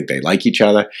I don't think they like each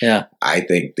other. Yeah. I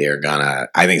think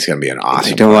it's gonna be an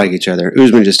awesome. They don't like each other.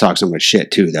 Usman just talks so much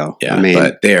shit too, though. Yeah,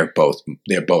 but they're both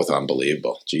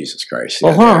unbelievable. Jesus Christ.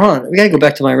 Well, hold on. We gotta go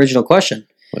back to my original question.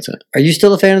 What's that? Are you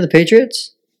still a fan of the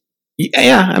Patriots?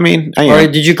 Yeah, I mean, or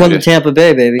did you come to Tampa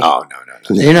Bay, baby? Oh no.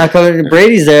 You're not coming to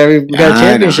Brady's there. We got a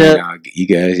championship. I know. You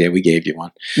guys, we gave you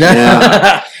one. You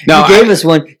gave us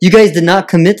one. You guys did not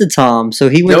commit to Tom, so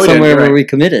he went somewhere where we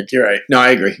committed. You're right. No, I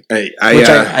agree. Which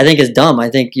I think is dumb. I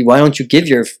think why don't you give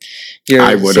your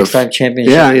 6-time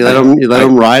championship? Yeah, you let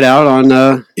him ride out on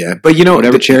but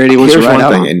whatever charity he wants to ride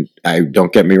out on. And I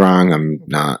don't get me wrong, I'm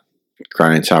not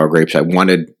crying sour grapes. I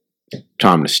wanted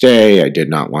Tom to stay. I did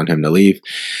not want him to leave.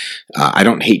 I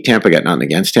don't hate Tampa. Got nothing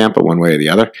against Tampa one way or the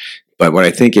other. But what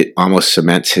I think it almost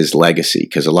cements his legacy,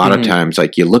 because a lot of times,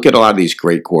 like you look at a lot of these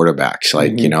great quarterbacks,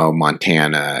 like,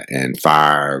 Montana and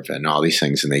Favre and all these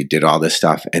things, and they did all this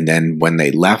stuff. And then when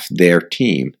they left their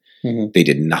team, they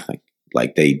did nothing.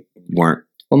 Like they weren't.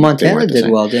 Well, Montana did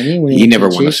well, didn't he? He never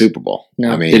won the Super Bowl.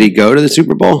 No. I mean, did he go to the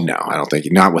Super Bowl? No, I don't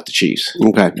think. Not with the Chiefs.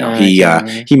 Okay. No, he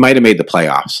might have made the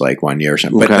playoffs like 1 year or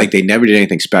something, but like they never did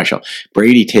anything special.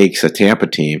 Brady takes a Tampa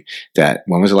team that,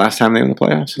 when was the last time they won the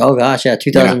playoffs? Oh gosh,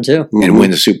 2002, and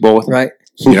win the Super Bowl with them. Right.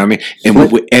 You know what I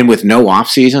mean? And with no off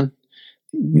season.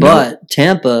 But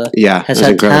Tampa has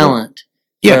had talent.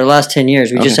 For the last 10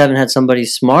 years, we just haven't had somebody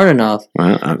smart enough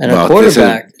and a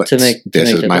quarterback to make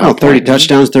it. 30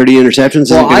 touchdowns, 30 interceptions.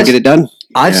 Isn't going to get it done?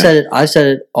 I've said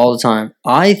it all the time.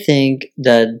 I think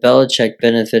that Belichick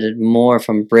benefited more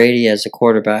from Brady as a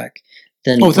quarterback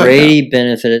than Brady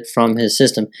benefited from his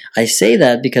system. I say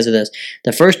that because of this.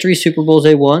 The first 3 Super Bowls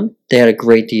they won, they had a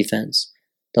great defense.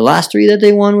 The last 3 that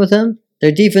they won with him,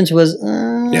 their defense was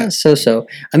so-so.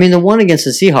 I mean, the one against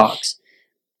the Seahawks,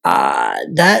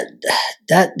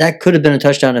 that could have been a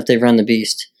touchdown if they run the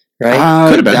beast. Right?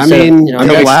 Could have been. I mean,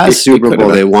 the last Super Bowl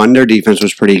they won, their defense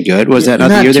was pretty good. Was that not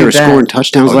the year they were scoring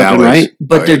touchdowns left and right?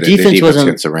 But their defense wasn't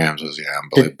against the Rams was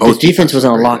unbelievable. The defense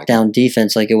wasn't a lockdown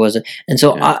defense like it wasn't. And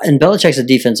so, and Belichick's a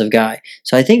defensive guy.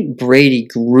 So I think Brady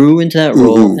grew into that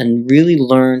role and really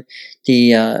learned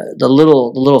the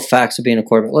little facts of being a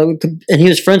quarterback. And he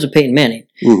was friends with Peyton Manning,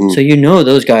 so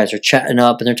those guys are chatting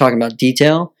up and they're talking about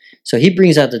detail. So he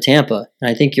brings out the Tampa,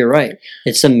 and I think you're right.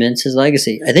 It cements his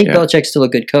legacy. I think Belichick's still a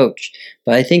good coach,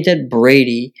 but I think that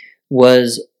Brady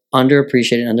was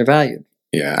underappreciated and undervalued.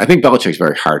 Yeah, I think Belichick's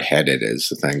very hard-headed is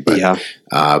the thing.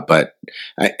 But,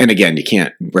 and again, you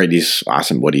can't. Brady's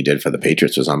awesome. What he did for the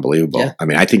Patriots was unbelievable. Yeah. I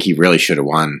mean, I think he really should have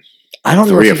won. I don't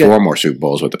know 3 or 4 more Super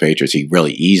Bowls with the Patriots. He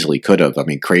really easily could have. I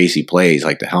mean, crazy plays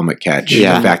like the helmet catch, the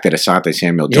fact that Asante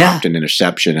Samuel dropped an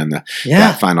interception in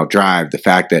that final drive, the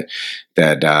fact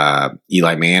that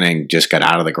Eli Manning just got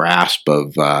out of the grasp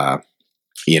of I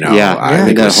think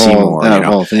it was Seymour.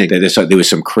 Whole thing. There was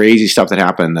some crazy stuff that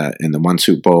happened in the one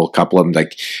Super Bowl. A couple of them,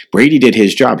 like Brady did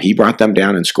his job. He brought them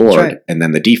down and scored, and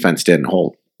then the defense didn't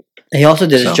hold. He also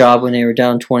did his job when they were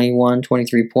down 21,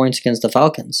 23 points against the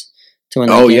Falcons.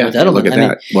 Look at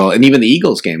that. Well, and even the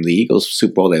Eagles game, the Eagles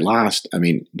Super Bowl, they lost. I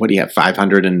mean, what do you have,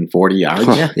 540 yards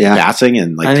passing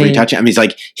and 3 touchdowns? I mean, it's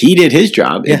like he did his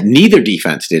job. Yeah. Neither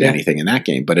defense did anything in that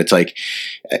game. But it's like,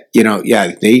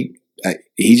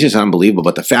 he's just unbelievable.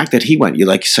 But the fact that he went,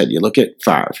 like you said, you look at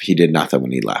Favre, he did nothing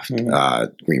when he left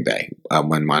Green Bay.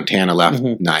 When Montana left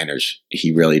Niners,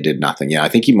 he really did nothing. Yeah, I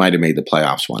think he might have made the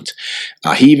playoffs once.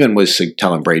 He even was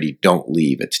telling Brady, don't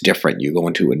leave. It's different. You go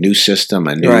into a new system,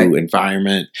 a new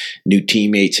environment, new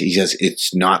teammates. He says,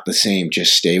 it's not the same.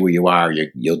 Just stay where you are.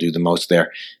 You'll do the most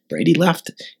there. Brady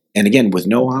left. And again, with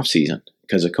no offseason.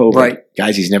 Because of COVID,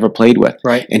 guys he's never played with.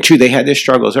 And true, they had their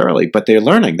struggles early, but they're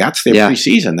learning. That's their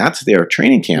preseason. That's their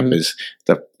training camp is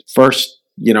the first,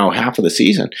 half of the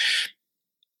season.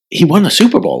 He won the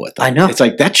Super Bowl with them. I know. It's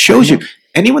like, that shows you.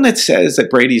 Anyone that says that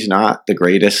Brady's not the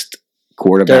greatest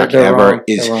quarterback they're ever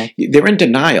wrong. they're in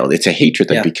denial. It's a hatred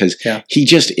thing because he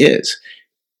just is.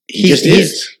 He's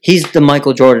the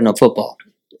Michael Jordan of football.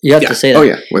 You have to say that. Oh,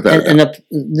 yeah. Without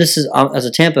this is, as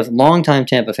a long-time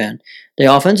Tampa fan, the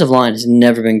offensive line has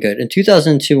never been good. In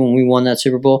 2002, when we won that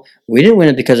Super Bowl, we didn't win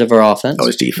it because of our offense. Oh, it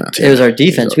was defense. It was our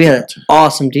defense. We had an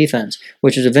awesome defense,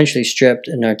 which was eventually stripped,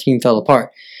 and our team fell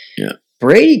apart. Yeah.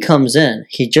 Brady comes in.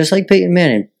 He just like Peyton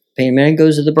Manning. Peyton Manning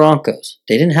goes to the Broncos.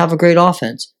 They didn't have a great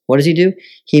offense. What does he do?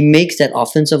 He makes that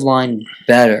offensive line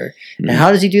better. And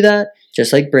how does he do that?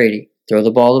 Just like Brady. Throw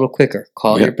the ball a little quicker.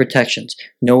 Call your protections.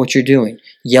 Know what you're doing.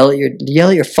 Yell at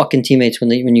your fucking teammates when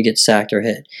you get sacked or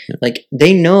hit. Like,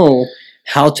 they know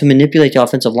how to manipulate the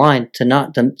offensive line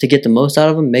to get the most out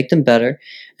of them, make them better,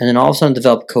 and then all of a sudden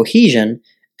develop cohesion,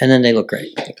 and then they look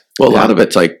great. Well, a lot of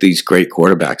it's like these great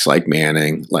quarterbacks like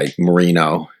Manning, like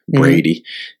Marino, Brady.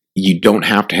 You don't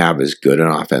have to have as good an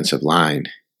offensive line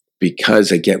because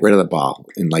they get rid of the ball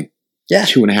in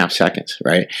 2.5 seconds,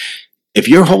 right? If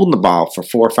you're holding the ball for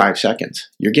 4 or 5 seconds,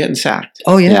 you're getting sacked.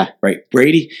 Oh, yeah. Right.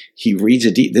 Brady, he reads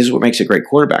this is what makes a great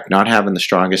quarterback, not having the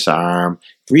strongest arm.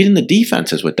 Reading the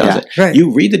defense is what does it. Right. You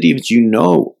read the defense,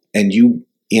 and you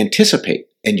anticipate,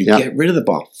 and you get rid of the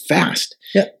ball fast.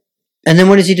 Yeah. And then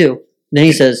what does he do? Then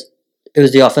he says, it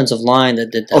was the offensive line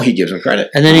that did that. Oh, he gives him credit.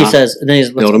 And then he says,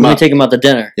 let me take him out to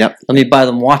dinner. Yep. Let me buy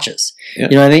them watches.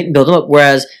 Yep. You know what I mean? Build them up.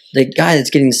 Whereas the guy that's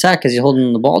getting sacked because he's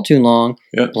holding the ball too long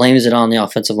blames it on the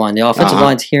offensive line. The offensive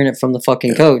line's hearing it from the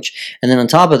fucking coach. And then on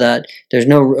top of that, there's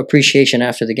no appreciation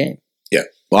after the game. Yeah.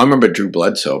 Well, I remember Drew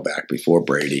Bledsoe back before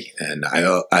Brady, and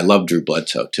I love Drew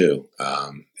Bledsoe too.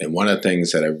 And one of the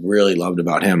things that I really loved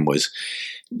about him was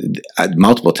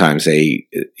multiple times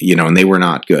and they were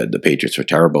not good. The Patriots were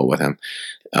terrible with him.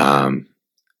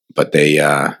 But they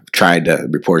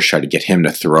reporters tried to get him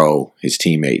to throw his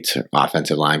teammates,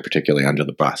 offensive line, particularly under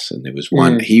the bus. And there was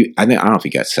one, I don't know if he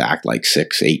got sacked like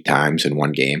 6-8 times in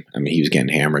one game. I mean, he was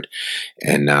getting hammered.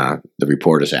 And the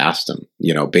reporters asked him,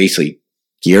 basically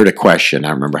geared a question. I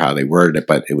don't remember how they worded it,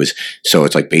 but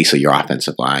it's like basically your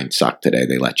offensive line sucked today.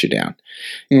 They let you down.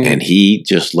 And he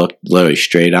just looked literally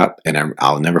straight up, and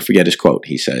I'll never forget his quote.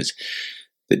 He says,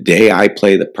 "The day I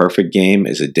play the perfect game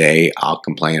is a day I'll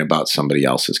complain about somebody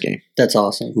else's game." That's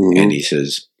awesome. And he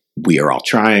says, "We are all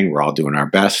trying. We're all doing our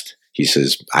best." He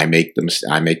says, "I make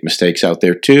mistakes out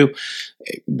there too.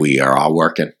 We are all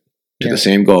working to the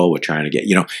same goal. We're trying to get."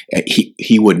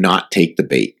 He would not take the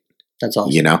bait. That's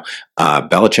awesome.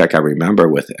 Belichick, I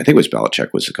remember I think it was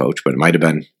Belichick was the coach, but it might have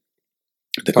been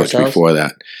the coach before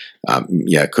that.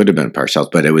 It could have been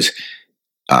Parcells, but it was.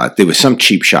 There was some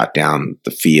cheap shot down the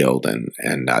field, and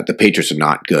the Patriots are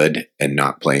not good and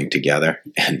not playing together.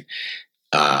 And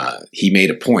he made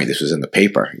a point. This was in the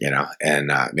paper,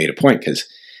 and made a point because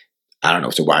I don't know,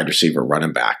 it's a wide receiver,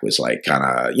 running back was like kind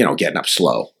of getting up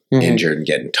slow, injured, and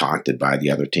getting taunted by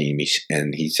the other team.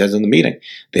 He says in the meeting,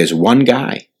 there's one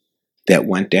guy that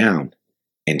went down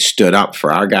and stood up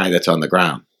for our guy that's on the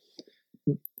ground,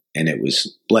 and it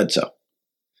was Bledsoe.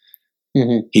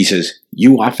 He says,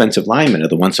 "You offensive linemen are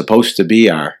the ones supposed to be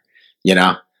our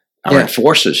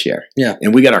enforcers here. Yeah.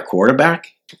 And we got our quarterback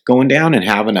going down and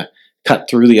having to cut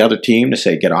through the other team to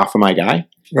say, get off of my guy."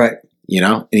 Right.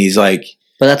 And he's like,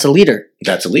 but that's a leader.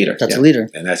 That's a leader. That's a leader.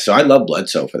 And so I love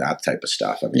Bledsoe for that type of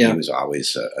stuff. I mean, he was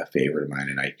always a favorite of mine.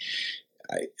 And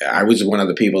I was one of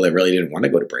the people that really didn't want to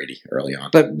go to Brady early on.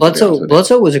 But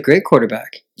Bledsoe was a great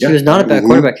quarterback. He was not a bad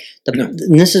quarterback.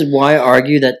 And this is why I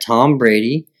argue that Tom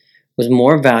Brady was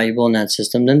more valuable in that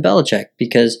system than Belichick,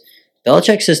 because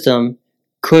Belichick's system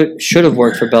should have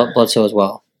worked for Bledsoe as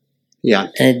well. Yeah.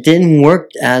 And it didn't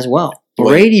work as well.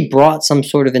 Brady brought some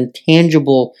sort of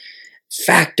intangible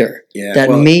factor that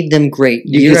made them great.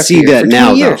 You can see that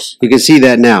now, though. You can see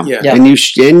that now. Yeah. And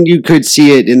you could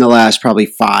see it in the last probably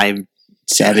 5,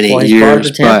 7, 8 he's years. part of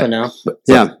the Tampa now. But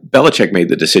Belichick made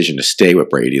the decision to stay with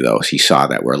Brady, though. He saw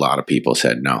that where a lot of people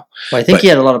said no. Well, I think he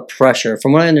had a lot of pressure.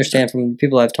 From what I understand from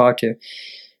people I've talked to,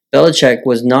 Belichick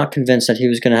was not convinced that he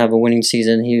was going to have a winning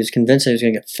season. He was convinced that he was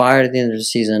going to get fired at the end of the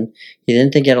season. He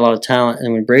didn't think he had a lot of talent.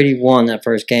 And when Brady won that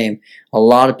first game, a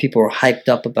lot of people were hyped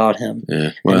up about him.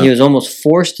 Yeah, well, and he was almost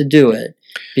forced to do it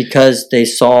because they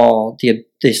saw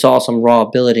some raw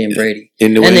ability in Brady.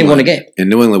 In New and England, they won a game. In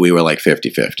New England, we were like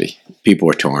 50-50. People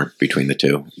were torn between the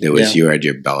two. There was you had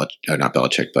your not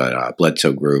Belichick, but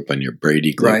Bledsoe group and your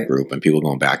Brady group, and people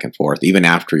going back and forth. Even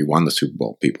after he won the Super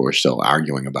Bowl, people were still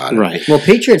arguing about it. Right. Well,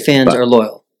 Patriot fans are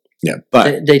loyal. Yeah,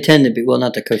 but they tend to be. Well,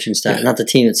 not the coaching staff, not the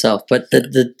team itself, but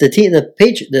the team,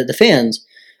 the fans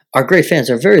are great fans.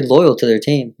 They're very loyal to their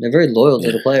team. They're very loyal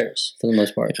to the players for the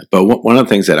most part. Yeah. But one of the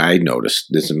things that I noticed,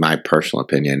 this is my personal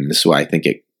opinion, and this is why I think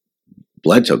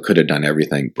Bledsoe could have done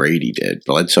everything Brady did.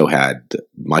 Bledsoe had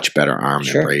much better arm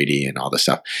than Brady and all this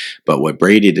stuff. But what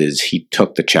Brady did is he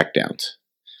took the checkdowns.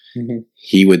 Mm-hmm.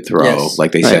 He would throw,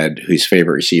 like they said, his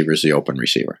favorite receiver is the open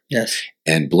receiver. Yes.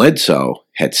 And Bledsoe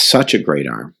had such a great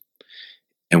arm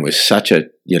and was such a,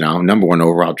 number 1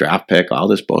 overall draft pick, all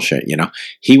this bullshit,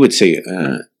 He would say,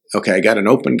 okay, I got an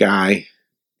open guy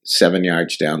 7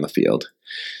 yards down the field.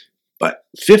 But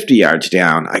 50 yards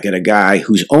down, I got a guy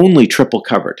who's only triple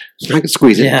covered. I can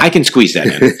squeeze it. Yeah. I can squeeze that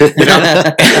in.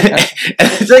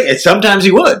 And sometimes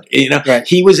he would. Right.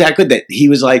 He was that good that he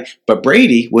was like, but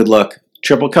Brady would look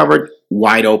triple covered,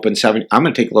 wide open, 7. I'm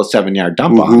going to take a little 7-yard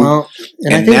dump off. Well,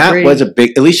 and I think that Brady, was a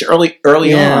big, at least early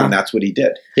on, that's what he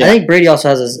did. Yeah. I think Brady also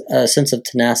has a sense of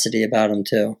tenacity about him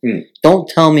too. Don't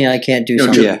tell me I can't do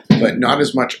something. But not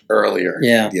as much earlier.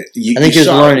 Yeah. You, I think he was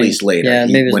saw learning. At least later. Yeah,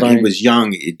 maybe when he was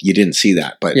young, you didn't see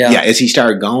that. But as he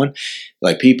started going,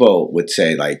 like people would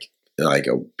say,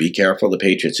 oh, be careful the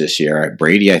Patriots this year.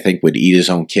 Brady, I think, would eat his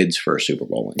own kids for a Super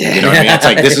Bowl win. You know what I mean? It's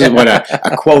like this is what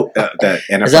a quote the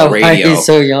NFL is that radio. Why he's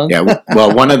so young? Yeah.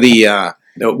 Well, one of the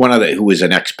who was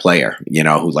an ex-player,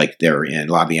 who like they're in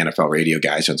a lot of the NFL radio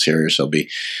guys on Sirius will be,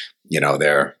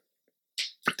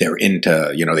 they're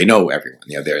into, they know everyone.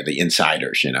 They're the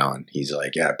insiders, and he's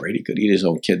like, yeah, Brady could eat his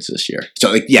own kids this year.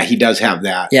 So, he does have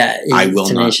that. Yeah, I will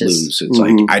tenacious. Not lose. It's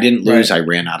like, I didn't lose. Right. I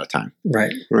ran out of time.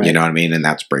 Right. You know what I mean? And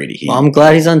that's Brady. Well, I'm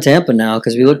glad he's on Tampa now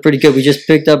because we look pretty good. We just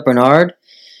picked up Bernard,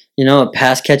 a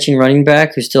pass-catching running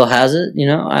back who still has it,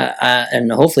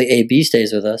 and hopefully AB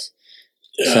stays with us.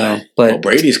 So, but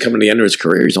Brady's coming to the end of his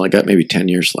career. He's only got maybe 10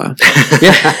 years left.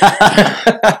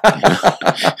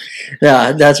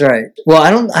 Yeah, that's right. Well,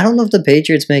 I don't know if the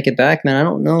Patriots make it back, man. I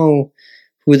don't know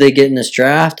who they get in this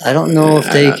draft. I don't know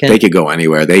if they can. They could go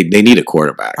anywhere. They need a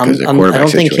quarterback. I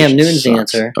don't think Cam Newton's the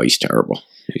answer. Oh, he's terrible.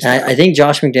 I think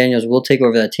Josh McDaniels will take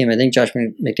over that team. I think Josh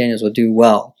McDaniels will do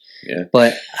well. Yeah,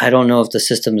 but I don't know if the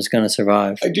system is going to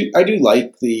survive. I do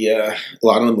like the a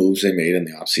lot of the moves they made in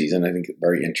the offseason. I think it's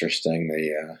very interesting.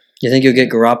 You think you'll get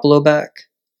Garoppolo back?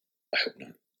 I hope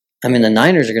not. I mean, the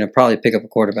Niners are going to probably pick up a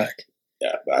quarterback.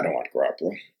 Yeah, but I don't want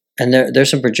Garoppolo. And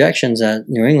there's some projections that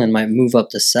New England might move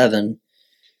up to 7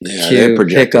 to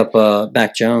pick up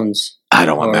Mac Jones. I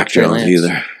don't want Mac Jones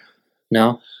either.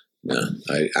 No. No,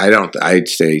 I don't. I'd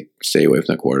stay away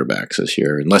from the quarterbacks this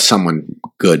year unless someone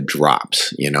good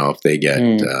drops. If they get,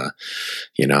 I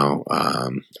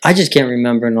just can't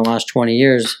remember in the last 20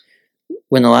 years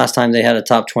when the last time they had a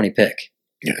top 20 pick.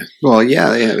 Yeah. Well,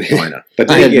 yeah, why not? But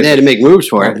they had to make moves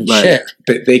for it.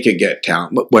 But they could get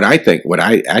talent. But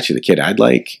the kid I'd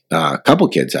like, a couple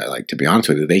kids I like, to be honest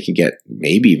with you, they could get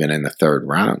maybe even in the 3rd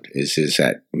round. Is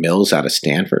that Mills out of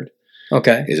Stanford?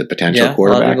 Okay, is a potential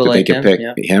quarterback that they could pick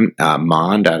him.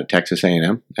 Mond out of Texas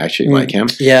A&M, actually like him.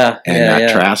 Yeah, and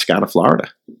Trask out of Florida.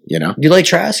 You like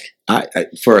Trask? I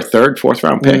for a 3rd, 4th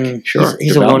round pick, sure.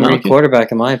 He's a 1-read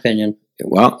quarterback in my opinion.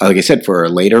 Well, like I said, for a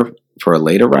later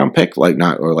round pick, I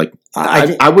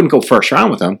wouldn't go 1st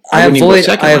round with him. I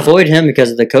avoid him because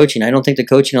of the coaching. I don't think the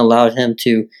coaching allowed him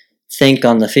to think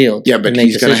on the field. Yeah, but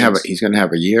he's going to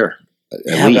have a year.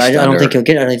 Yeah, but I don't think he'll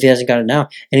get it. I don't know if he hasn't got it now.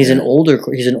 And he's an older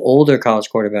college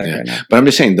quarterback right now. But I'm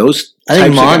just saying those. I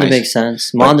think Mond makes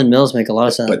sense. Mond and Mills make a lot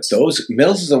of sense. But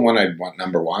Mills is the one I'd want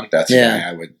number 1. That's the guy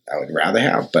I would rather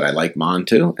have. But I like Mond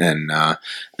too, and I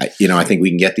think we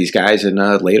can get these guys in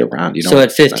a later round. So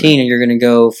at 15, you're going to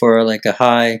go for like a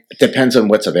high. It depends on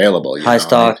what's available. High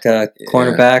stock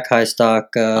cornerback, high stock.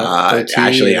 OT.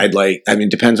 Actually,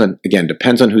 depends on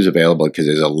who's available because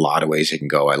there's a lot of ways it can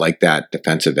go. I like that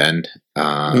defensive end.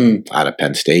 Out of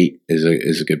Penn State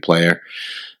is a good player.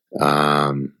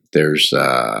 There's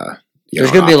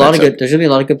going to be a lot of good. There's going to be a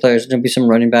lot of good players. There's going to be some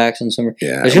running backs and some.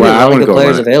 Yeah, there's going to be a lot of good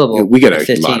players available. We got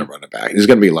a lot of running backs. There's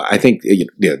going to be a lot. I think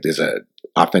there's a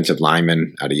offensive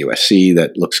lineman out of USC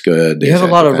that looks good. You have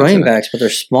a lot of running backs, but they're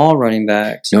small running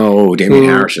backs. No, Damian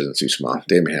Harris isn't too small.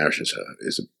 Damian Harris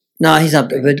is a. No, he's not.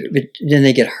 But then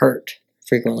they get hurt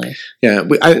frequently. Yeah, I And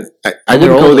wouldn't they're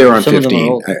go older. there on Some of them are 15.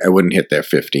 older. I wouldn't hit their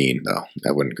 15 though.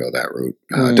 I wouldn't go that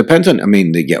route. Depends on. I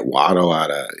mean, they get Waddle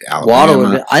out of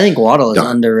Alabama. I think Waddle is Don't-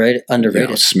 underrated. You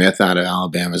know, Smith out of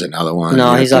Alabama is another one. No,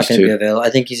 You know, he's not these going to two. be available. I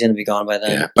think he's going to be gone by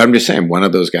then. Yeah, but I'm just saying one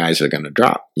of those guys are going to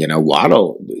drop. You know,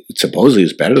 Waddle supposedly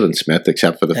is better than Smith,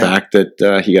 except for the Yeah. fact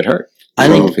that he got hurt. I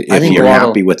So think if you're Waddle,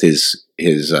 happy with his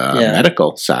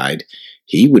medical side,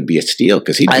 he would be a steal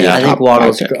because he'd be a I think top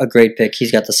Waddle's pick. a great pick.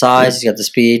 He's got the size, he's got the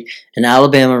speed, an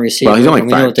Alabama receiver. Well, he's only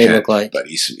and we know what they 5'10", look like. but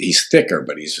he's thicker,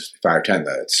 but he's 5'10".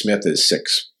 The Smith is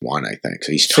 6'1", I think.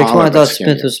 So he's 6'1", taller. I but thought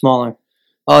skinnier. Smith was smaller.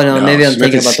 Oh no, maybe I'm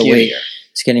Smith thinking is about the weight.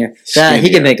 skinnier. Skinnier. He Skinnier.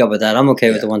 can make up with that. I'm okay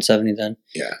with Yeah. the 170 then.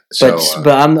 Yeah. So,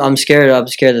 But I'm scared. I'm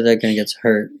scared that they're going to get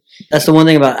hurt. That's the one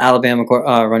thing about Alabama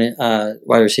running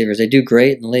wide receivers. They do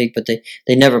great in the league, but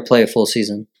they never play a full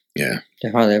season. yeah. They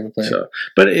hardly ever play. So,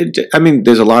 but I mean,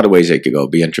 there's a lot of ways they could go.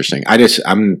 It'd be interesting.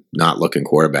 I'm not looking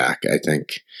quarterback. I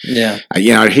think, Yeah.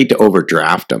 I'd hate to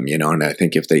overdraft them, and I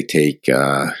think if they take,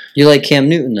 You like Cam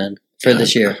Newton then for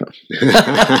this year?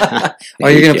 Or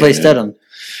you're going to play Stedham?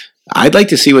 I'd like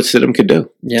to see what Stidham could do,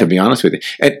 Yeah. to be honest with you.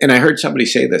 And I heard somebody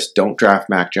say this, don't draft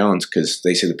Mac Jones because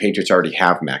they say the Patriots already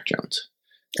have Mac Jones.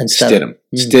 And Stidham.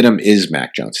 Mm. Stidham is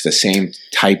Mac Jones. It's the same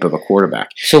type of a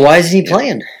quarterback. So why isn't he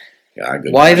playing? Yeah,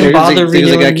 good. Why even bother Because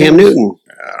they got redoing Cam Newton.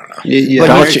 I don't know. You But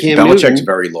hire Belichick, Cam Belichick's Newton.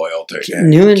 very loyal to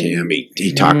Newton- Cam.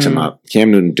 He talks him up.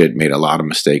 Cam Newton made a lot of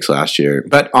mistakes last year,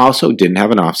 but also didn't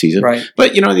have an offseason. Right.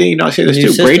 But I say this New too.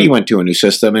 system. Brady went to a new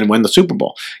system and won the Super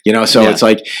Bowl. So Yeah. it's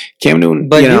like Cam Newton.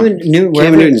 But Cam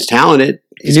Newton's talented.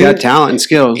 He's got talent and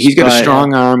skills. He's got a but-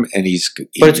 strong arm, and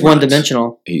But it's one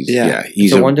dimensional. He's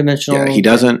It's a one dimensional. Yeah, he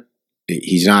doesn't.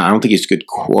 He's not. I don't think he's a good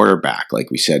quarterback. Like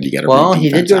we said, you got to. Well, he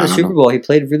did go to the Super Bowl. He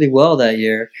played really well that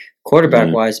year,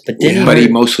 quarterback wise. But didn't But he?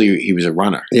 he was a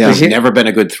runner. Yeah. He's never been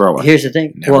a good thrower. Here's the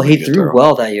thing. Never Well, he been a good threw thrower.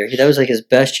 well that year. That was like his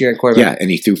best year at quarterback. Yeah,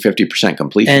 and he threw 50%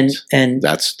 completions. And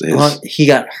That's his. he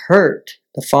got hurt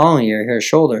the following year, his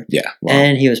shoulder, Yeah, well,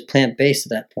 and he was plant based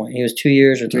at that point. He was 2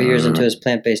 years or 3 years into his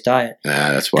plant based diet.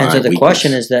 that's why. And so the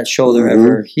question is, that shoulder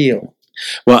ever heal?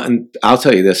 Well, and I'll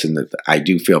tell you this, and that I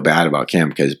do feel bad about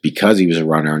Cam because he was a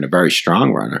runner and a very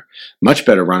strong runner, much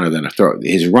better runner than a thrower.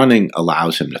 His running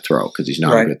allows him to throw because he's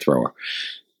not Right. a good thrower.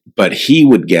 But he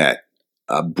would get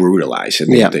brutalized. I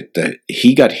mean, Yeah.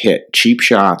 he got hit cheap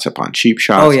shots upon cheap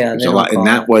shots. Oh, yeah, There's they a don't lot, call and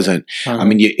that it. wasn't. Uh-huh. I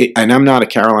mean, and I'm not a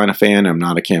Carolina fan. I'm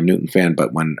not a Cam Newton fan.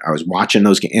 But when I was watching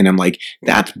those, and I'm like,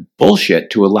 that's bullshit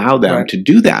to allow them Right. to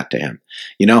do that to him.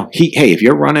 Hey, if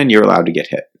you're running, you're allowed to get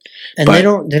hit. And But they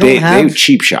don't They have. have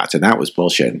cheap shots, and that was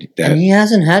bullshit. And he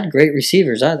hasn't had great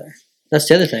receivers either. That's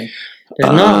the other thing.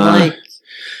 There's not like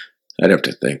I'd have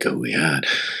to think who we had,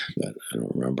 but I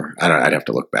don't remember. I'd have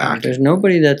to look back. there's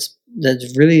nobody that's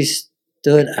really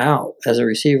stood out as a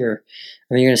receiver.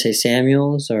 I mean, you're gonna say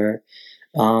Samuels or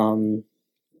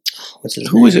what's his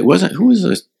name? Who was it? Who was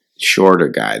the shorter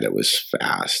guy that was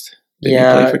fast? Did he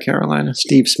play for Carolina?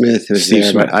 Steve Smith was Steve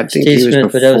there, Smith. but I think Steve he was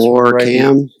Smith, but that was before right-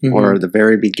 Cam Mhm. or the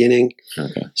very beginning.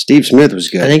 Okay. Steve Smith was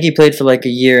good. I think he played for like a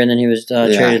year and then he was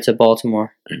traded to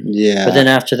Baltimore. yeah. But then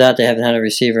after that, they haven't had a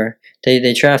receiver.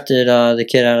 They drafted the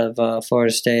kid out of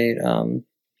Florida State,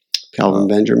 Calvin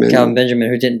Benjamin. Calvin Benjamin,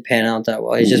 who didn't pan out that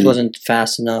well. He just Mhm. wasn't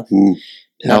fast enough. Mm,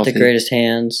 Not healthy. the greatest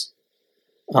hands.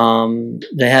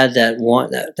 They had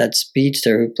that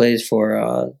speedster who plays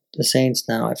for the Saints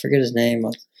now. I forget his name.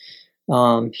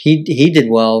 He did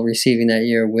well receiving that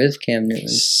year with Cam Newton.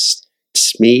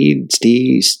 Steve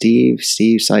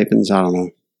Sipens. I don't know.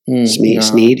 No.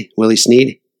 Sneed, Willie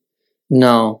Sneed.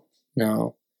 No.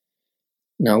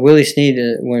 Willie Snead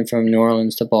went from New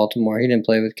Orleans to Baltimore. He didn't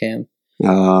play with Cam.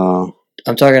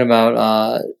 I'm talking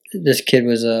about this kid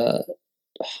was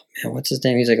what's his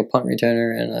name? He's like a punt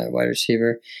returner and a wide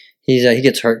receiver. He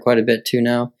gets hurt quite a bit too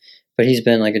now, but he's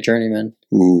been like a journeyman.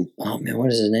 Mm. Oh man, what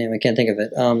is his name? I can't think of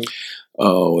it.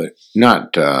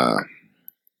 Not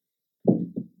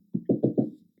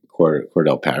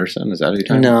Cordell Patterson. Is that who you're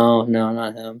talking about? No,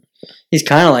 not him. He's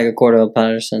kind of like a Cordell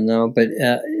Patterson though, but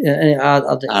I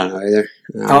don't know either.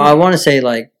 I want to say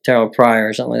like Terrell Pryor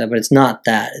or something like that, but it's not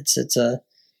that. It's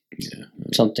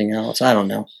something else. I don't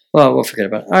know. Well, we'll forget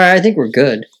about it. All right, I think we're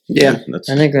good. Yeah.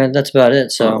 I think that's about it. a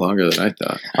So, lot longer than I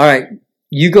thought. all right,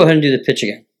 you go ahead and do the pitch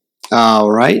again.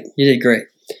 All right. You did great.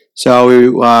 So we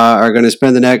are going to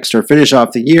spend finish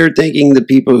off the year thanking the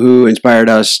people who inspired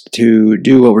us to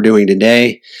do what we're doing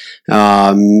today. With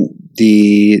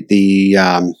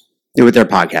their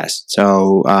podcast.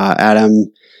 So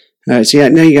Adam. See, now I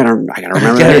gotta remember. I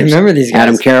gotta remember these guys.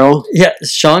 Adam Carroll. Yeah,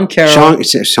 Sean Carroll.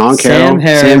 Sean Carroll. Sam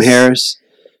Harris. Sam Harris.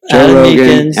 Joe Adam Rogan.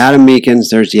 Meekins. Adam Meekins.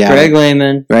 There's Greg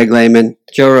Lehman. Greg Lehman.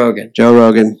 Joe Rogan. Joe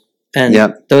Rogan. And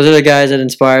those are the guys that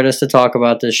inspired us to talk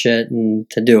about this shit and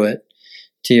to do it.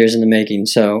 2 years in the making.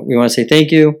 So we want to say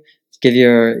thank you, give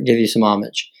you some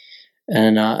homage.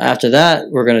 And after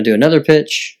that, we're going to do another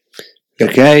pitch.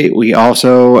 Okay, we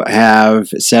also have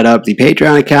set up the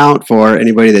Patreon account for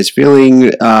anybody that's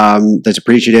feeling that's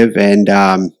appreciative and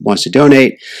wants to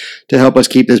donate to help us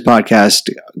keep this podcast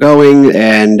going.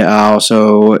 And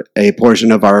also a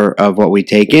portion of what we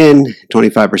take in,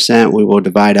 25%, we will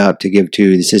divide up to give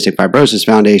to the Cystic Fibrosis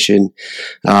Foundation.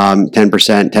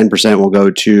 10% will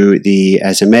go to the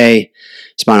SMA,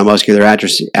 Spinal Muscular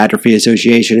Atrophy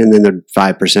Association, and then the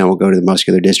 5% will go to the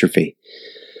Muscular Dystrophy.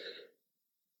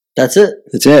 That's it.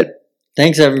 That's it.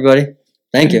 Thanks, everybody.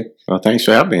 Thank you. Well, thanks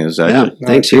for having us.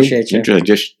 Thanks. Appreciate you.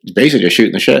 Just basically just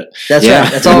shooting the shit. That's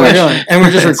right. That's all we're doing, and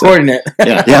we're just recording it.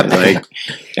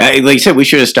 Like you said, we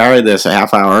should have started this a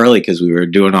half hour early because we were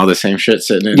doing all the same shit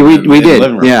sitting in. We in did. The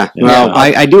living room. Yeah. Well,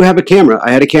 I do have a camera.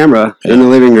 I had a camera in the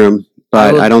living room.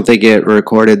 But I don't think it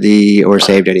recorded or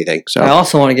saved anything. So I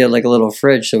also want to get like a little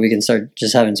fridge so we can start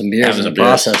just having some beers in the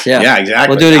process. Yeah, exactly.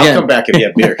 We'll do it again. I'll come back and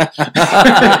get beer.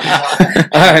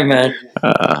 All right, man.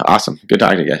 Awesome. Good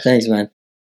talking to you guys. Thanks, man.